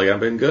been?" I was like, "I've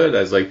been good."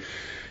 I was like,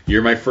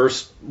 "You're my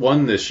first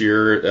one this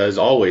year, as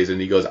always."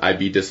 And he goes, "I'd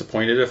be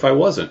disappointed if I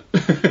wasn't."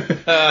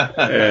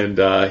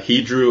 And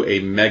he drew a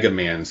Mega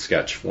Man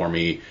sketch for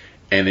me,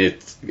 and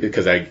it's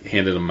because I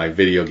handed him my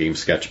video game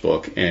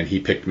sketchbook, and he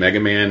picked Mega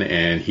Man,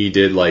 and he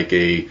did like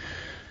a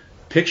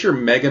picture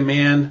Mega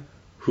Man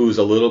who's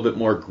a little bit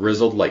more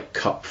grizzled, like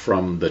Cup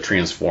from the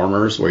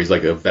Transformers, where he's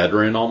like a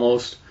veteran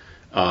almost.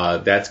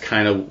 That's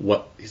kind of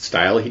what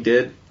style he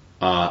did.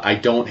 I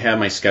don't have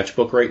my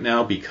sketchbook right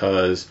now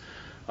because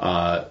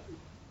another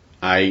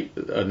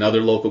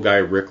local guy,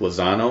 Rick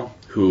Lozano,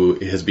 who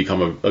has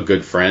become a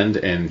good friend,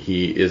 and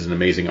he is an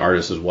amazing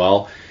artist as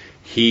well.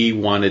 He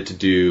wanted to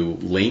do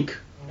Link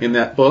in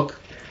that book,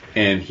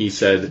 and he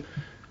said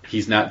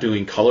he's not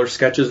doing color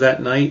sketches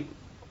that night,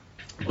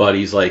 but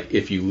he's like,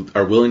 if you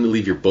are willing to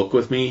leave your book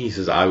with me, he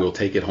says, I will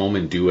take it home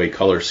and do a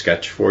color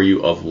sketch for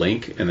you of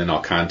Link, and then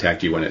I'll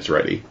contact you when it's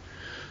ready.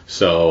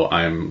 So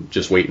I'm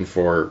just waiting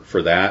for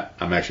that.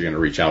 I'm actually going to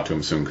reach out to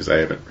him soon because I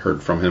haven't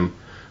heard from him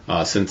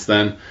since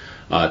then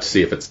to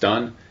see if it's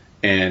done.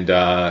 And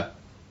so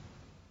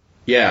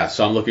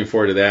I'm looking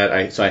forward to that.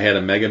 I had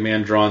a Mega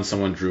Man drawn,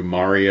 someone drew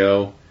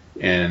Mario,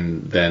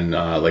 and then,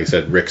 like I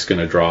said, Rick's going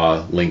to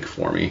draw Link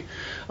for me.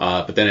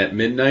 But then at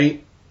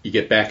midnight, you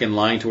get back in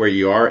line to where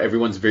you are.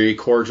 Everyone's very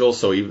cordial.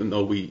 So even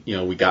though we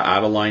got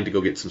out of line to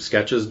go get some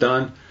sketches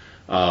done,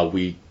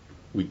 you're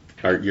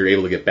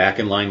able to get back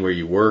in line where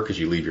you were because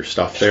you leave your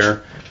stuff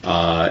there.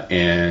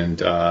 And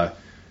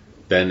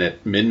then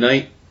at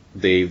midnight,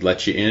 they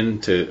let you in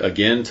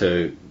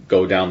to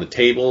go down the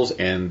tables,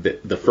 and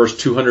the first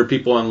 200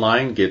 people in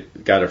line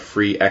got a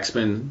free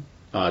X-Men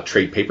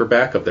trade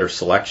paperback of their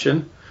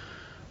selection.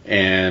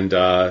 And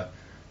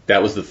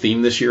that was the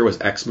theme this year,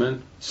 was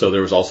X-Men. So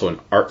there was also an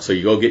art. So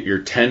you go get your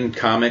 10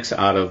 comics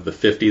out of the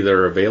 50 that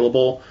are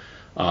available.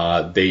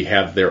 They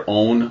have their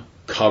own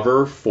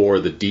cover for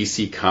the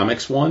DC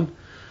Comics one.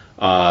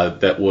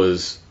 That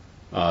was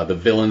the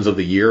Villains of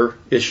the Year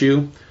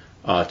issue.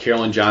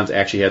 Carolyn Johns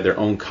actually had their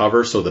own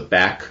cover. So the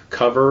back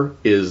cover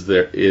is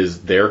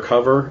their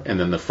cover, and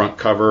then the front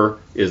cover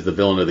is the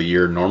Villain of the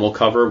Year normal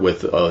cover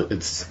with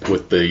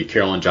the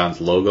Carolyn Johns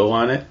logo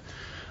on it.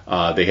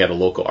 They had a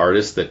local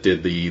artist that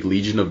did the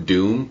Legion of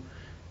Doom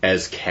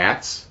as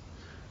cats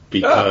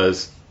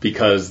because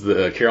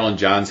the Carolyn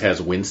Johns has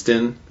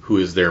Winston, who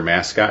is their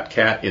mascot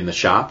cat, in the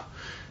shop.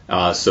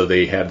 So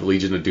they had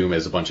Legion of Doom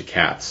as a bunch of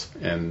cats,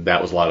 and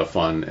that was a lot of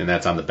fun. And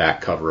that's on the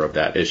back cover of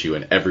that issue,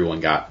 and everyone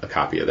got a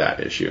copy of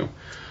that issue.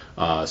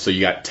 So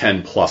you got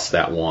 10 plus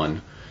that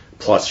one,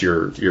 plus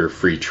your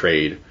free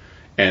trade.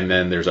 And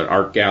then there's an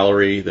art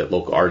gallery that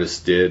local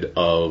artists did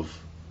of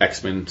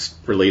X-Men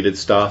related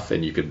stuff,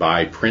 and you could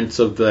buy prints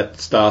of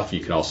that stuff. You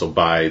can also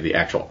buy the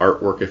actual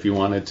artwork if you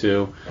wanted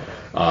to.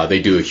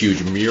 They do a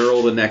huge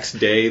mural the next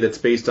day that's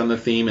based on the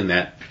theme,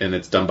 and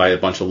it's done by a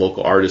bunch of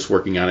local artists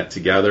working on it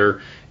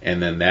together.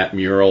 And then that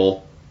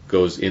mural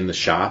goes in the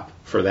shop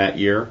for that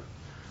year.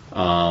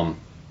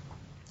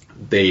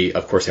 They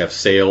of course have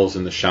sales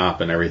in the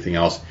shop and everything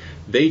else.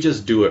 They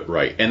just do it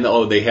right, and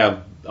they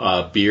have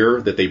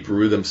beer that they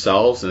brew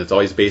themselves, and it's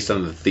always based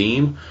on the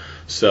theme.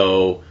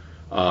 So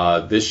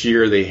this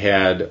year they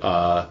had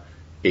a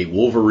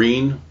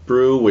Wolverine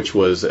brew, which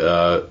was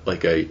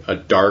like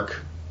a dark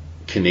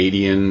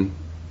Canadian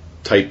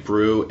type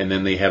brew, and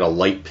then they had a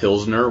light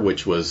Pilsner,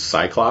 which was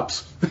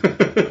Cyclops.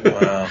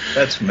 Wow,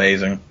 that's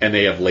amazing. And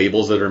they have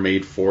labels that are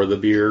made for the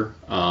beer.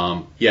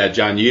 Yeah,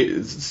 John,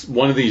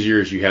 one of these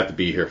years you have to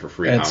be here for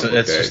Free Comic Book Day.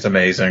 It's just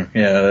amazing.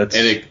 Yeah,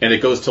 and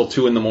it goes till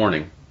 2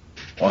 a.m.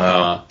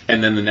 Wow.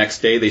 And then the next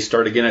day they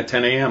start again at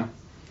 10 a.m.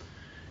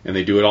 and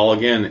they do it all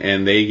again,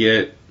 and they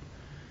get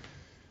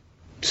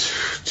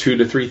 2,000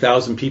 to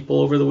 3,000 people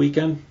over the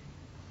weekend.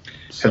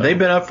 So, have they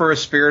been up for a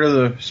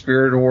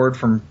Spirit Award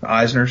from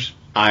Eisner's?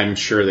 I'm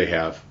sure they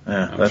have.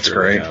 Yeah, that's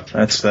great.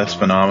 That's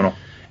phenomenal.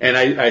 And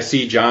I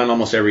see John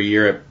almost every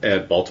year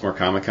at Baltimore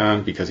Comic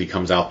Con because he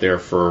comes out there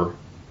for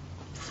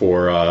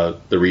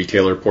the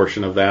retailer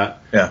portion of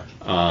that. Yeah.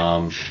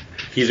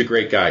 He's a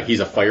great guy.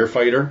 He's a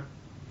firefighter.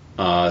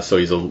 So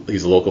he's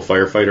a local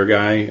firefighter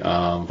guy,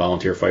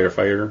 volunteer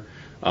firefighter.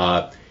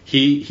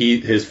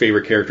 His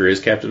favorite character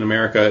is Captain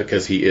America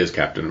because he is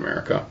Captain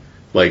America.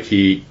 Like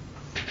he's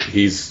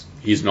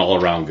an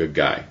all around good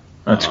guy.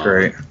 That's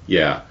great.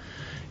 Yeah,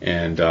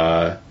 and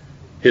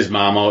his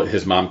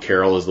mom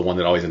Carol is the one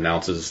that always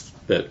announces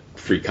that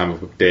Free Comic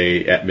Book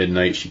Day at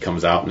midnight. She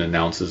comes out and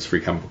announces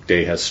Free Comic Book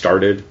Day has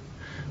started.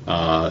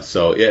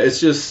 So yeah,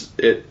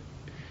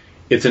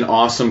 it's an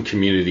awesome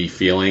community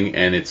feeling,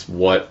 and it's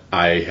what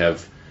I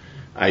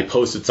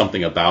posted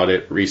something about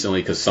it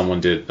recently because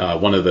someone did,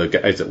 one of the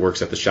guys that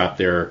works at the shop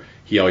there,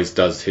 he always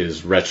does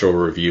his retro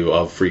review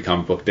of Free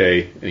Comic Book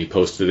Day, and he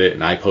posted it,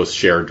 and I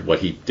shared what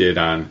he did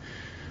on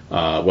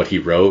what he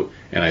wrote,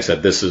 and I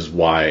said, this is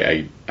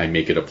why I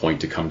make it a point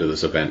to come to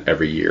this event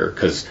every year,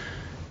 because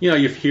you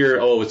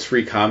hear, oh, it's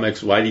free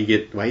comics, why do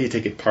you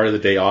take it part of the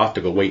day off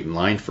to go wait in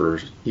line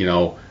for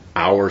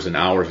hours and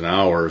hours and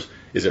hours?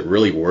 Is it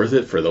really worth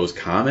it for those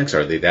comics?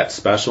 Are they that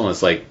special? And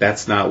it's like,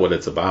 that's not what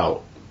it's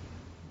about.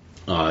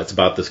 It's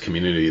about this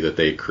community that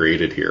they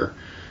created here.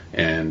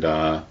 And,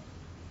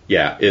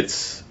 yeah,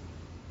 it's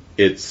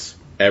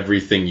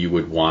everything you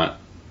would want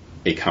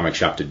a comic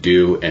shop to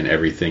do and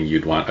everything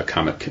you'd want a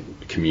comic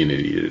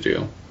community to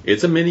do.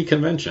 It's a mini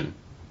convention.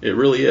 It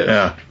really is.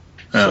 Yeah.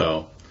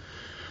 So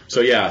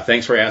yeah,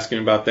 thanks for asking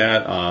about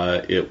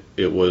that.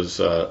 It was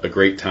a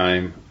great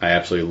time. I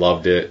absolutely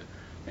loved it.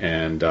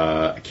 And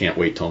I can't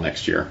wait till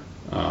next year.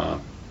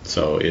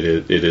 So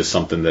it is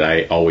something that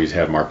I always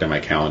have marked on my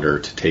calendar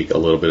to take a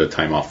little bit of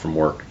time off from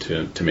work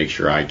to make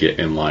sure I get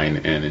in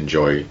line and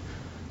enjoy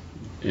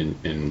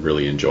and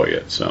really enjoy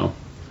it. So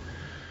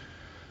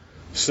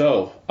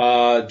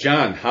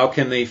John, how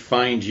can they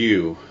find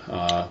you?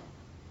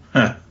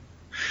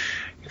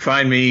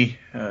 Find me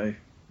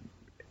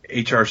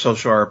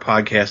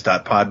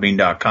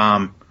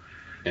hrsocialhourpodcast.podbean.com.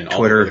 And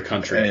Twitter, all over the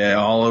country,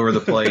 all over the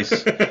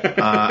place.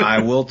 I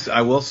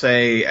will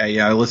say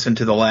I listened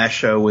to the last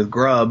show with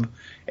Grubb,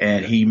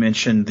 and he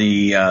mentioned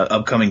the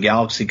upcoming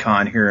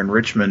GalaxyCon here in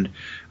Richmond.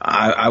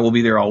 I will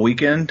be there all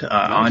weekend. Nice.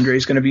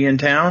 Andre's going to be in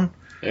town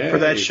for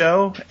that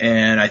show,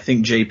 and I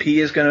think JP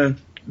is going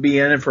to be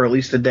in it for at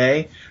least a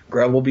day.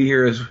 Grubb will be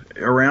here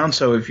around,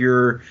 so if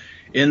you're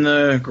in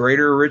the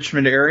greater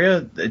Richmond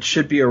area, it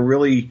should be a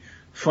really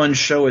fun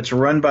show. It's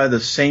run by the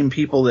same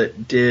people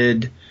that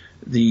did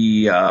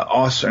the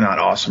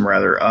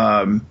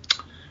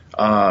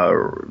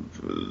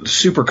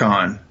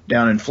SuperCon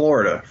down in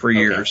Florida for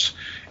years,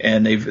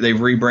 and they've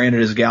rebranded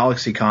as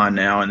GalaxyCon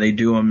now, and they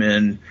do them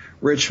in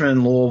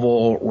Richmond,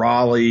 Louisville,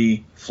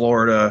 Raleigh,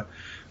 Florida.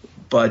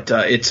 But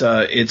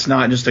it's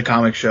not just a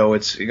comic show;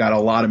 it's got a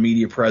lot of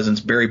media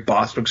presence. Barry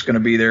Bostwick's going to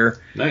be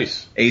there.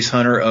 Nice. Ace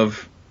Hunter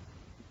of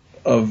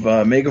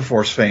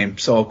Megaforce fame.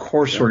 So of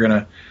course we're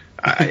gonna.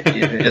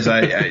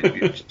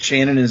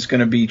 Shannon is going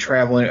to be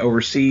traveling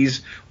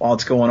overseas while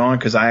it's going on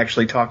because I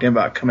actually talked to him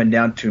about coming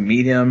down to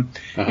meet him.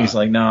 He's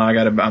like, no,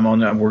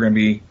 we're going to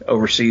be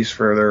overseas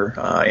for their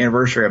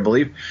anniversary, I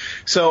believe.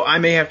 So I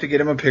may have to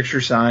get him a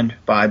picture signed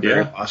by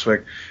Barry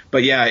Bostwick.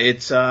 But yeah,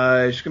 it's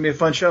going to be a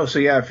fun show. So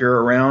yeah, if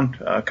you're around,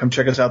 come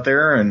check us out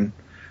there. And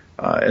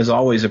as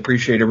always,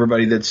 appreciate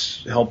everybody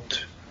that's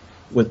helped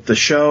with the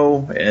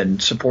show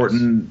and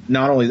supporting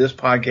not only this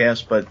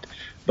podcast, but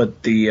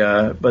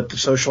the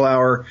Social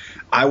Hour.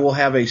 I will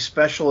have a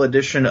special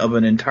edition of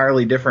an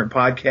entirely different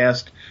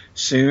podcast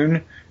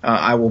soon.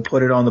 I will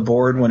put it on the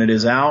board when it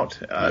is out.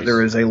 Nice.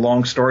 There is a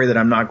long story that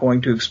I'm not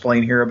going to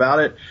explain here about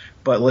it,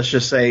 but let's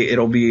just say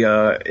it'll be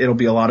a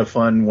lot of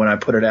fun when I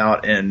put it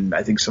out, and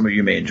I think some of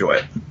you may enjoy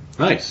it.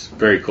 Nice,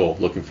 very cool.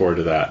 Looking forward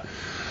to that.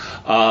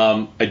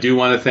 I do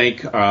want to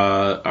thank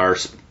our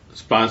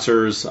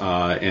sponsors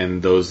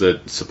and those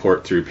that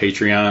support through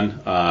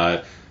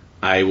Patreon.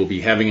 I will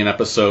be having an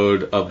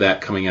episode of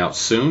that coming out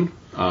soon.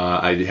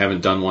 I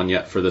haven't done one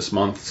yet for this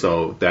month,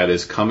 so that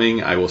is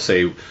coming. I will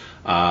say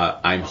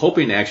I'm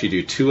hoping to actually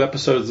do 2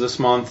 episodes this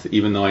month,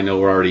 even though I know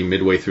we're already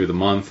midway through the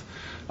month.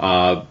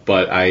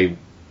 But I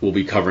will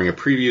be covering a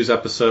previews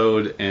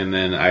episode, and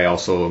then I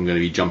also am going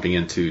to be jumping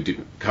into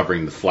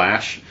covering The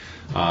Flash.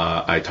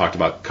 I talked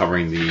about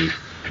covering the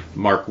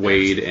Mark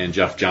Waid and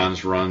Jeff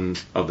Johns run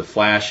of The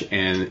Flash,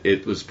 and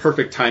it was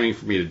perfect timing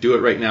for me to do it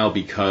right now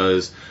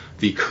because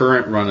the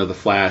current run of The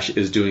Flash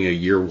is doing a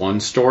year 1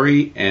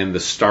 story, and the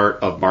start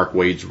of Mark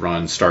Waid's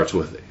run starts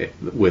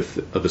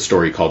with the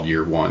story called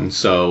Year 1.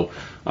 So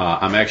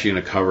I'm actually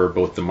going to cover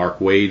both the Mark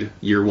Waid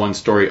year 1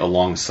 story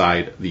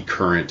alongside the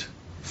current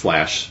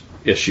Flash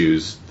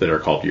issues that are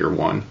called Year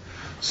 1.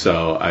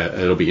 So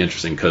it'll be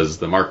interesting because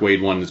the Mark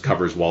Waid one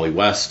covers Wally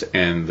West,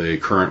 and the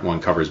current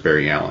one covers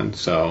Barry Allen.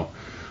 So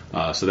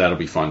that'll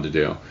be fun to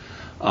do.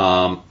 But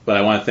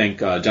I want to thank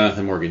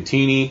Jonathan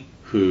Morgantini,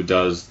 who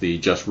does the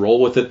Just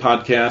Roll With It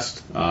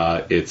podcast.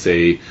 It's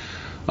a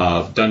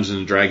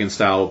Dungeons & Dragons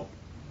style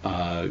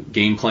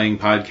game-playing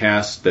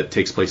podcast that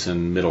takes place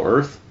in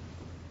Middle-earth.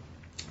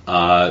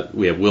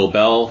 We have Will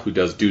Bell, who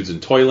does Dudes in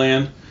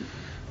Toyland.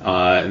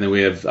 And then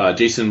we have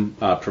Jason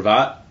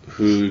Pravat,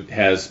 who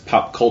has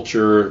Pop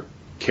Culture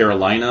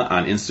Carolina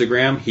on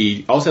Instagram.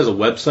 He also has a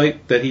website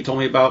that he told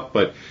me about,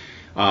 but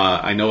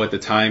I know at the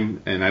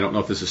time, and I don't know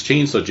if this has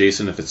changed, so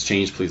Jason, if it's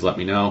changed, please let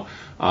me know.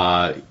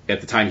 At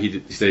the time,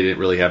 he said he didn't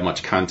really have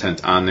much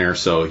content on there,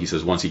 so he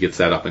says once he gets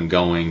that up and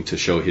going to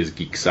show his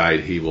geek side,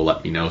 he will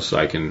let me know so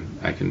I can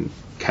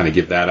kind of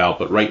get that out.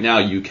 But right now,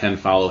 you can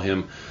follow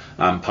him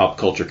on Pop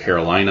Culture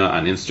Carolina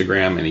on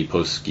Instagram, and he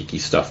posts geeky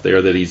stuff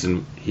there that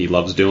he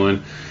loves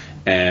doing.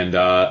 And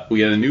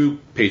we had a new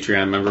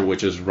Patreon member,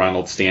 which is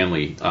Ronald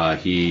Stanley.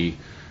 He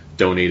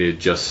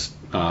donated just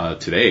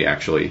today,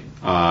 actually,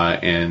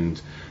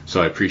 and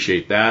so I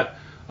appreciate that.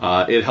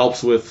 It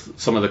helps with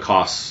some of the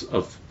costs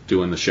of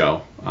doing the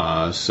show,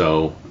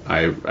 so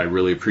I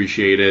really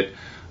appreciate it,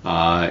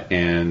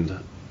 and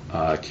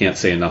can't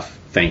say enough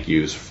thank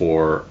yous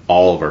for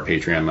all of our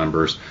Patreon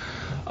members.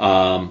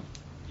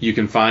 You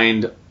can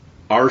find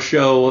our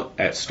show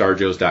at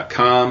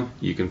starjoes.com.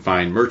 You can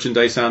find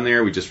merchandise on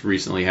there. We just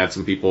recently had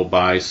some people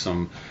buy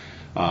some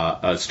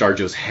a Star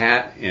Joe's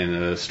hat and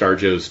a Star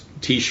Joe's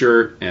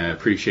t-shirt, and I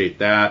appreciate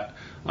that.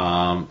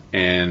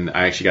 And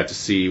I actually got to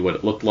see what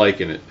it looked like,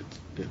 and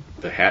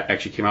the hat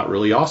actually came out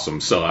really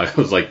awesome. So I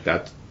was like,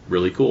 that's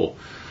really cool.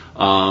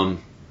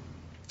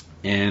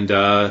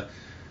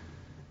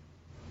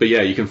 But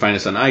yeah, you can find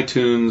us on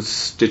iTunes,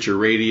 Stitcher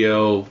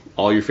Radio,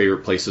 all your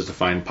favorite places to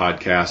find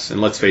podcasts.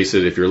 And let's face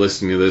it, if you're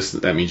listening to this,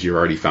 that means you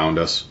already found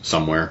us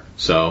somewhere.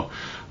 So,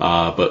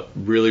 but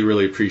really,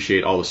 really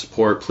appreciate all the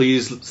support.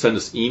 Please send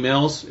us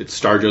emails. It's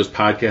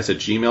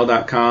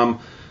starjoespodcast@gmail.com.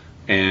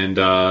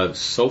 And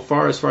so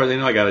far, as far as I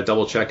know, I got to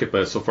double check it,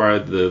 but so far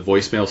the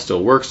voicemail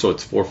still works. So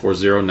it's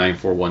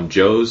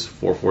 440-941-JOES,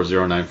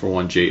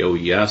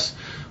 440-941-JOES.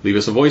 Leave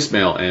us a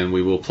voicemail, and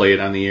we will play it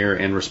on the air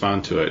and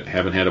respond to it.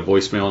 Haven't had a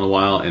voicemail in a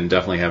while, and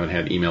definitely haven't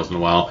had emails in a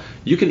while.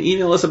 You can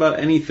email us about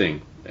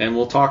anything, and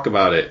we'll talk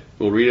about it.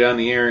 We'll read it on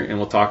the air, and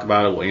we'll talk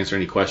about it. We'll answer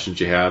any questions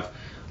you have.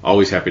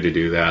 Always happy to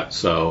do that.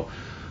 So,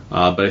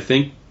 but I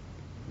think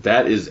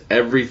that is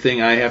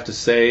everything I have to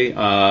say,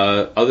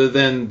 other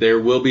than there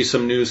will be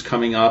some news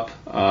coming up.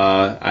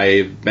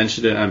 I've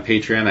mentioned it on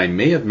Patreon. I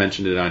may have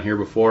mentioned it on here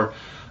before.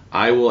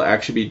 I will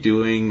actually be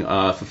doing,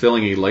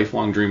 fulfilling a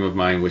lifelong dream of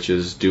mine, which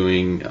is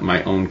doing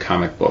my own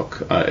comic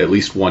book, at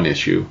least one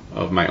issue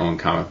of my own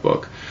comic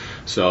book.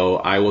 So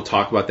I will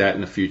talk about that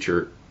in a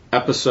future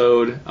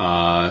episode,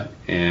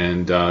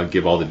 and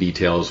give all the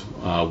details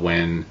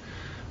when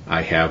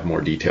I have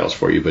more details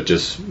for you. But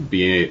just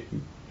be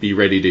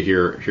ready to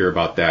hear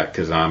about that,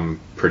 because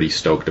I'm pretty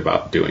stoked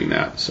about doing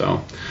that.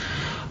 So,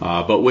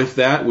 but with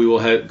that, we will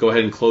go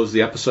ahead and close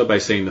the episode by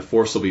saying the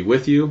Force will be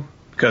with you.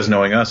 Because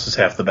knowing us is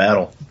half the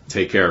battle.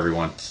 Take care,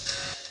 everyone.